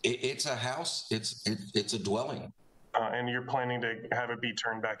it? It's a house. It's a dwelling. And you're planning to have it be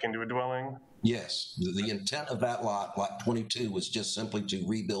turned back into a dwelling? Yes. The intent of that lot 22, was just simply to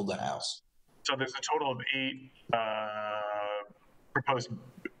rebuild the house. So there's a total of 8 proposed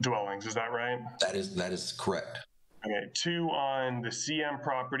dwellings. Is that right? That is correct. Okay, 2 on the CM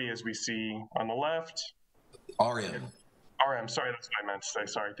property, as we see on the left. RM. RM, sorry, that's what I meant to say.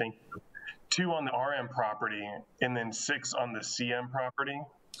 Sorry, thank you. 2 on the RM property, and then 6 on the CM property?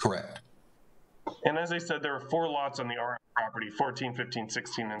 Correct. And as I said, there are 4 lots on the RM property, 14, 15,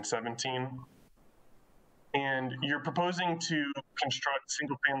 16, and 17. And you're proposing to construct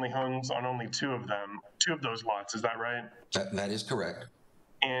single-family homes on only 2 of them, 2 of those lots, is that right? That is correct.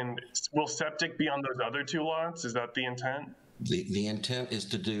 And will septic be on those other 2 lots? Is that the intent? The intent is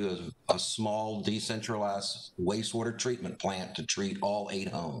to do a small decentralized wastewater treatment plant to treat all 8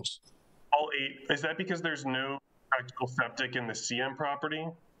 homes. All 8. Is that because there's no practical septic in the CM property?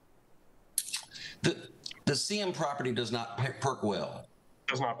 The CM property does not perk well.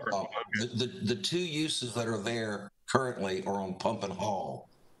 Does not perk well. Okay. The 2 uses that are there currently are on pump and haul.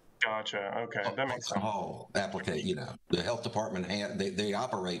 Gotcha. Okay, that makes sense. Haul applicate. The health department they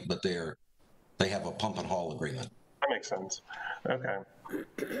operate, but they have a pump and haul agreement. That makes sense. Okay.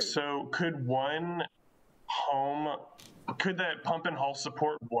 So could that pump and haul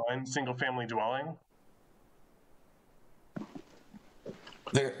support 1 single-family dwelling?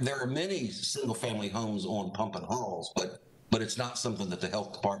 There are many single-family homes on pump and hauls, but it's not something that the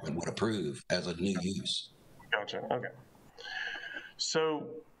health department would approve as a new use. Gotcha. Okay. So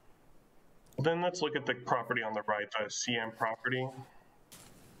then let's look at the property on the right, the CM property.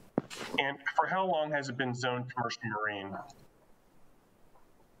 And for how long has it been zoned commercial marine?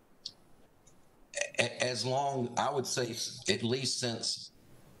 As long, I would say, at least since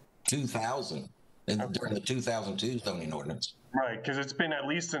 2000, during the 2002 zoning ordinance. Right, because it's been at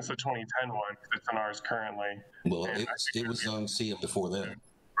least since the 2010 one, because it's in ours currently. Well, it was zoned CM before then.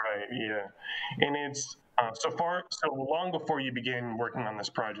 Right, yeah. And it's so long before you began working on this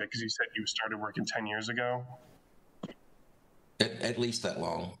project, because you said you started working 10 years ago? At least that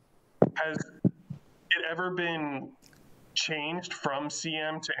long. Has it ever been changed from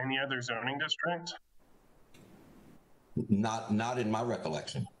CM to any other zoning district? Not in my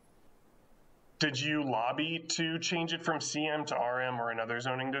recollection. Did you lobby to change it from CM to RM or another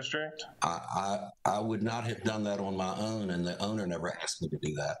zoning district? I would not have done that on my own, and the owner never asked me to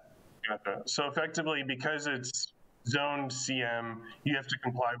do that. Gotcha. So effectively, because it's zoned CM, you have to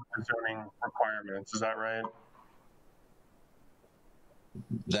comply with the zoning requirements. Is that right?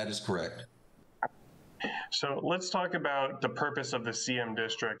 That is correct. So let's talk about the purpose of the CM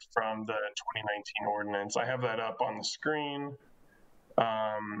district from the 2019 ordinance. I have that up on the screen.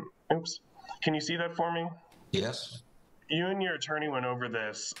 Oops. Can you see that for me? Yes. You and your attorney went over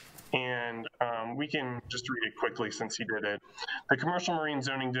this, and we can just read it quickly since he did it. The commercial marine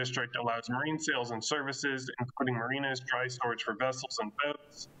zoning district allows marine sales and services, including marinas, dry storage for vessels and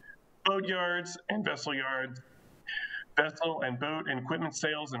boats, boat yards and vessel yards, vessel and boat and equipment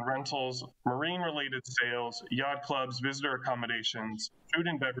sales and rentals, marine-related sales, yacht clubs, visitor accommodations, food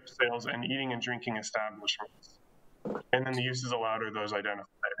and beverage sales, and eating and drinking establishments. And then the uses allowed are those identified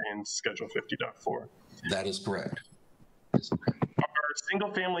in Schedule 50.4. That is correct. Are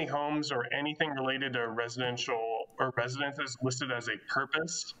single-family homes or anything related to residential or residences listed as a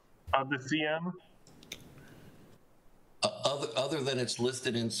purpose of the CM? Other than it's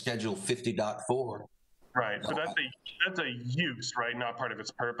listed in Schedule 50.4. Right, but that's a use, right? Not part of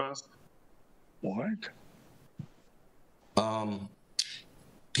its purpose. What?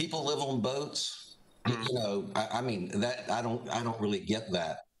 People live on boats. I mean that I don't really get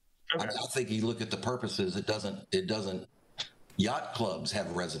that. Okay. I think you look at the purposes. It doesn't. Yacht clubs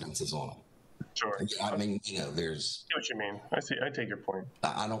have residences on them. Sure. I mean, there's. I see what you mean. I take your point.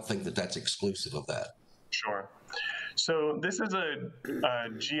 I don't think that that's exclusive of that. Sure. So this is a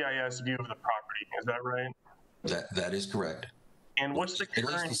GIS view of the property. Is that right? That is correct. And what's the It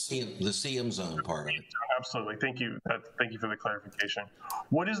current? is the CM zone part of it. Absolutely. Thank you. Thank you for the clarification.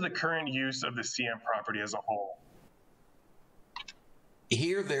 What is the current use of the CM property as a whole?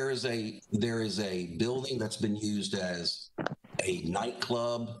 Here, there is a building that's been used as a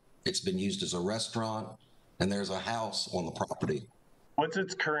nightclub. It's been used as a restaurant, and there's a house on the property. What's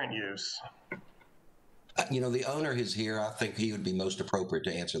its current use? You know, the owner is here. I think he would be most appropriate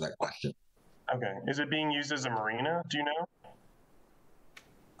to answer that question. Okay. Is it being used as a marina? Do you know?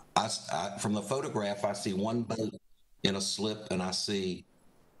 From the photograph, I see one boat in a slip, and I see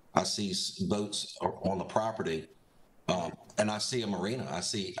boats on the property, and I see a marina. I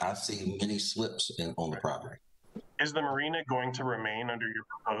see many slips on the property. Is the marina going to remain under your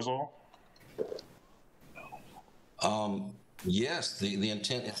proposal? Yes, the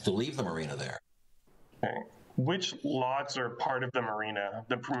intent is to leave the marina there. Okay. Which lots are part of the marina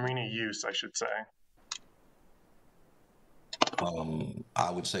use, I should say? I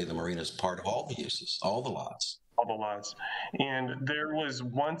would say the marina is part of all the uses, all the lots. All the lots. And there was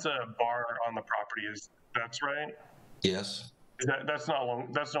once a bar on the property. That's right? Yes. That's no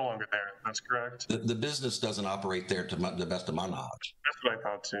longer there. That's correct. The business doesn't operate there to the best of my knowledge. That's what I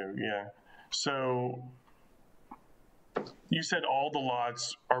thought too. Yeah. So you said all the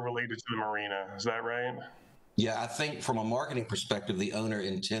lots are related to the marina. Is that right? Yeah, I think from a marketing perspective, the owner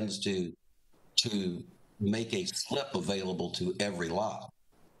intends to make a slip available to every lot.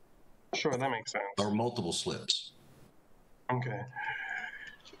 Sure, that makes sense. Or multiple slips. Okay.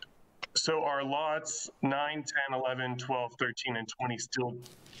 So are lots 9, 10, 11, 12, 13, and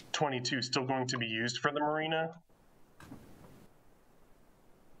 22 still going to be used for the marina?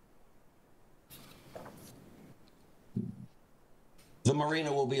 The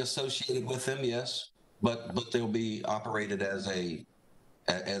marina will be associated with them, yes, but they'll be operated as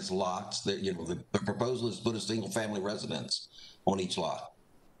lots. That, you know, the proposal is to put a single-family residence on each lot.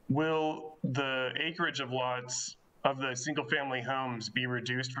 Will the acreage of lots of the single-family homes be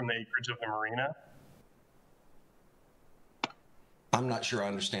reduced from the acreage of the marina? I'm not sure I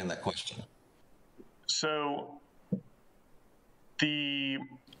understand that question. So the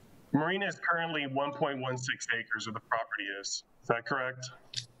marina is currently 1.16 acres of the property is that correct?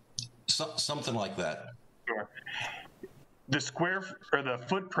 Something like that. Sure. The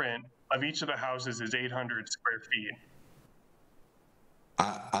footprint of each of the houses is 800 square feet.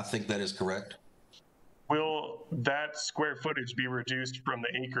 I think that is correct. Will that square footage be reduced from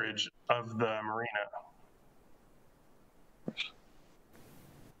the acreage of the marina?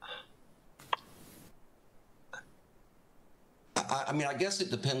 I mean, I guess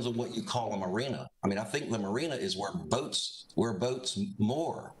it depends on what you call a marina. I mean, I think the marina is where boats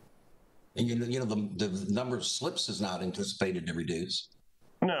moor. And you know the number of slips is not anticipated to reduce.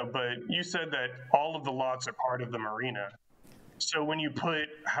 No, but you said that all of the lots are part of the marina. So when you put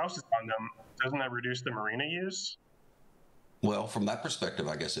houses on them, doesn't that reduce the marina use? Well, from that perspective,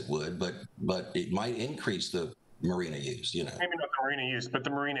 I guess it would, but it might increase the marina use, you know. Maybe not the marina use, but the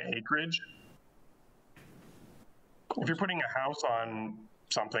marina acreage. If you're putting a house on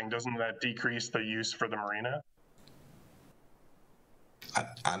something, doesn't that decrease the use for the marina?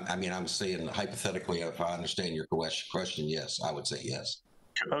 I mean, I'm saying hypothetically, if I understand your question, yes, I would say yes.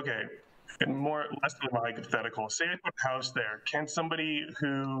 Okay. And less than a hypothetical. Say I put a house there. Can somebody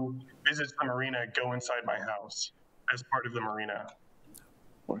who visits the marina go inside my house as part of the marina?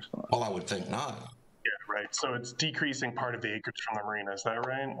 Well, I would think not. Yeah, right. So it's decreasing part of the acreage from the marina. Is that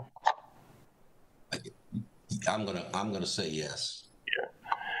right? I'm gonna say yes. Yeah.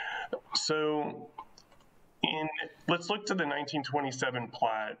 So let's look to the 1927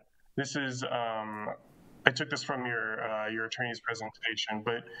 plat. This is I took this from your attorney's presentation,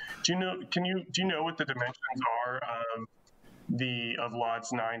 but do you know what the dimensions are of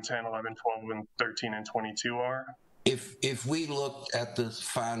lots 9, 10, 11, 12, and 13 and 22 are? If we looked at the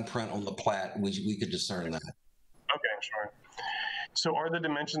fine print on the plat, we could discern that. Okay, sure. So are the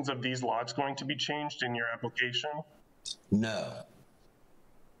dimensions of these lots going to be changed in your application? No.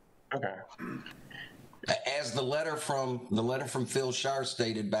 Okay. As the letter from Phil Shire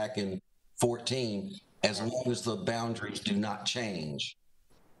stated back in 14, as long as the boundaries do not change,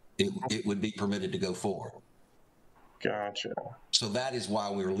 it would be permitted to go forward. Gotcha. So that is why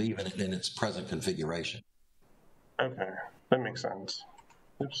we're leaving it in its present configuration. Okay, that makes sense.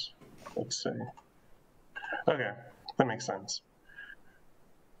 Oops, let's see. Okay, that makes sense.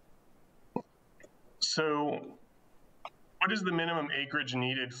 So what is the minimum acreage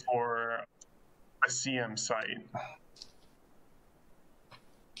needed for a CM site?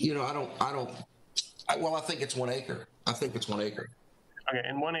 You know, I think it's 1 acre. I think it's 1 acre. Okay,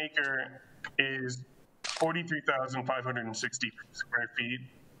 and 1 acre is 43,560 square feet.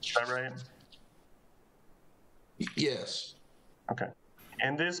 Is that right? Yes. Okay.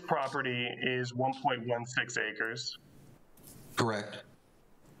 And this property is 1.16 acres. Correct.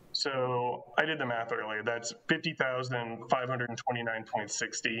 So I did the math earlier. That's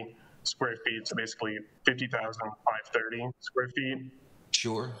 50,529.60 square feet. So basically 50,530 square feet.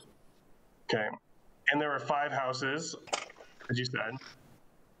 Sure. Okay. And there are 5 houses, as you said.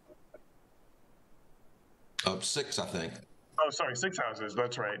 6, I think. Oh, sorry, 6 houses.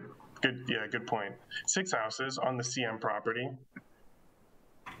 That's right. Good. Yeah, good point. 6 houses on the CM property.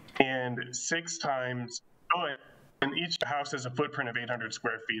 And 6 times, and each house has a footprint of 800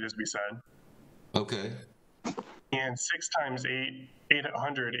 square feet, as we said. Okay. And 6 times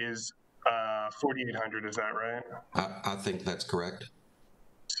 800 is 4,800, is that right? I think that's correct.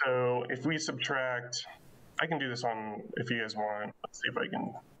 So if we subtract, I can do this on, if you guys want, let's see if I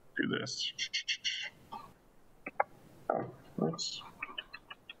can do this. Oops.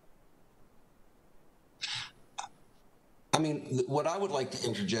 I mean, what I would like to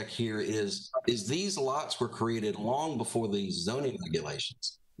interject here is these lots were created long before these zoning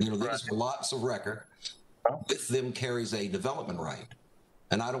regulations. You know, these are lots of record. With them carries a development right.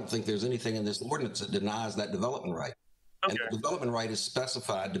 And I don't think there's anything in this ordinance that denies that development right. Okay. And the development right is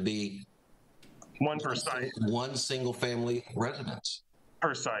specified to be one per site. One single family residence.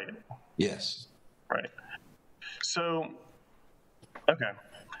 Per site. Yes. Right. So, okay.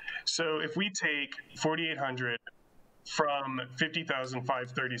 So if we take 4,800 from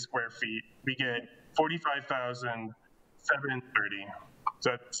 50,530 square feet, we get 45,730. Does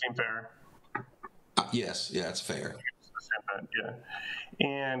that seem fair? Yes, yeah, it's fair. Yeah.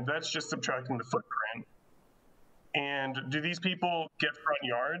 And that's just subtracting the footprint. And do these people get front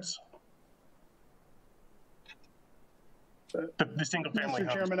yards? The single family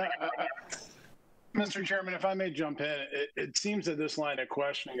Mr. Chairman, Mr. Chairman, if I may jump in, it seems that this line of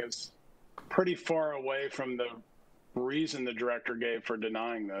questioning is pretty far away from the reason the director gave for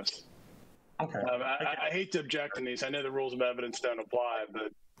denying this. Okay. I hate to object to these. I know the rules of evidence don't apply,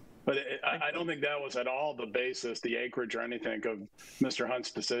 but I don't think that was at all the basis, the acreage or anything of Mr.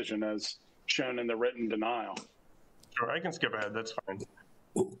 Hunt's decision as shown in the written denial. Sure, I can skip ahead. That's fine.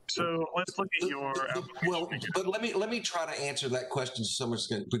 So let's look at your application. Well, but let me try to answer that question to some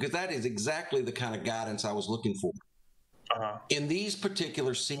extent, because that is exactly the kind of guidance I was looking for. In these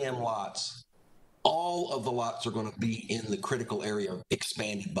particular CM lots, all of the lots are going to be in the critical area of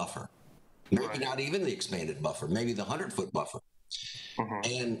expanded buffer. Maybe not even the expanded buffer, maybe the 100-foot buffer.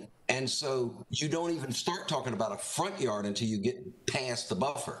 And so you don't even start talking about a front yard until you get past the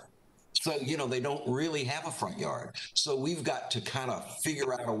buffer. So, you know, they don't really have a front yard. So we've got to kind of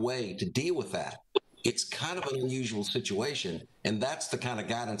figure out a way to deal with that. It's kind of an unusual situation, and that's the kind of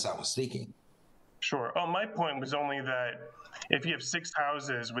guidance I was seeking. Sure. Oh, my point was only that if you have 6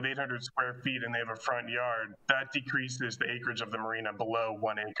 houses with 800 square feet and they have a front yard, that decreases the acreage of the marina below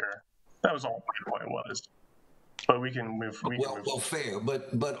 1 acre. That was all my point was. But we can move. Well, fair,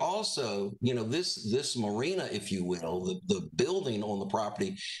 but also, you know, this marina, if you will, the building on the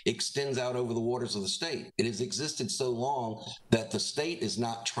property extends out over the waters of the state. It has existed so long that the state is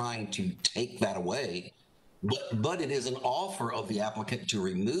not trying to take that away, but it is an offer of the applicant to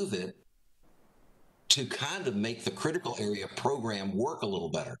remove it to kind of make the critical area program work a little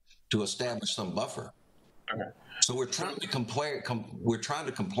better, to establish some buffer. Okay. So we're trying to comply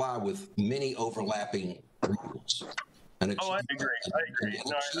with many overlapping rules and achieve, I agree.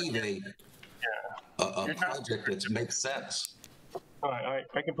 A project that makes sense. I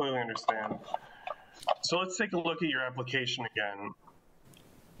completely understand. So let's take a look at your application again.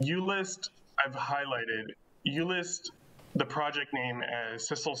 I've highlighted, you list the project name as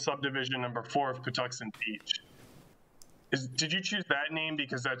Sissel Subdivision number 4 of Patuxent Beach. Did you choose that name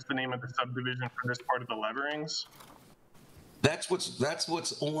because that's the name of the subdivision for this part of the Leverings? That's what's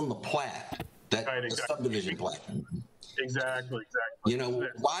on the plat. The subdivision plat. Exactly. You know,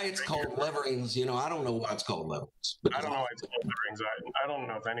 why it's called Leverings, you know, I don't know why it's called Leverings. I don't know why it's called Leverings. I don't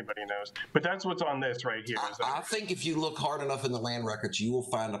know if anybody knows. But that's what's on this right here. I think if you look hard enough in the land records, you will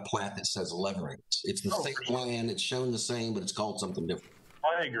find a plat that says Leverings. It's the same land, it's shown the same, but it's called something different.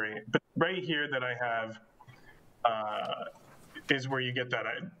 I agree. But right here that I have is where you get that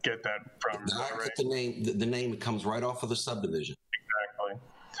from. Right? The name comes right off of the subdivision. Exactly.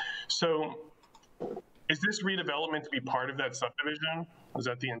 So is this redevelopment to be part of that subdivision? Is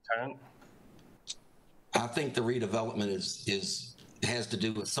that the intent? I think the redevelopment has to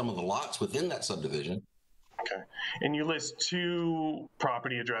do with some of the lots within that subdivision. Okay. And you list 2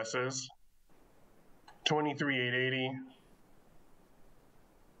 property addresses, 23880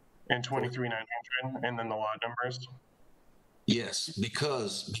 and 23,900, and then the lot numbers? Yes,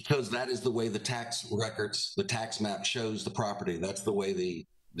 because that is the way the tax records, the tax map shows the property. That's the way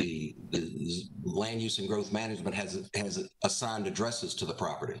the land use and growth management has assigned addresses to the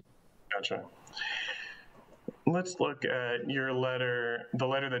property. Gotcha. Let's look at your letter, the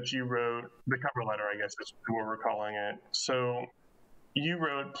letter that you wrote, the cover letter, I guess is what we're calling it. So you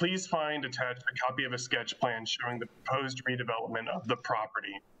wrote, please find attached a copy of a sketch plan showing the proposed redevelopment of the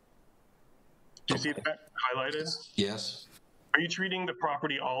property. Do you see that highlighted? Yes. Are you treating the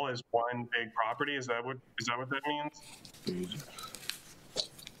property all as one big property? Is that what that means?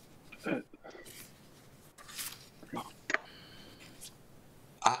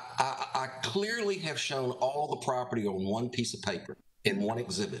 I clearly have shown all the property on one piece of paper in one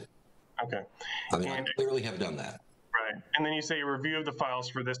exhibit. Okay. I mean, I clearly have done that. Right. And then you say a review of the files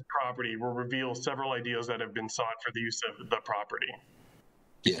for this property will reveal several ideas that have been sought for the use of the property.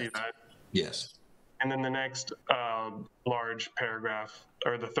 Yes. See that? Yes. And then the next large paragraph,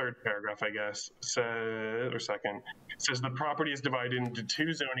 or the third paragraph, I guess, says the property is divided into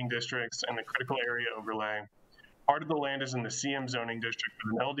 2 zoning districts and the critical area overlay. Part of the land is in the CM zoning district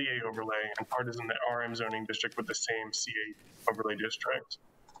with an LDA overlay, and part is in the RM zoning district with the same CA overlay district.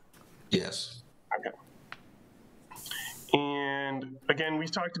 Yes. Okay. And again, we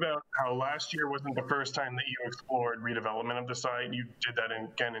talked about how last year wasn't the first time that you explored redevelopment of the site. You did that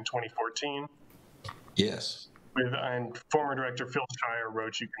again in 2014. Yes. And former director Phil Shire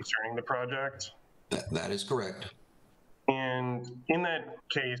wrote you concerning the project. That is correct. And in that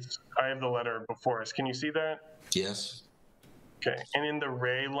case, I have the letter before us. Can you see that? Yes. Okay. And in the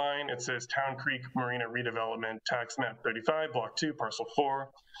Ray line, it says Town Creek Marina Redevelopment, Tax Map 35, Block 2, Parcel 4,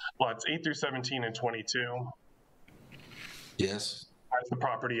 Lots 8 through 17 and 22. Yes. That's the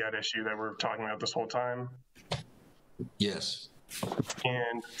property at issue that we're talking about this whole time. Yes.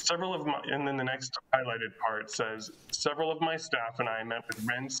 And and then the next highlighted part says, several of my staff and I met with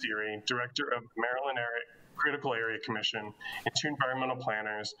Ren Seary, director of the Maryland Critical Area Commission, and 2 environmental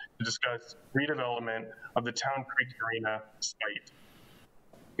planners to discuss redevelopment of the Town Creek Marina site,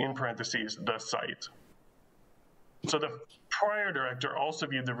 in parentheses, the site. So the prior director also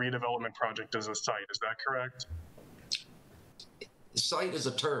viewed the redevelopment project as a site, is that correct? Site is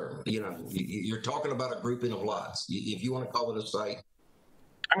a term, you're talking about a grouping of lots. If you want to call it a site.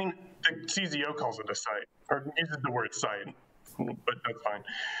 I mean, the CZO calls it a site, or uses the word site, but that's fine.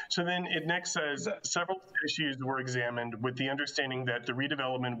 So then it next says, several issues were examined with the understanding that the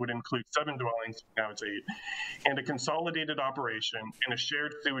redevelopment would include 7 dwellings, now it's 8, and a consolidated operation and a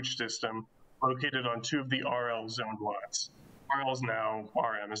shared sewage system located on 2 of the RL zoned lots. RL is now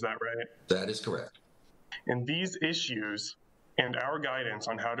RM, is that right? That is correct. And these issues and our guidance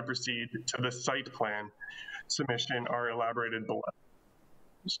on how to proceed to the site plan submission are elaborated below.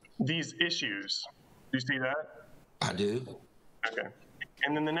 These issues, do you see that? I do. Okay.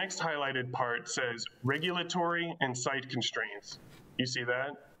 And then the next highlighted part says regulatory and site constraints. You see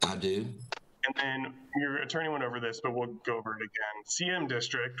that? I do. And then your attorney went over this, but we'll go over it again. CM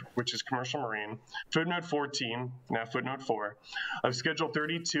District, which is Commercial Marine, footnote 14, now footnote 4, of Schedule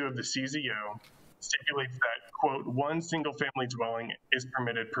 32 of the CZO stipulates that, quote, 1 single-family dwelling is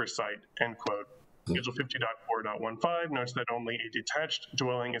permitted per site, end quote. Schedule 50.4.15 notes that only a detached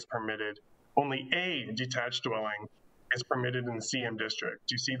dwelling is permitted. Only a detached dwelling is permitted in the CM district.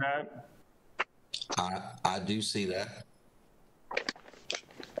 Do you see that? I do see that.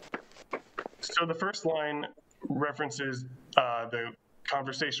 So the first line references the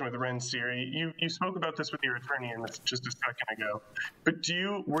conversation with Ren Seary. You spoke about this with your attorney just a second ago, but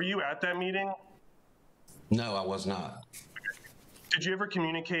were you at that meeting? No, I was not. Did you ever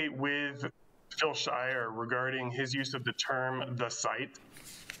communicate with Phil Shire regarding his use of the term "the site"?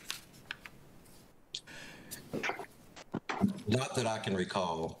 Not that I can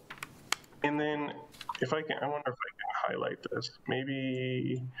recall. And then, I wonder if I can highlight this.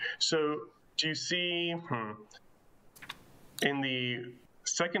 Maybe. So, do you see in the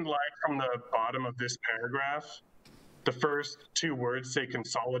second line from the bottom of this paragraph, the first 2 words say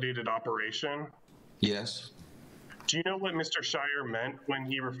 "consolidated operation"? Yes. Do you know what Mr. Shire meant when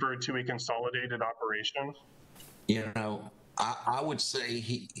he referred to a consolidated operation? I would say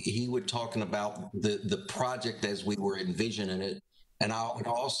he was talking about the project as we were envisioning it, and I would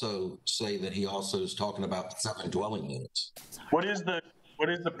also say that he also is talking about 7 dwelling units. What is the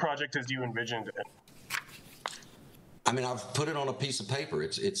project as you envisioned it? I mean, I've put it on a piece of paper.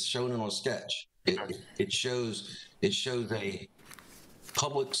 It's shown on a sketch. It shows a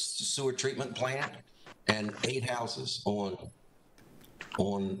public sewer treatment plant and 8 houses on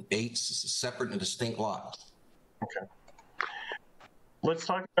 8 separate and distinct lots. Okay. let's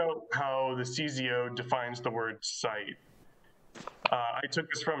talk about how the CZO defines the word site. I took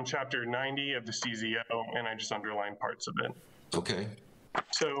this from chapter 90 of the CZO, and I just underlined parts of it. Okay.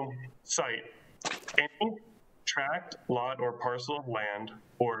 So, site, any tract, lot, or parcel of land,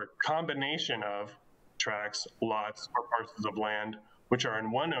 or combination of tracts, lots, or parcels of land, which are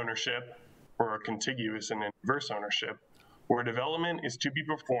in one ownership or are contiguous and in diverse ownership, where development is to be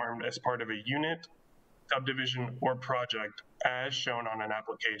performed as part of a unit, subdivision, or project as shown on an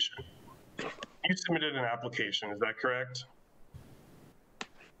application. You submitted an application, is that correct?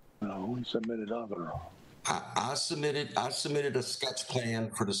 No, we submitted other. I submitted a sketch plan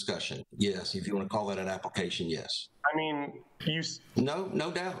for discussion. Yes, if you want to call that an application, yes. I mean, you...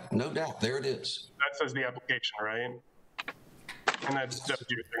 No doubt. There it is. That says the application, right? And that's your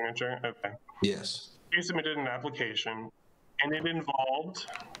signature? Okay. Yes. You submitted an application, and it involved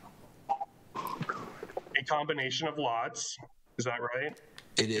a combination of lots. Is that right?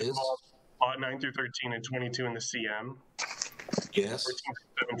 It is. Lot 9 through 13 and 22 in the CM. Yes. 14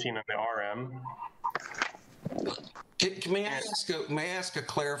 through 17 in the RM. May I ask a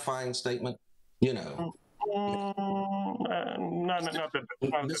clarifying statement? You know.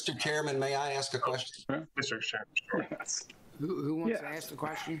 Mr. Chairman, may I ask a question? Mr. Chairman, sure. Who wants to ask the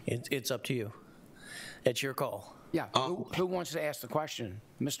question? It's up to you. It's your call. Yeah. Who wants to ask the question?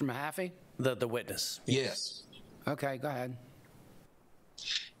 Mr. Mahaffey? The witness. Yes. Okay, go ahead.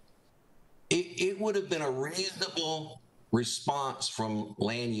 It would have been a reasonable response from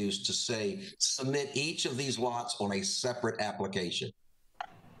land use to say, submit each of these lots on a separate application.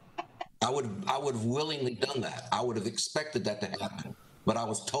 I would have willingly done that. I would have expected that to happen, but I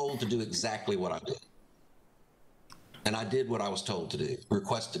was told to do exactly what I did. And I did what I was told to do,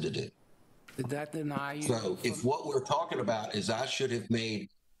 requested to do. Did that deny you? So if what we're talking about is I should have made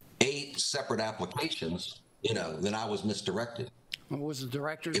 8 separate applications, you know, then I was misdirected. Well, was the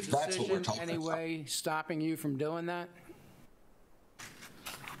director's decision anyway stopping you from doing that?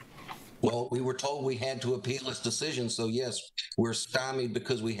 Well, we were told we had to appeal his decision, so yes, we're stymied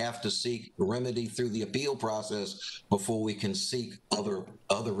because we have to seek remedy through the appeal process before we can seek other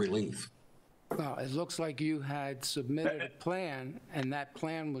relief. Well, it looks like you had submitted a plan, and that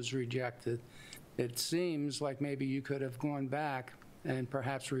plan was rejected. It seems like maybe you could have gone back and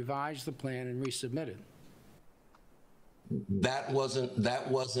perhaps revised the plan and resubmitted. That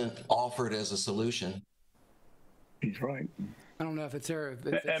wasn't offered as a solution. He's right. I don't know if it's there.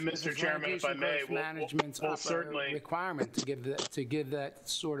 And Mr. Chairman, if I may, management's we'll certainly requirement to give that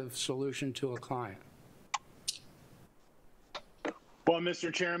sort of solution to a client. Well,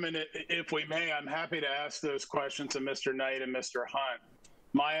 Mr. Chairman, if we may, I'm happy to ask those questions of Mr. Knight and Mr. Hunt.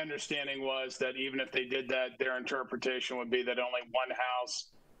 My understanding was that even if they did that, their interpretation would be that only one house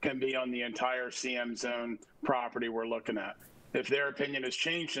can be on the entire CM zone property we're looking at. If their opinion has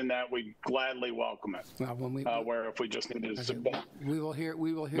changed in that, we gladly welcome it. Well, when we, where if we just need to submit. We will hear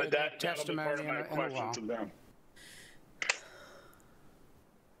but that testimony in a while.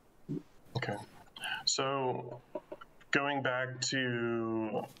 Okay. So going back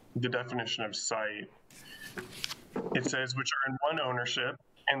to the definition of site, it says which are in one ownership,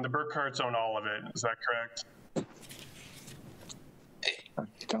 and the Burkharts own all of it. Is that correct?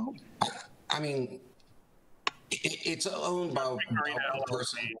 I mean, it's owned by a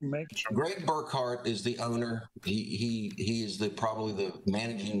person. Greg Burkhart is the owner. He is probably the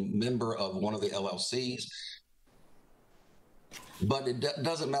managing member of one of the LLCs. But it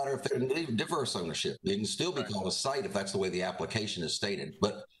doesn't matter if they're in diverse ownership. It can still be called a site if that's the way the application is stated.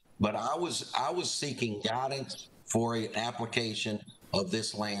 But I was seeking guidance for an application of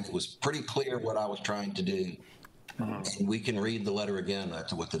this land. It was pretty clear what I was trying to do. And we can read the letter again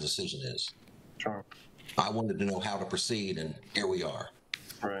to what the decision is. Sure. I wanted to know how to proceed, and here we are.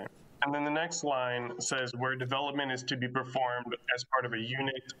 Right. And then the next line says where development is to be performed as part of a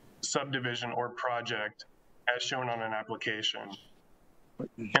unit, subdivision, or project as shown on an application.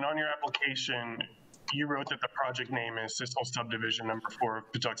 And on your application, you wrote that the project name is Sissel Subdivision number 4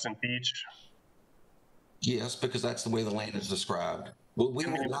 of Patuxent Beach. Yes, because that's the way the land is described. Well, we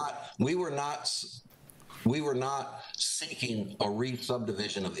were not seeking a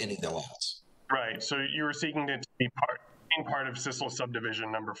re-subdivision of any of the lots. Right. So you were seeking it to be part of Sissel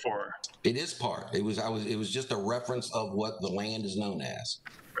Subdivision number 4. It is part. It was just a reference of what the land is known as.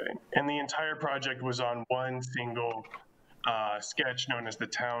 Right. And the entire project was on one single sketch known as the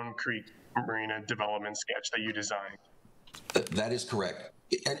Town Creek Marina Development Sketch that you designed. That is correct.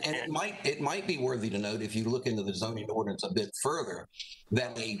 And it might be worthy to note, if you look into the zoning ordinance a bit further,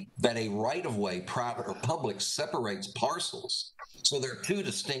 that a right-of-way, private or public, separates parcels. So there are 2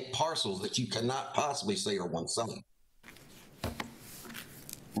 distinct parcels that you cannot possibly say are one site.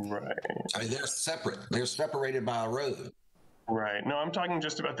 Right. I mean, they're separate. They're separated by a road. Right. No, I'm talking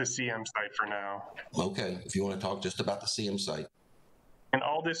just about the CM site for now. Okay, if you want to talk just about the CM site. And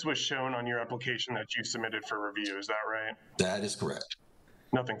all this was shown on your application that you submitted for review, is that right? That is correct.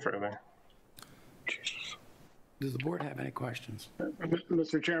 Nothing further. Does the board have any questions?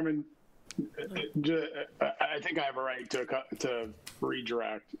 Mr. Chairman, I think I have a right to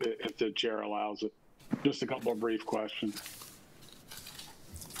redirect if the chair allows it. Just a couple of brief questions.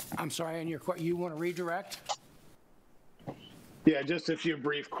 I'm sorry, and you want to redirect? Yeah, just a few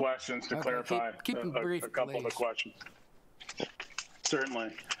brief questions to Okay, clarify keep them brief, a couple of the please. questions.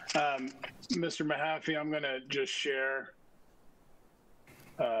 Certainly. Mr. Mahaffey, I'm going to just share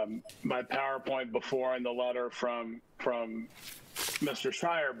my PowerPoint before and the letter from Mr.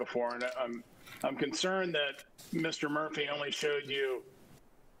 Shire before, and I'm concerned that Mr. Murphy only showed you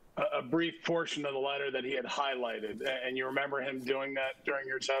a brief portion of the letter that he had highlighted, and you remember him doing that during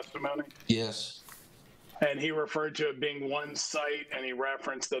your testimony? Yes. And he referred to it being one site, and he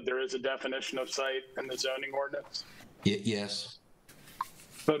referenced that there is a definition of site in the zoning ordinance? Yes.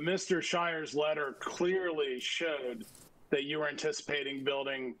 But Mr. Shire's letter clearly showed that you were anticipating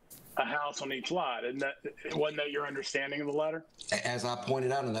building a house on each lot. Wasn't that your understanding of the letter? As I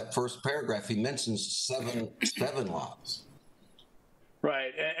pointed out in that first paragraph, he mentions seven lots.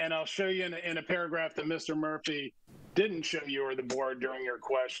 Right, and I'll show you in a paragraph that Mr. Murphy didn't show you or the board during your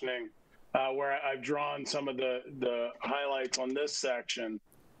questioning, where I've drawn some of the highlights on this section,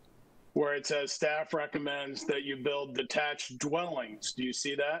 where it says staff recommends that you build detached dwellings. Do you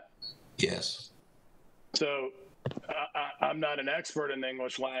see that? Yes. So I'm not an expert in the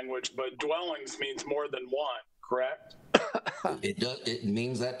English language, but dwellings means more than one, correct? It does. It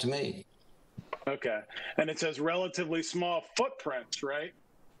means that to me. Okay. And it says relatively small footprints, right?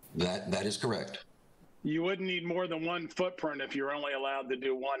 That is correct. You wouldn't need more than one footprint if you're only allowed to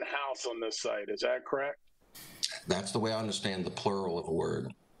do one house on this site. Is that correct? That's the way I understand the plural of a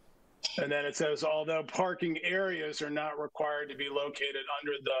word. And then it says, although parking areas are not required to be located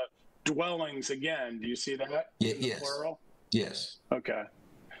under the dwellings again. Do you see that? Yes. Plural? Yes. Okay.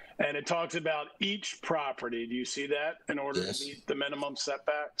 And it talks about each property. Do you see that in order Yes. to meet the minimum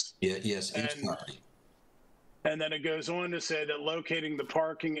setbacks? Yes, each property. And then it goes on to say that locating the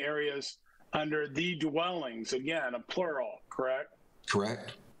parking areas under the dwellings, again, a plural, correct?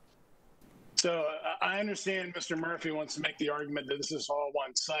 Correct. So I understand Mr. Murphy wants to make the argument that this is all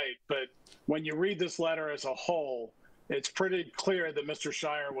one site, but when you read this letter as a whole, it's pretty clear that Mr.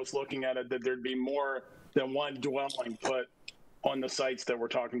 Shire was looking at it that there'd be more than one dwelling put on the sites that we're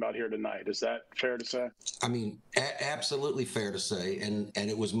talking about here tonight. Is that fair to say? I mean, absolutely fair to say, and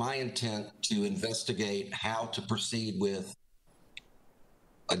it was my intent to investigate how to proceed with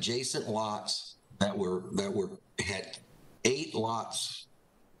adjacent lots that had 8 lots,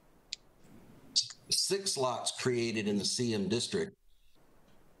 6 lots created in the CM district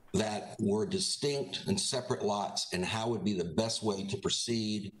that were distinct and separate lots, and how would be the best way to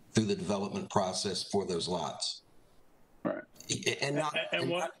proceed through the development process for those lots. Right. And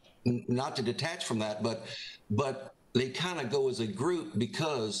not to detach from that, but they kind of go as a group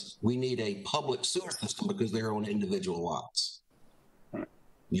because we need a public sewer system because they're on individual lots. Right.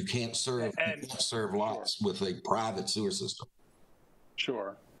 You can't serve lots with a private sewer system.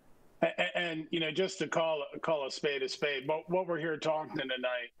 Sure. And you know, just to call a spade, what we're here talking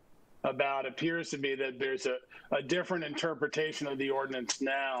tonight about appears to be that there's a different interpretation of the ordinance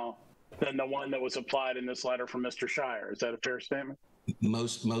now than the one that was applied in this letter from Mr. Shire. Is that a fair statement?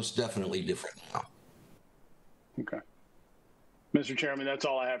 Most definitely different now. Okay. Mr. Chairman, that's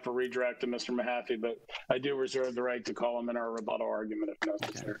all I have for redirect to Mr. Mahaffey, but I do reserve the right to call him in our rebuttal argument if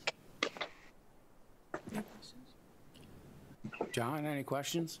necessary. John, any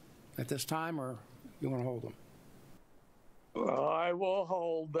questions at this time, or you want to hold them? I will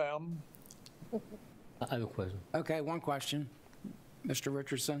hold them. I have a question. Okay, one question. Mr.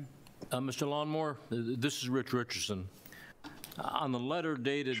 Richardson? Mr. Lawnmower, this is Rich Richardson. On the letter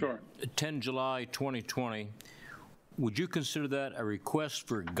dated 10 July 2020, would you consider that a request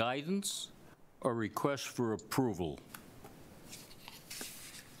for guidance or request for approval?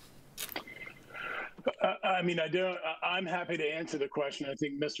 I mean, I'm happy to answer the question. I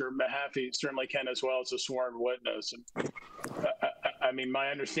think Mr. Mahaffey certainly can as well as a sworn witness. I mean, my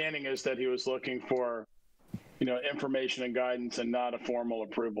understanding is that he was looking for, you know, information and guidance and not a formal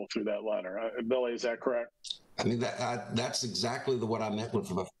approval through that letter. Billy, is that correct? I mean, that's exactly what I meant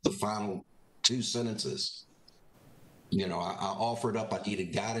with the final 2 sentences. You know, I offered up, I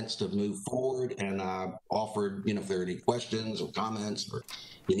needed guidance to move forward, and I offered, you know, if there are any questions or comments or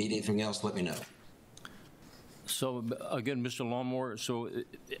you need anything else, let me know. So again, Mr. Longmore, so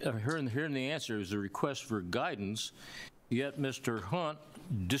hearing the answer is a request for guidance, yet Mr. Hunt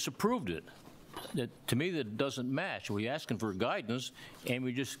disapproved it. To me, that doesn't match. We're asking for guidance, and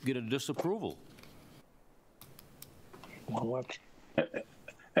we just get a disapproval.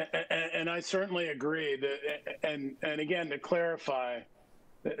 And I certainly agree that, and again, to clarify,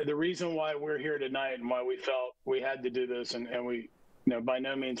 the reason why we're here tonight and why we felt we had to do this, and we, by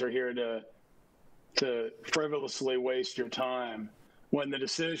no means are here to frivolously waste your time. When the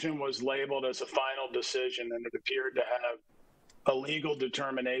decision was labeled as a final decision and it appeared to have a legal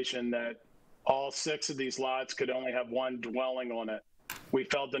determination that all 6 of these lots could only have one dwelling on it, we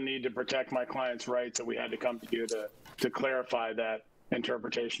felt the need to protect my client's rights, and we had to come to you to clarify that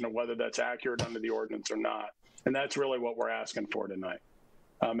interpretation of whether that's accurate under the ordinance or not. And that's really what we're asking for tonight.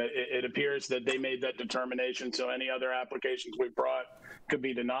 It appears that they made that determination, so any other applications we brought could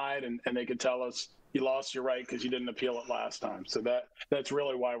be denied, and they could tell us you lost your right because you didn't appeal it last time. So that's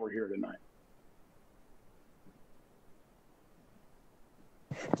really why we're here tonight.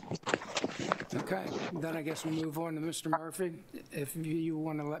 Okay, then I guess we'll move on to Mr. Murphy. If you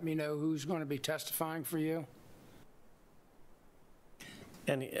want to let me know who's going to be testifying for you.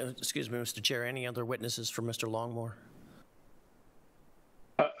 And, excuse me, Mr. Chair, any other witnesses for Mr. Longmore?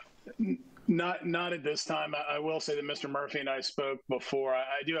 Not at this time. I will say that Mr. Murphy and I spoke before.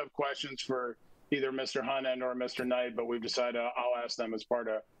 I do have questions for either Mr. Hunt and or Mr. Knight, but we've decided I'll ask them as part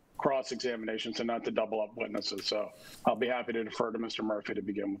of cross-examination, so not to double up witnesses. So I'll be happy to defer to Mr. Murphy to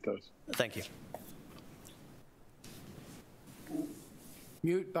begin with those. Thank you.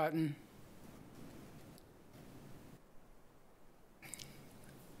 Mute button.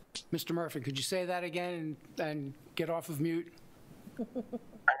 Mr. Murphy, could you say that again and get off of mute?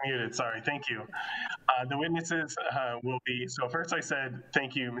 I'm muted, sorry, thank you. The witnesses will be, so first I said,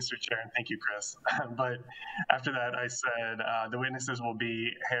 thank you, Mr. Chair, and thank you, Chris. But after that, I said the witnesses will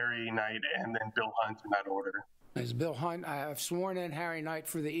be Harry Knight and then Bill Hunt in that order. Is Bill Hunt, I have sworn in Harry Knight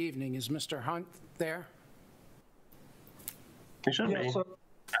for the evening. Is Mr. Hunt there? He should be. Sir.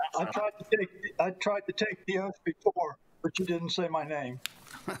 I tried to take the oath before, but you didn't say my name.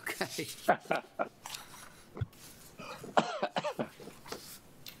 Okay.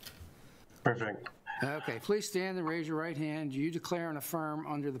 Perfect. Okay, please stand and raise your right hand. You declare and affirm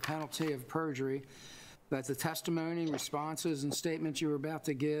under the penalty of perjury that the testimony, responses, and statements you are about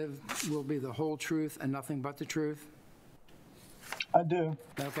to give will be the whole truth and nothing but the truth? I do.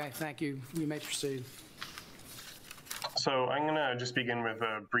 Okay, thank you. You may proceed. So I'm going to just begin with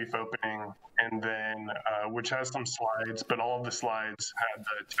a brief opening, and then which has some slides, but all of the slides had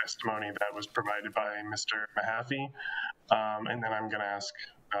the testimony that was provided by Mr. Mahaffey, and then I'm going to ask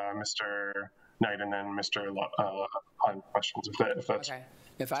Mr. Knight and then Mr. Hunt questions if that's okay.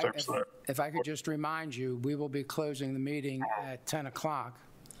 If I could just remind you, we will be closing the meeting at 10 o'clock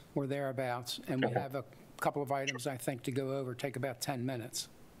or thereabouts, and we have a couple of items I think to go over, take about 10 minutes.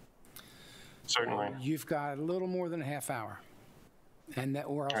 Certainly. You've got a little more than a half hour, and that,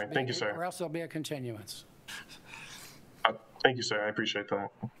 or else, right, thank you, sir. Or else there'll be a continuance. Thank you, sir. I appreciate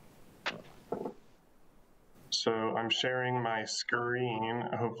that. So I'm sharing my screen.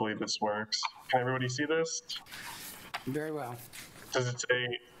 Hopefully this works. Can everybody see this? Very well. Does it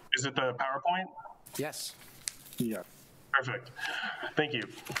say, is it the PowerPoint? Yes. Yeah. Perfect. Thank you.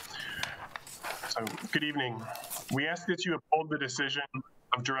 So good evening. We ask that you uphold the decision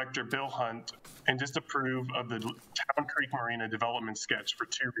of Director Bill Hunt and disapprove of the Town Creek Marina development sketch for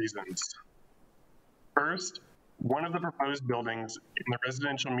 2 reasons. First, one of the proposed buildings in the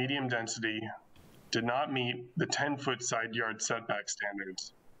residential medium density did not meet the 10-foot side yard setback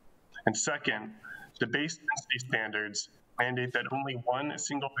standards. And second, the base density standards mandate that only one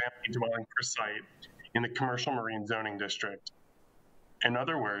single-family dwelling per site in the commercial marine zoning district. In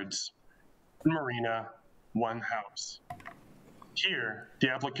other words, one marina, one house. Here, the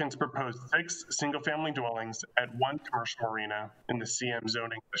applicants proposed 6 single-family dwellings at one commercial marina in the CM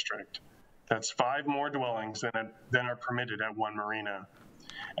zoning district. That's 5 more dwellings than are permitted at one marina.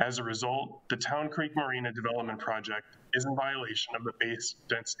 As a result, the Town Creek Marina development project is in violation of the base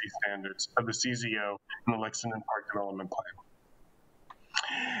density standards of the CZO and the Lexington Park Development Plan.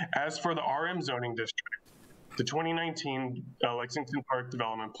 As for the RM zoning district, the 2019 Lexington Park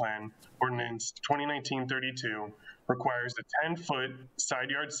Development Plan, Ordinance 2019-32, requires a 10-foot side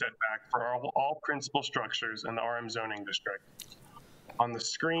yard setback for all principal structures in the RM zoning district. On the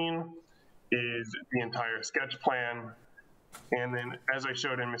screen is the entire sketch plan. And then, as I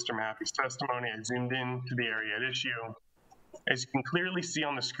showed in Mr. Mahaffey's testimony, I zoomed in to the area at issue. As you can clearly see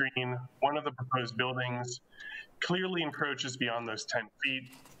on the screen, one of the proposed buildings clearly encroaches beyond those 10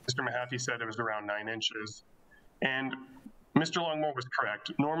 feet. Mr. Mahaffey said it was around 9 inches. And Mr. Longmore was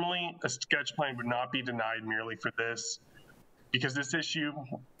correct. Normally, a sketch plan would not be denied merely for this, because this issue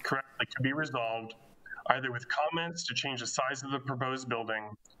correctly could be resolved either with comments to change the size of the proposed building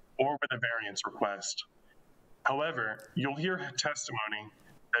or with a variance request. However, you'll hear testimony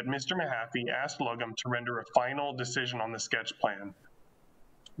that Mr. Mahaffey asked Lugum to render a final decision on the sketch plan,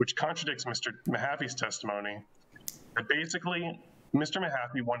 which contradicts Mr. Mahaffey's testimony that basically Mr.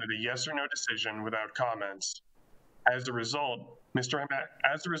 Mahaffey wanted a yes or no decision without comments. As a result,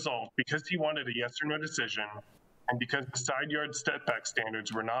 because he wanted a yes or no decision, and because the side yard setback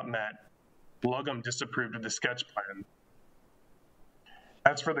standards were not met, Lugum disapproved of the sketch plan.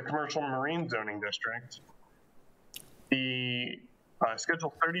 As for the commercial marine zoning district, the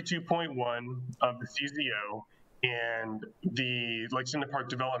Schedule 32.1 of the CZO and the Lexington Park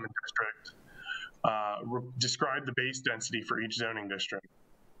Development District describe the base density for each zoning district.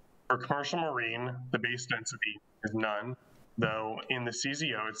 For commercial marine, the base density is none, though in the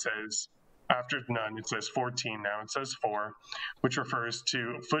CZO it says, after none, it says 14, now it says 4, which refers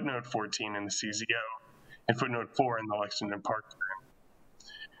to footnote 14 in the CZO and footnote 4 in the Lexington Park plan.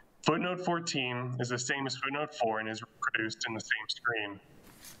 Footnote 14 is the same as footnote 4 and is reproduced in the same screen,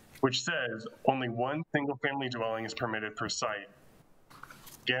 which says only one single-family dwelling is permitted per site.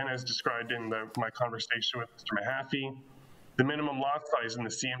 Again, as described in my conversation with Mr. Mahaffey, the minimum lot size in the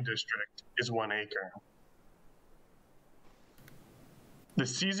CM district is 1 acre. The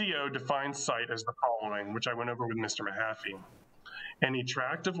CZO defines site as the following, which I went over with Mr. Mahaffey. Any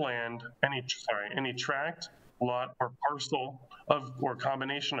tract of land, any tract, lot, or parcel of, or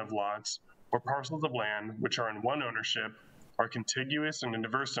combination of lots or parcels of land which are in one ownership, are contiguous and in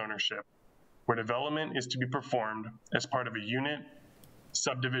diverse ownership, where development is to be performed as part of a unit,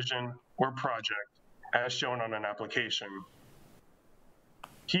 subdivision, or project, as shown on an application.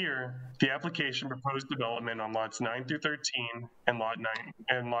 Here, the application proposed development on lots 9 through 13 and lot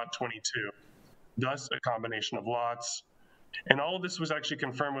 22, thus a combination of lots. And all of this was actually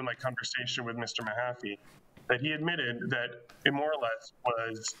confirmed with my conversation with Mr. Mahaffey, that he admitted that it more or less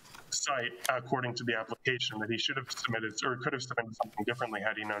was site according to the application, that he should have submitted or could have submitted something differently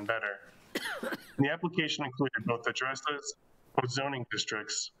had he known better. And the application included both addresses, both zoning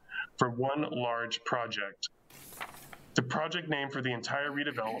districts, for one large project. The project name for the entire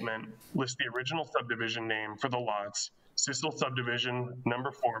redevelopment lists the original subdivision name for the lots, Sissel Subdivision,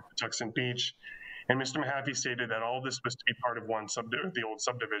 number 4, Patuxent Beach, and Mr. Mahaffey stated that all this was to be part of the old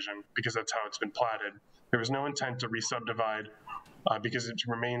subdivision because that's how it's been platted. There was no intent to re-subdivide because it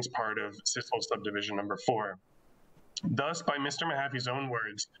remains part of Sissel Subdivision number 4. Thus, by Mr. Mahaffey's own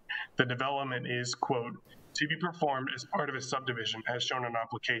words, the development is, quote, to be performed as part of a subdivision as shown on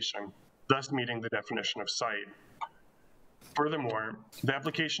application, thus meeting the definition of site. Furthermore, the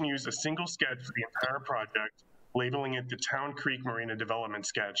application used a single sketch for the entire project, labeling it the Town Creek Marina Development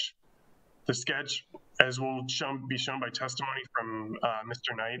Sketch. The sketch, as will be shown by testimony from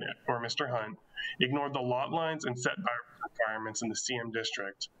Mr. Knight or Mr. Hunt, ignored the lot lines and setback requirements in the CM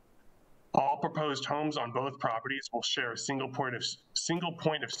district. All proposed homes on both properties will share a single point of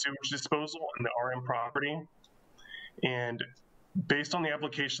sewage disposal in the RM property. And based on the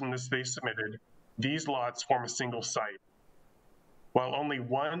application they submitted, these lots form a single site. While only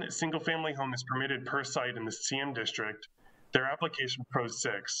one single-family home is permitted per site in the CM district, their application proposed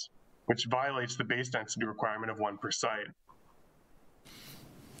 6, which violates the base density requirement of 1 per site.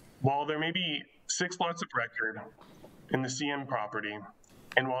 While there may be 6 lots of record in the CM property,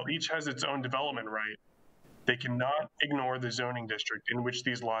 and while each has its own development right, they cannot ignore the zoning district in which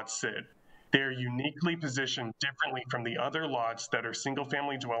these lots sit. They are uniquely positioned differently from the other lots that are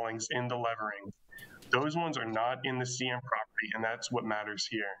single-family dwellings in the Levering. Those ones are not in the CM property, and that's what matters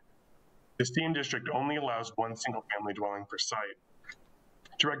here. The CM district only allows 1 single-family dwelling per site.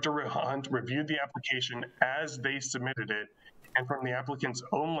 Director Hunt reviewed the application as they submitted it, and from the applicant's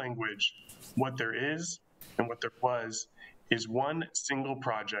own language, what there is and what there was is 1 single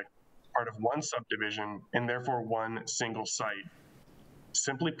project, part of 1 subdivision, and therefore 1 single site.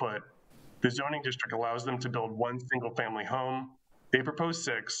 Simply put, the zoning district allows them to build 1 single-family home. They proposed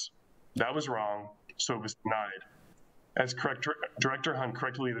 6. That was wrong, so it was denied. As Director Hunt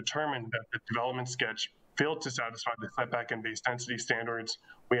correctly determined that the development sketch failed to satisfy the setback and base density standards,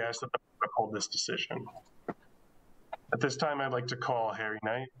 we ask that the board uphold this decision. At this time, I'd like to call Harry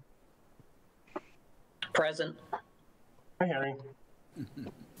Knight. Present. Hi, Harry.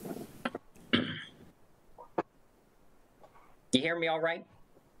 You hear me all right?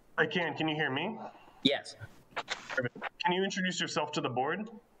 I can. Can you hear me? Yes. Perfect. Can you introduce yourself to the board?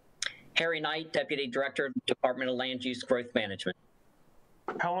 Harry Knight, Deputy Director, Department of Land Use Growth Management.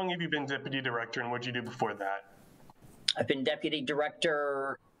 How long have you been Deputy Director, and what did you do before that? I've been deputy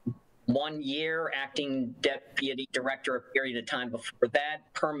director 1 year, acting deputy director a period of time before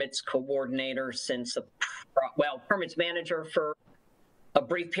that, permits coordinator since, permits manager for a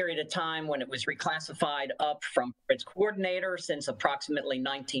brief period of time when it was reclassified up from permits coordinator since approximately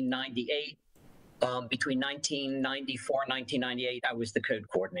 1998. Between 1994 and 1998, I was the code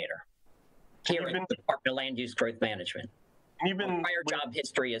coordinator here at the Department of Land Use Growth Management. Prior job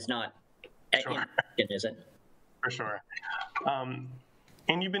history is not, is it? For sure.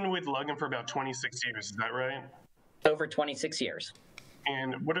 And you've been with Logan for about 26 years, is that right? Over 26 years.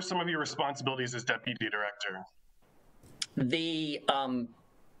 And what are some of your responsibilities as deputy director? The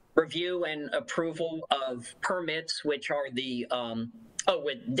review and approval of permits, which are the,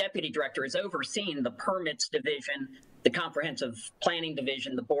 with deputy director is overseeing the permits division, the comprehensive planning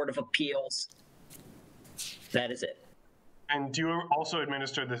division, the Board of Appeals. That is it. And do you also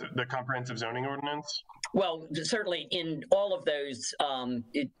administer the comprehensive zoning ordinance? Well, certainly in all of those,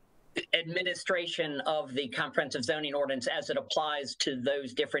 administration of the comprehensive zoning ordinance as it applies to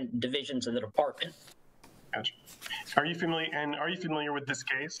those different divisions of the department. Gotcha. Are you familiar with this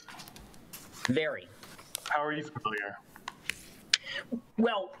case? Very. How are you familiar?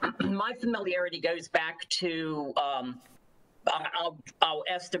 Well, my familiarity goes back to, I'll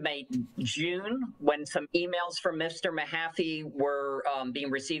estimate June, when some emails from Mr. Mahaffey were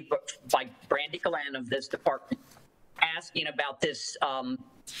being received by Brandy Glenn of this department, asking about this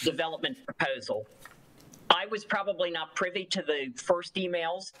development proposal. I was probably not privy to the first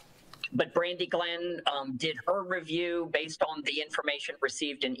emails, but Brandy Glenn did her review based on the information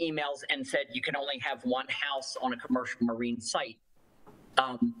received in emails and said you can only have one house on a commercial marine site.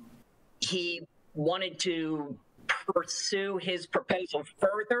 He wanted to pursue his proposal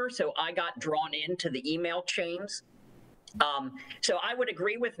further, so I got drawn into the email chains. So I would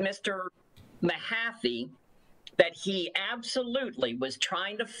agree with Mr. Mahaffey that he absolutely was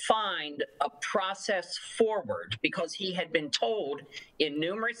trying to find a process forward because he had been told in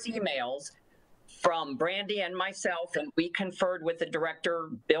numerous emails from Brandy and myself, and we conferred with the director,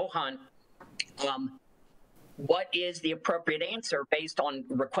 Bill Hunt, what is the appropriate answer based on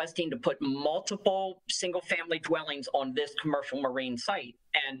requesting to put multiple single-family dwellings on this commercial marine site.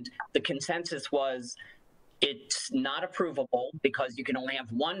 And the consensus was it's not approvable because you can only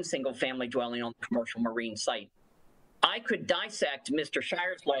have one single-family dwelling on the commercial marine site. I could dissect Mr.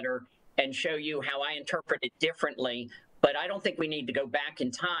 Shire's letter and show you how I interpret it differently, but I don't think we need to go back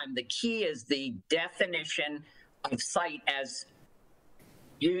in time. The key is the definition of site as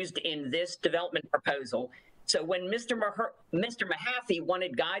used in this development proposal. So when Mr. Mahaffey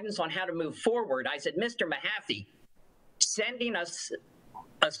wanted guidance on how to move forward, I said, Mr. Mahaffey, sending us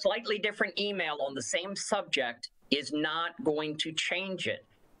a slightly different email on the same subject is not going to change it.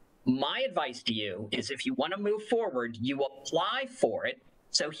 My advice to you is if you want to move forward, you apply for it.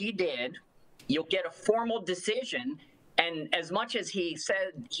 So he did. You'll get a formal decision. And as much as he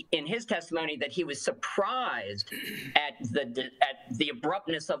said in his testimony that he was surprised at the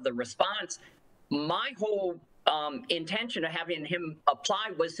abruptness of the response, my whole intention of having him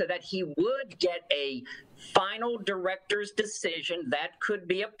apply was so that he would get a final director's decision that could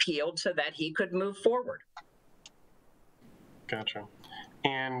be appealed so that he could move forward. Gotcha.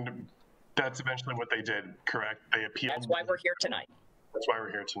 And that's eventually what they did, correct? They appealed. That's why we're here tonight. That's why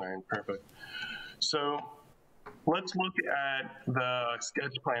we're here tonight. Perfect. So let's look at the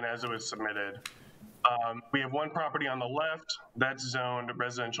sketch plan as it was submitted. We have one property on the left that's zoned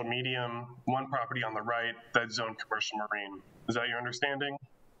residential medium, one property on the right that's zoned commercial marine. Is that your understanding?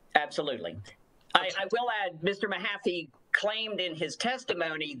 Absolutely. I will add, Mr. Mahaffey claimed in his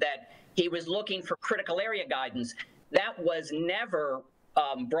testimony that he was looking for critical area guidance. That was never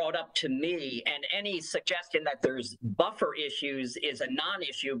brought up to me, and any suggestion that there's buffer issues is a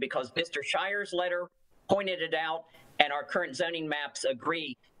non-issue because Mr. Shire's letter pointed it out, and our current zoning maps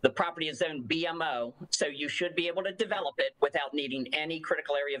agree the property is zoned BMO, so you should be able to develop it without needing any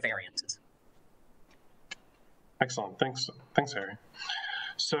critical area variances. Excellent. Thanks, Harry.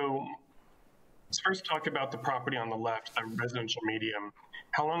 So let's first talk about the property on the left, a residential medium.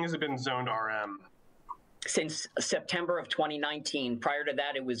 How long has it been zoned RM? Since September of 2019. Prior to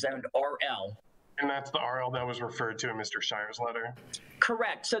that, it was zoned RL. And that's the RL that was referred to in Mr. Shire's letter?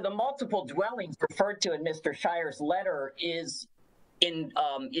 Correct. So the multiple dwellings referred to in Mr. Shire's letter is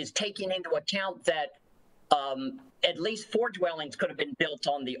taking into account that at least 4 dwellings could have been built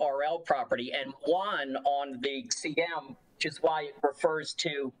on the RL property and 1 on the CM, which is why it refers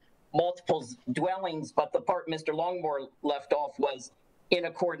to multiple dwellings. But the part Mr. Longmore left off was in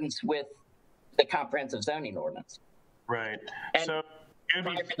accordance with the comprehensive zoning ordinance. Right. And so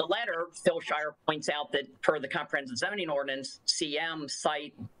prior to the letter, Phil Shire points out that per the comprehensive zoning ordinance, CM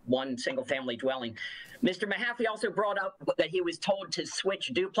site one single-family dwelling. Mr. Mahaffey also brought up that he was told to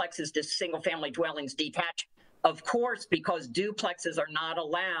switch duplexes to single-family dwellings detached. Of course, because duplexes are not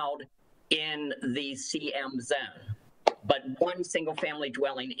allowed in the CM zone, but one single-family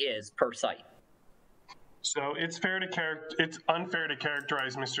dwelling is per site. So it's unfair to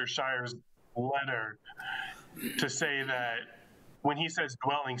characterize Mr. Shire's letter to say that when he says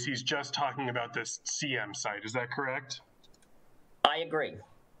dwellings, he's just talking about this CM site. Is that correct? I agree.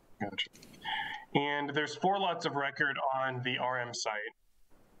 Gotcha. And there's 4 lots of record on the RM site,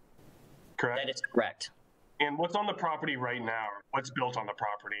 correct? That is correct. And what's on the property right now? What's built on the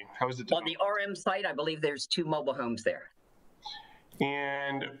property? How is it On the RM site, I believe there's 2 mobile homes there.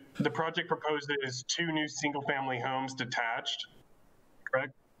 And the project proposes 2 new single-family homes detached,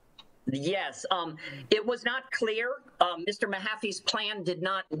 correct? Yes. It was not clear. Mr. Mahaffey's plan did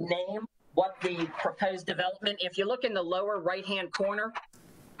not name what the proposed development. If you look in the lower right-hand corner,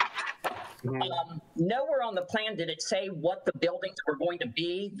 nowhere on the plan did it say what the buildings were going to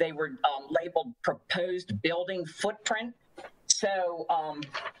be. They were labeled proposed building footprint. So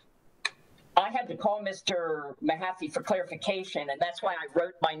I had to call Mr. Mahaffey for clarification, and that's why I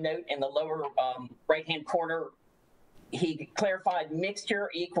wrote my note in the lower right-hand corner. He clarified mixture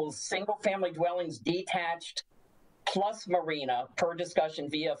equals single-family dwellings detached plus marina per discussion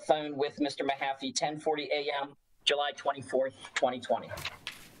via phone with Mr. Mahaffey, 10:40 a.m., July 24th, 2020.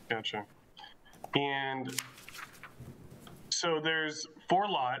 Gotcha. And so there's 4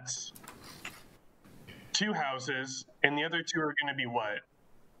 lots, 2 houses, and the other 2 are going to be what?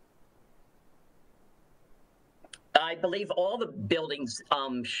 I believe all the buildings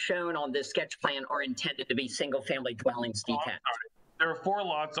shown on this sketch plan are intended to be single-family dwellings detached. There are 4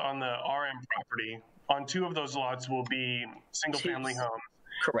 lots on the RM property. On 2 of those lots will be single-family homes.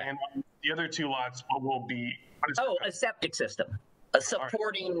 Correct. And on the other 2 lots will be... a septic system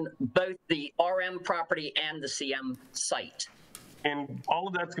supporting both the RM property and the CM site. And all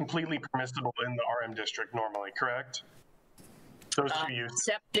of that's completely permissible in the RM district normally, correct? Those 2 uses.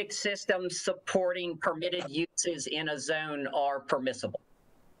 Septic systems supporting permitted uses in a zone are permissible.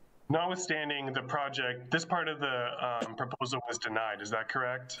 Notwithstanding the project, this part of the proposal was denied. Is that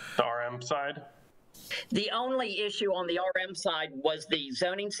correct? The RM side? The only issue on the RM side was the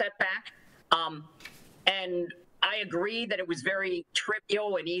zoning setback. And I agree that it was very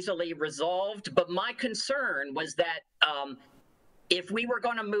trivial and easily resolved, but my concern was that if we were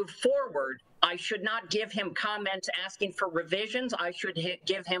going to move forward, I should not give him comments asking for revisions. I should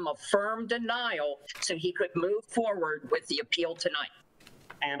give him a firm denial so he could move forward with the appeal tonight.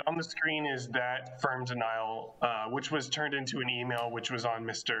 And on the screen is that firm denial, which was turned into an email, which was on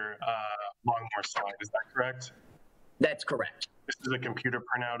Mr. Longmore's slide. Is that correct? That's correct. This is a computer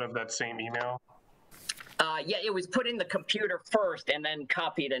printout of that same email? Yeah, it was put in the computer first and then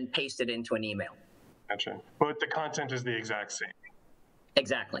copied and pasted into an email. Gotcha. But the content is the exact same.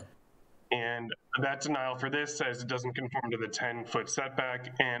 Exactly. And that denial for this says it doesn't conform to the 10-foot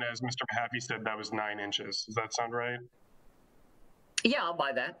setback. And as Mr. Mahaffey said, that was 9 inches. Does that sound right? Yeah, I'll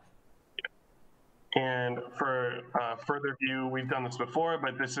buy that. And for further view, we've done this before,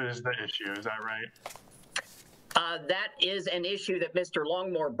 but this is the issue. Is that right? That is an issue that Mr.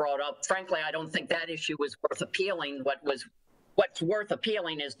 Longmore brought up. Frankly, I don't think that issue was worth appealing. What's worth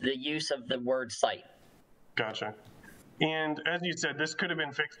appealing is the use of the word site. Gotcha. And as you said, this could have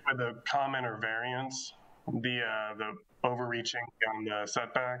been fixed with a comment or variance, the overreaching on the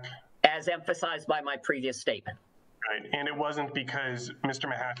setback. As emphasized by my previous statement. Right. And it wasn't because Mr.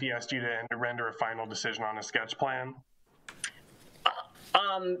 Mahaffey asked you to render a final decision on a sketch plan?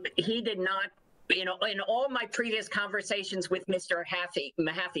 He did not. You know, in all my previous conversations with Mr.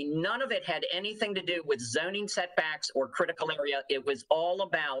 Mahaffey, none of it had anything to do with zoning setbacks or critical area. It was all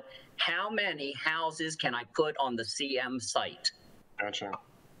about how many houses can I put on the CM site. Gotcha.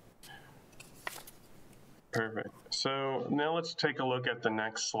 Perfect. So now let's take a look at the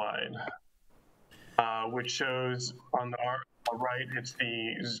next slide, which shows on the right, it's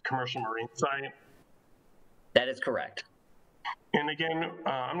the commercial marine site. That is correct. And again,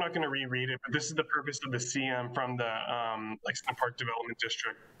 I'm not going to reread it, but this is the purpose of the CM from the Lexington Park Development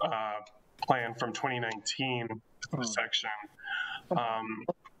District plan from 2019 section.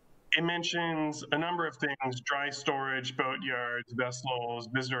 It mentions a number of things: dry storage, boat yards, vessels,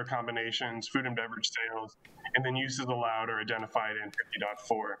 visitor accommodations, food and beverage sales, and then uses allowed or identified in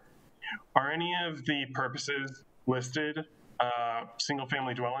 50.4. Are any of the purposes listed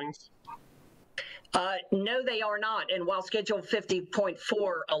single-family dwellings? No, they are not. And while Schedule 50.4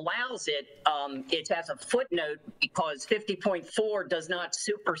 allows it, it's as a footnote because 50.4 does not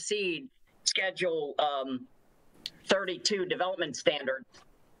supersede Schedule 32 development standard,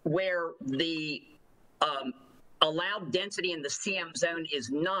 where the allowed density in the CM zone is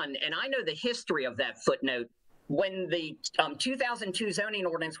none. And I know the history of that footnote. When the 2002 zoning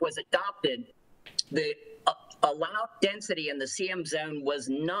ordinance was adopted, the allowed density in the CM zone was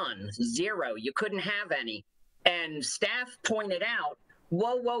none, 0. You couldn't have any. And staff pointed out,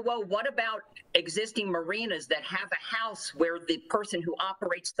 whoa, what about existing marinas that have a house where the person who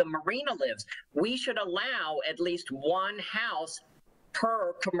operates the marina lives? We should allow at least one house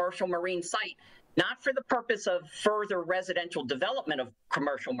per commercial marine site, not for the purpose of further residential development of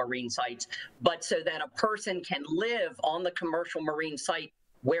commercial marine sites, but so that a person can live on the commercial marine site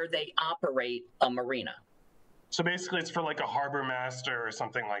where they operate a marina. So basically it's for like a harbor master or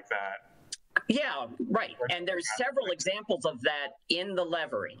something like that. Yeah, right. And there's several examples of that in the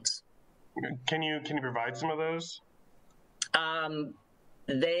leverings. Can you provide some of those?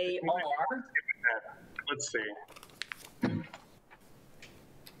 They are. Let's see.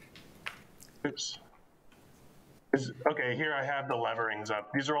 Oops. Okay, here I have the leverings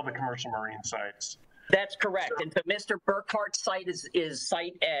up. These are all the commercial marine sites. That's correct. And so Mr. Burkhart's site is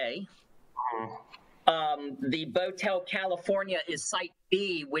Site A. The Botel California is Site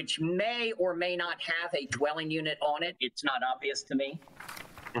B, which may or may not have a dwelling unit on it. It's not obvious to me.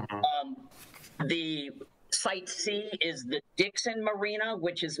 The Site C is the Dixon Marina,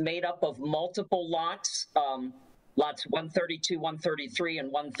 which is made up of multiple lots, lots 132, 133,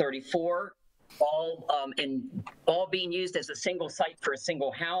 and 134, all being used as a single site for a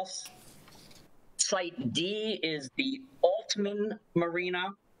single house. Site D is the Altman Marina,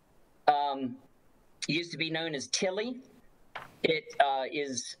 used to be known as Tilly. It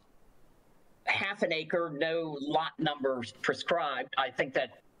is half an acre, no lot numbers prescribed. I think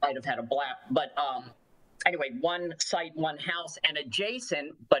that might have had a blap, but anyway, one site, one house, and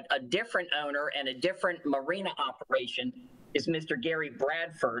adjacent, but a different owner and a different marina operation is Mr. Gary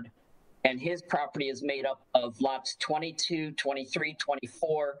Bradford, and his property is made up of lots 22, 23,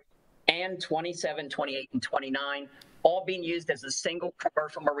 24, and 27, 28, and 29, all being used as a single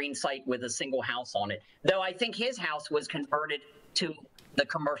commercial marine site with a single house on it. Though I think his house was converted to the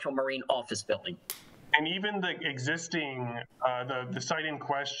commercial marine office building. And even the existing, the site in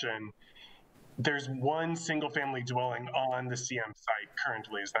question, there's one single family dwelling on the CM site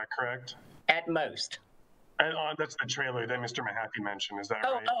currently, is that correct? At most. And that's the trailer that Mr. Mahaffey mentioned, is that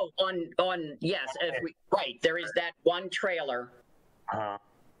right? Yes, right. There is that one trailer.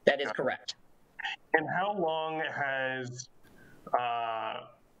 That is correct. And how long has,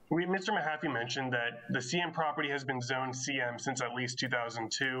 Mr. Mahaffey mentioned that the CM property has been zoned CM since at least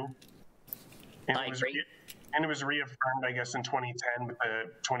 2002. And I agree. And it was reaffirmed, I guess, in 2010 with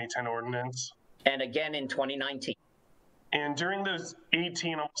the 2010 ordinance. And again in 2019. And during those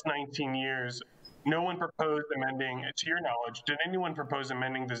 18, almost 19 years, no one proposed amending, to your knowledge, did anyone propose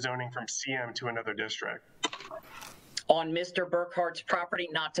amending the zoning from CM to another district? On Mr. Burkhart's property,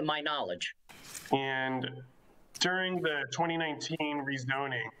 not to my knowledge. And during the 2019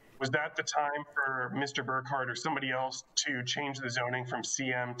 rezoning, was that the time for Mr. Burkhart or somebody else to change the zoning from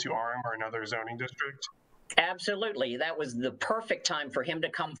CM to RM or another zoning district? Absolutely. That was the perfect time for him to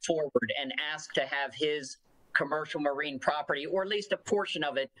come forward and ask to have his commercial marine property, or at least a portion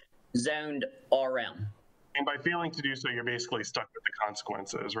of it, zoned RM. And by failing to do so, you're basically stuck with the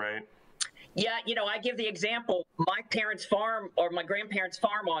consequences, right? Yeah, I give the example, my parents' farm or my grandparents'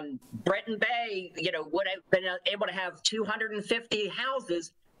 farm on Breton Bay, would have been able to have 250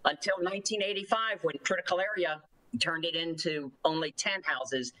 houses until 1985 when critical area turned it into only 10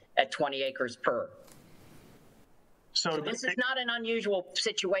 houses at 20 acres per. So this is not an unusual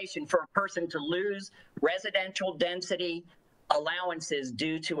situation for a person to lose residential density allowances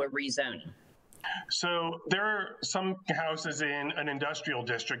due to a rezoning. So there are some houses in an industrial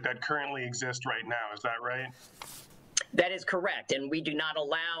district that currently exist right now, is that right? That is correct, and we do not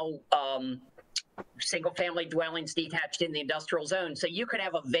allow single-family dwellings detached in the industrial zone. So you could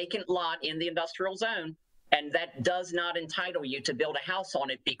have a vacant lot in the industrial zone, and that does not entitle you to build a house on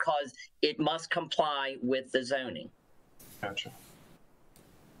it because it must comply with the zoning. Gotcha.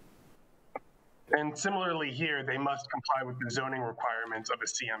 And similarly here, they must comply with the zoning requirements of a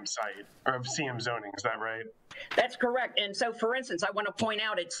CM site, or of CM zoning, is that right? That's correct. And so, for instance, I want to point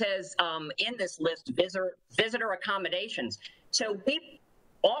out, it says in this list, visitor accommodations. So we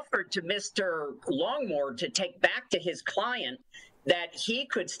offered to Mr. Longmore to take back to his client that he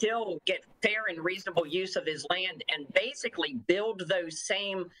could still get fair and reasonable use of his land and basically build those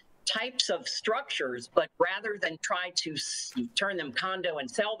same types of structures, but rather than try to turn them condo and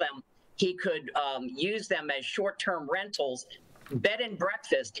sell them, he could use them as short-term rentals. Bed and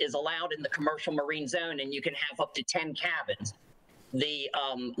breakfast is allowed in the commercial marine zone, and you can have up to 10 cabins. The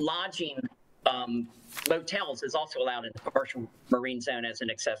lodging motels is also allowed in the commercial marine zone as an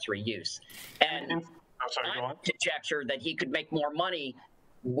accessory use. And I conjecture that he could make more money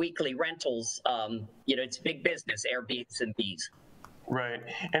weekly rentals. It's big business, Airbnbs. Right.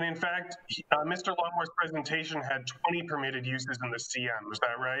 And in fact, Mr. Longmore's presentation had 20 permitted uses in the CM. Was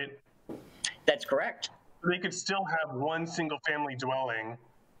that right? That's correct. They could still have one single family dwelling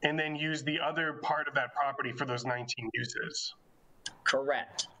and then use the other part of that property for those 19 uses.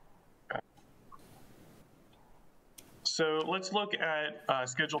 Correct. Okay. So let's look at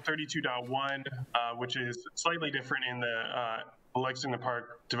Schedule 32.1, which is slightly different in the Lexington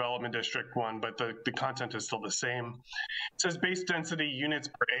Park Development District one, but the content is still the same. It says base density units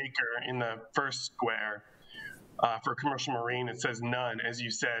per acre in the first square. For commercial marine, it says none, as you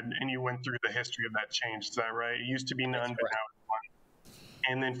said, and you went through the history of that change. Is that right? It used to be none, but now it's one.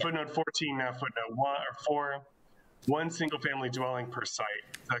 And then footnote 14, now footnote 4, one single family dwelling per site.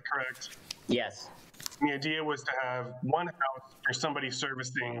 Is that correct? Yes. And the idea was to have one house for somebody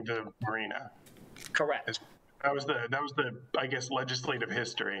servicing the marina. Correct. That was the I guess, legislative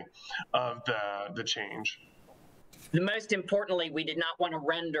history of the change. Most importantly, we did not want to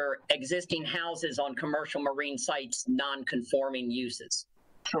render existing houses on commercial marine sites non-conforming uses.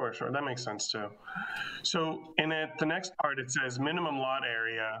 Sure, that makes sense too. So, and at the next part, it says minimum lot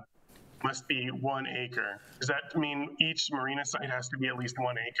area must be 1 acre. Does that mean each marina site has to be at least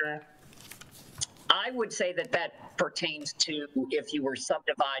 1 acre? I would say that pertains to if you were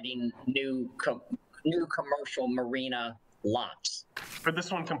subdividing new commercial marina lots. But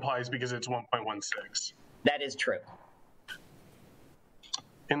this one complies because it's 1.16. That is true.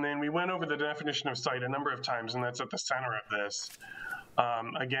 And then we went over the definition of site a number of times, and that's at the center of this.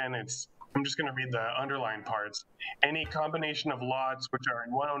 Again, I'm just going to read the underlined parts. Any combination of lots which are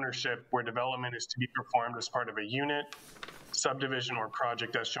in one ownership where development is to be performed as part of a unit, subdivision, or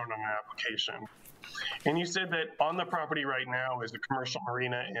project as shown on an application. And you said that on the property right now is a commercial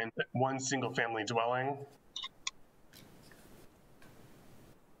marina and one single family dwelling.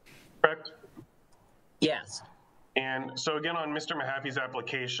 Correct? Yes. And so again, on Mr. Mahaffey's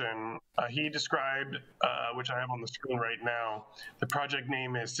application, he described, which I have on the screen right now, the project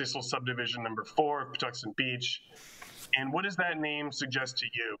name is Sissel Subdivision Number 4 of Patuxent Beach. And what does that name suggest to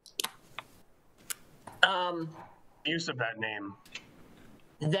you? Use of that name.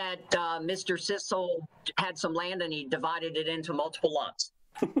 That Mr. Sissel had some land and he divided it into multiple lots.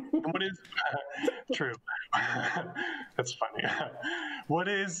 What is true? That's funny. What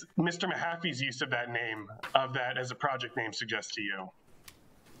is Mr. Mahaffey's use of that name, of that as a project name, suggest to you?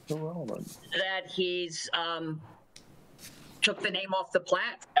 That he's took the name off the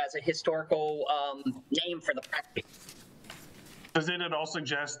plat as a historical name for the property. Does it at all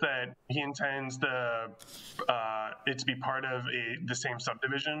suggest that he intends it to be part of the same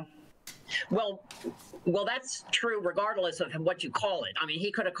subdivision? Well, that's true regardless of what you call it. I mean,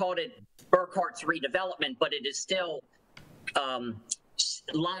 he could have called it Burkhart's redevelopment, but it is still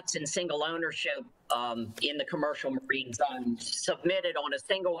lots in single ownership in the commercial marine zone submitted on a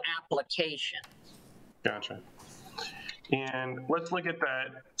single application. Gotcha. And let's look at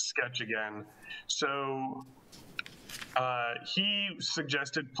that sketch again. So he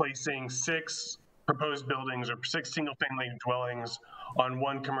suggested placing 6 proposed buildings or 6 single-family dwellings on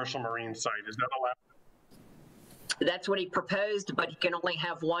one commercial marine site. Is that allowed? That's what he proposed, but he can only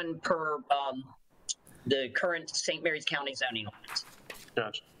have one per the current St. Mary's County zoning ordinance.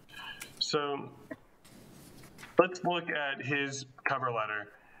 Gotcha. So let's look at his cover letter.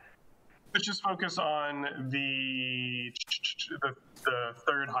 Let's just focus on the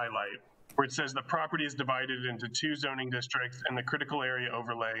third highlight, where it says the property is divided into 2 zoning districts and the critical area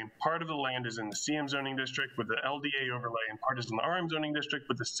overlay. Part of the land is in the CM zoning district with the LDA overlay, and part is in the RM zoning district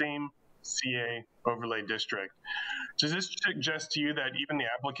with the same CA overlay district. Does this suggest to you that even the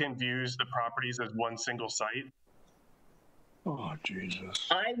applicant views the properties as one single site? Oh, Jesus.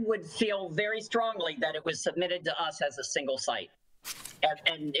 I would feel very strongly that it was submitted to us as a single site,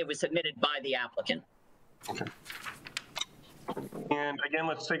 and it was submitted by the applicant. Okay. And again,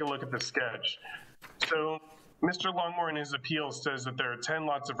 let's take a look at the sketch. So Mr. Longmore in his appeal says that there are 10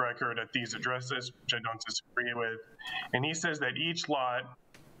 lots of record at these addresses, which I don't disagree with. And he says that each lot,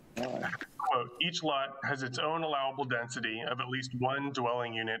 quote, each lot has its own allowable density of at least 1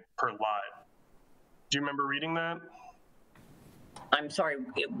 dwelling unit per lot. Do you remember reading that? I'm sorry,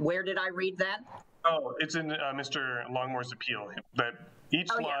 where did I read that? Oh, it's in Mr. Longmore's appeal that each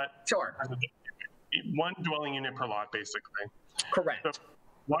lot sure. has one dwelling unit per lot, basically. Correct. So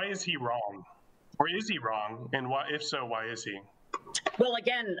why is he wrong? Or is he wrong? And why, if so, why is he? Well,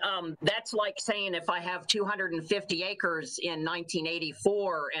 again, that's like saying if I have 250 acres in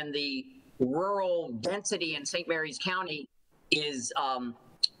 1984 and the rural density in St. Mary's County is 1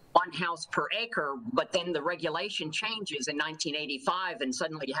 house per acre, but then the regulation changes in 1985 and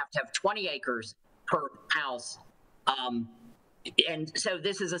suddenly you have to have 20 acres per house. And so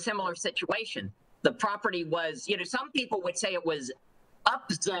this is a similar situation. The property was, some people would say it was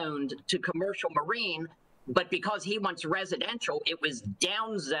upzoned to commercial marine, but because he wants residential, it was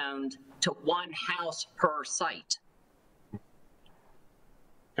downzoned to 1 house per site.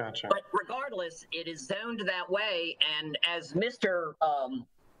 Gotcha. But regardless, it is zoned that way, and as Mr.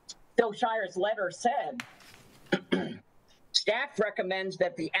 Phil Shire's letter said, staff recommends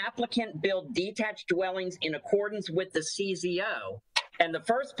that the applicant build detached dwellings in accordance with the CZO. And the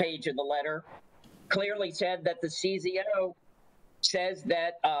first page of the letter clearly said that the CZO says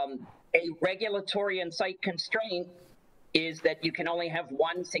that a regulatory and site constraint is that you can only have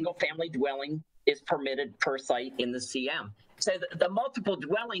 1 single-family dwelling is permitted per site in the CM. So the multiple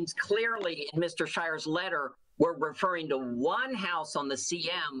dwellings clearly in Mr. Shire's letter were referring to 1 house on the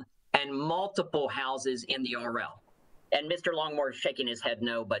CM and multiple houses in the RL. And Mr. Longmore is shaking his head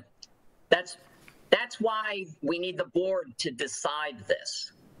no, but that's why we need the board to decide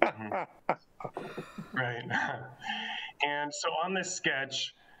this. Right. And so on this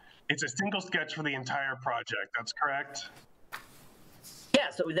sketch, it's a single sketch for the entire project. That's correct? Yeah,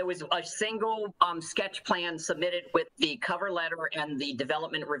 so there was a single sketch plan submitted with the cover letter and the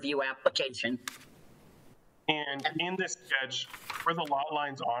development review application. And in this sketch, were the lot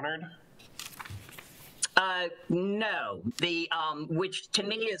lines honored? No, the which to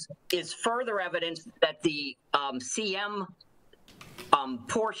me is further evidence that the CM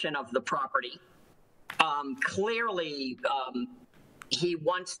portion of the property clearly he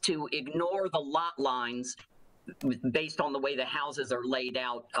wants to ignore the lot lines based on the way the houses are laid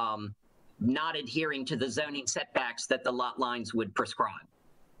out, not adhering to the zoning setbacks that the lot lines would prescribe.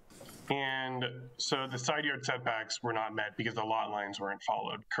 And so the side yard setbacks were not met because the lot lines weren't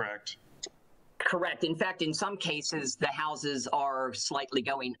followed, correct? Correct. In fact, in some cases, the houses are slightly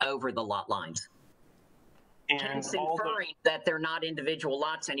going over the lot lines. And hence inferring that they're not individual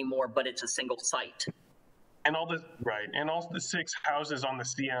lots anymore, but it's a single site. And all the 6 houses on the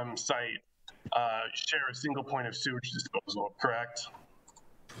CM site share a single point of sewage disposal, correct?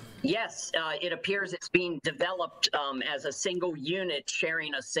 Yes, it appears it's being developed as a single unit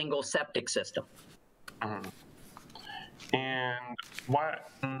sharing a single septic system. And why?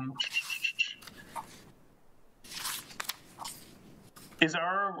 Is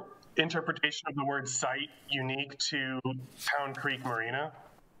our interpretation of the word site unique to Town Creek Marina?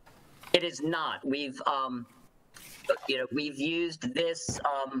 It is not. We've used this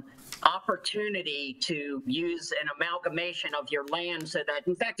opportunity to use an amalgamation of your land so that,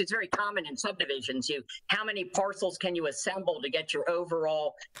 in fact, it's very common in subdivisions. How many parcels can you assemble to get your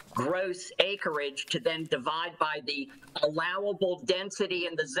overall gross acreage to then divide by the allowable density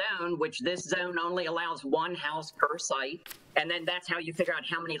in the zone, which this zone only allows 1 house per site. And then that's how you figure out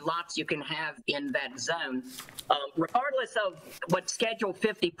how many lots you can have in that zone. Regardless of what Schedule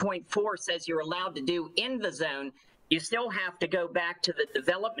 50.4 says you're allowed to do in the zone, you still have to go back to the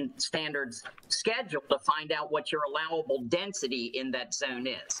development standards schedule to find out what your allowable density in that zone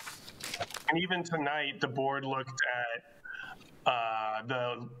is. And even tonight, the board looked at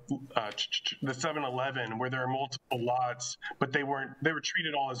the 7-Eleven where there are multiple lots, but they were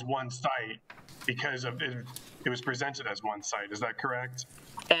treated all as one site because of it was presented as one site. Is that correct?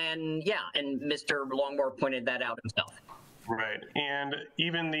 And yeah, and Mr. Longmore pointed that out himself. Right. And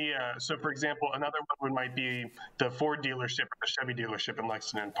even so for example, another one might be the Ford dealership or the Chevy dealership in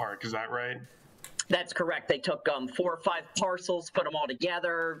Lexington Park. Is that right? That's correct. They took 4 or 5 parcels, put them all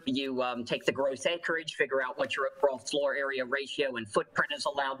together. You take the gross acreage, figure out what your overall floor area ratio and footprint is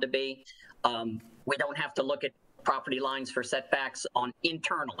allowed to be. We don't have to look at property lines for setbacks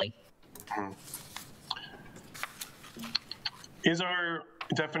internally. Is our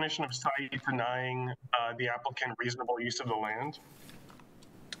definition of site denying the applicant reasonable use of the land?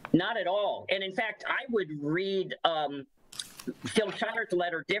 Not at all. And in fact, I would read Phil Shire's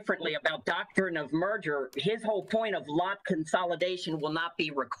letter differently about doctrine of merger. His whole point of lot consolidation will not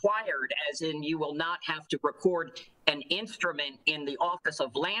be required, as in you will not have to record an instrument in the Office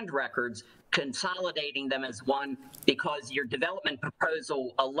of Land Records consolidating them as one because your development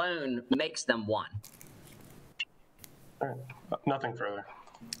proposal alone makes them one. All right. Nothing further.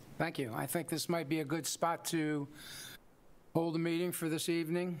 Thank you. I think this might be a good spot to hold a meeting for this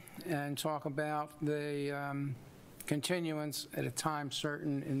evening and talk about the continuance at a time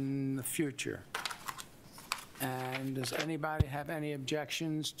certain in the future. And does anybody have any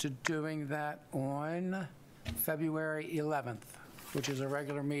objections to doing that on February 11th, which is a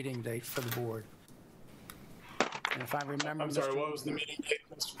regular meeting date for the board? And if I remember... I'm sorry, what was the meeting date,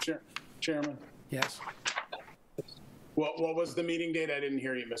 Mr. Chairman? Yes. What was the meeting date? I didn't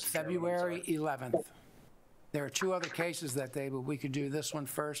hear you, Mr. Chairman. February 11th. There are 2 other cases that day, but we could do this one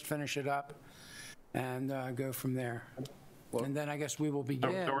first, finish it up, and go from there. And then I guess we will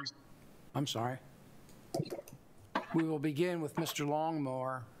begin... I'm sorry. We will begin with Mr.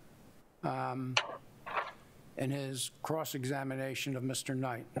 Longmore and his cross-examination of Mr.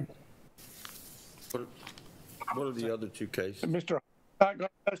 Knight. What are the other 2 cases? Mr. Not going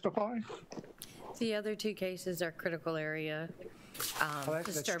to testify? The other 2 cases are critical area, that's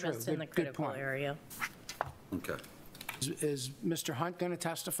disturbance true. in the Good critical point. area. Okay. Is Mr. Hunt going to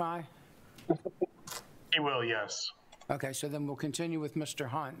testify? He will, yes. Okay, so then we'll continue with Mr.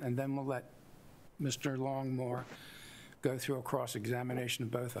 Hunt, and then we'll let Mr. Longmore go through a cross-examination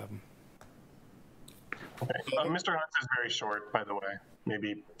of both of them. Okay. Mr. Hunt's is very short, by the way,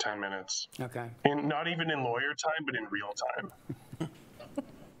 maybe 10 minutes. Okay. And not even in lawyer time, but in real time.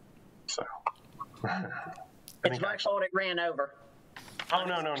 So. It's my fault it ran over. Oh,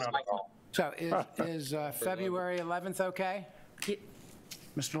 no, not at all. So is February 11th okay?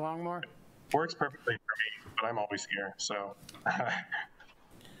 Mr. Longmore? Works perfectly for me, but I'm always here, so.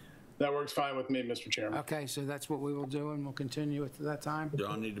 That works fine with me, Mr. Chairman. Okay, so that's what we will do, and we'll continue it to that time? Do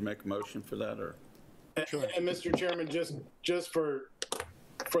I need to make a motion for that, or? Sure. And Mr. Chairman, just for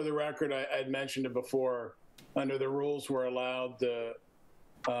the record, I'd mentioned it before. Under the rules, we're allowed to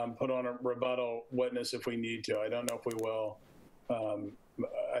put on a rebuttal witness if we need to. I don't know if we will.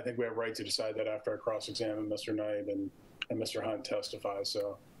 I think we have right to decide that after I cross-examine Mr. Knight and Mr. Hunt testify.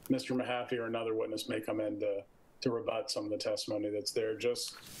 So Mr. Mahaffey or another witness may come in to rebut some of the testimony that's there.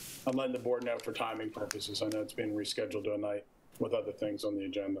 I'm letting the board know for timing purposes. I know it's being rescheduled to a night with other things on the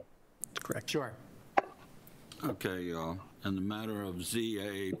agenda. Correct. Sure. Okay, in the matter of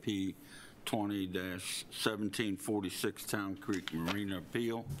ZAAP 20-1746 Town Creek Marina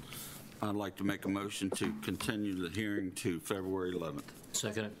Appeal, I'd like to make a motion to continue the hearing to February 11th.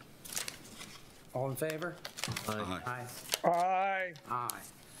 Second it. All in favor? Aye. Aye. Aye. Aye.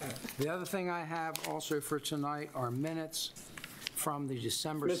 The other thing I have also for tonight are minutes from the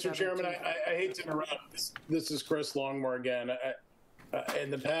December 17th. Mr. Chairman, I hate to interrupt. This is Chris Longmore again.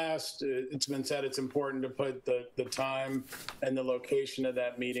 In the past, it's been said it's important to put the time and the location of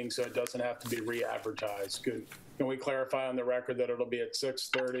that meeting so it doesn't have to be re-advertised. Can we clarify on the record that it'll be at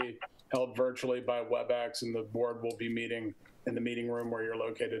 6:30, held virtually by WebEx, and the board will be meeting in the meeting room where you're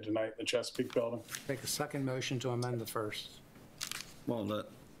located tonight in the Chesapeake Building? Take a second motion to amend the first. Well, that,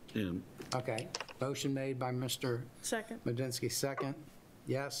 yeah. Okay. Motion made by Mr. Second. Medinsky, second.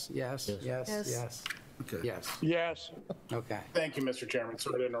 Yes, yes, yes, Yes. yes. Okay. Yes. Yes. Okay. Thank you, Mr. Chairman.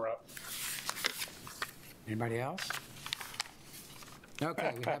 Sorry to interrupt. Anybody else?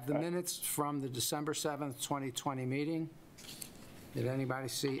 Okay, we have the minutes from the December 7th, 2020 meeting. Did anybody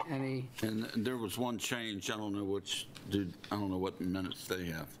see any? And there was one change. I don't know which, I don't know what minutes they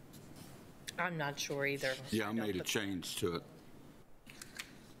have. I'm not sure either. Yeah, I made a change to it.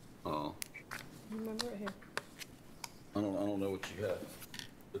 Oh, Remember it here. I don't know what you have,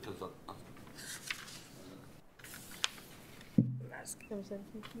 because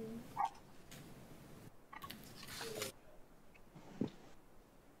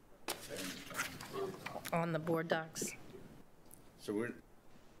On the board docs. so we're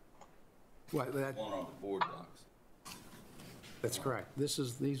What, that, one on the board docs. that's correct. These are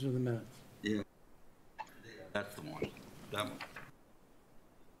the minutes. Yeah. That's the one. That one.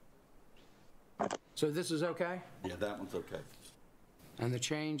 So this is okay? Yeah, that one's okay. And the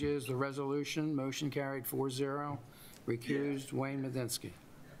change is the resolution, motion carried 4-0, recused Wayne Medinsky.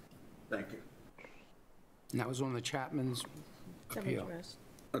 Thank you. And that was on the Chapman's appeal.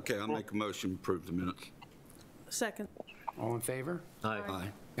 Okay, I'll make a motion to approve the minutes. Second. All in favor? Aye. Aye.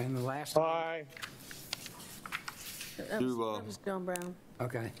 And the last, Aye. That was John Brown.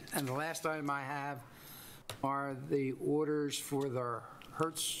 okay. And the last item I have are the orders for the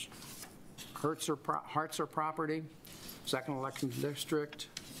Hartzer property, second election district,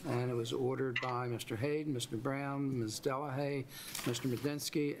 and it was ordered by Mr. Hayden, Mr. Brown, Ms. Delahaye, Mr.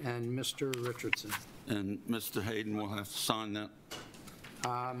 Medinsky, and Mr. Richardson. And Mr. Hayden will have to sign that.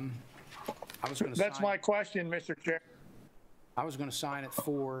 I was going to That's sign, my question, Mr. Chair. I was going to sign it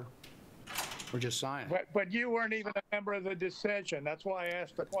for Or just sign it? But you weren't even a member of the decision. That's why I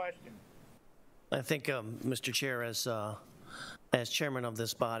asked the question. I think, Mr. Chair, as chairman of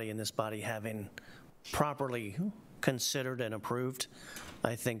this body and this body having properly considered and approved,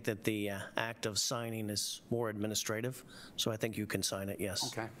 I think that the act of signing is more administrative, so I think you can sign it, yes.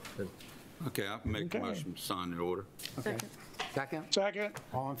 Okay. Okay, I can make a motion to sign the order. Okay. Second? Second.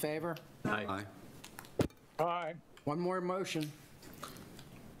 All in favor? Aye. Aye. One more motion.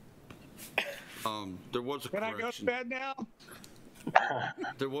 There was a Can I go to correction. bed now?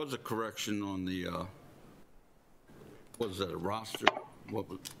 There was a correction on the, what was that, a roster? What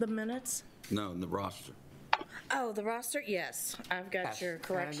was, The minutes? no, the roster. Oh, the roster, yes. I've got Yes. your And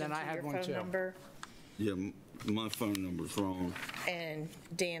correction then I to had your one phone too. number Yeah, my phone number's wrong. and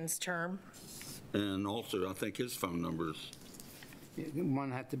Dan's term. And also, I think his phone number's,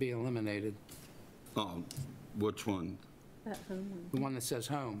 One had to be eliminated, which one? the one that says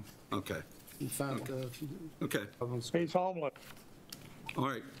home. Okay, The phone, okay. He's homeless. All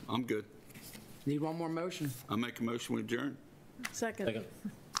right, I'm good. Need one more motion? I make a motion we adjourn. Second.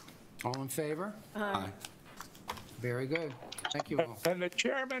 All in favor? Aye. Very good. Thank you all. And the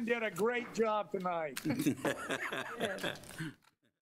chairman did a great job tonight.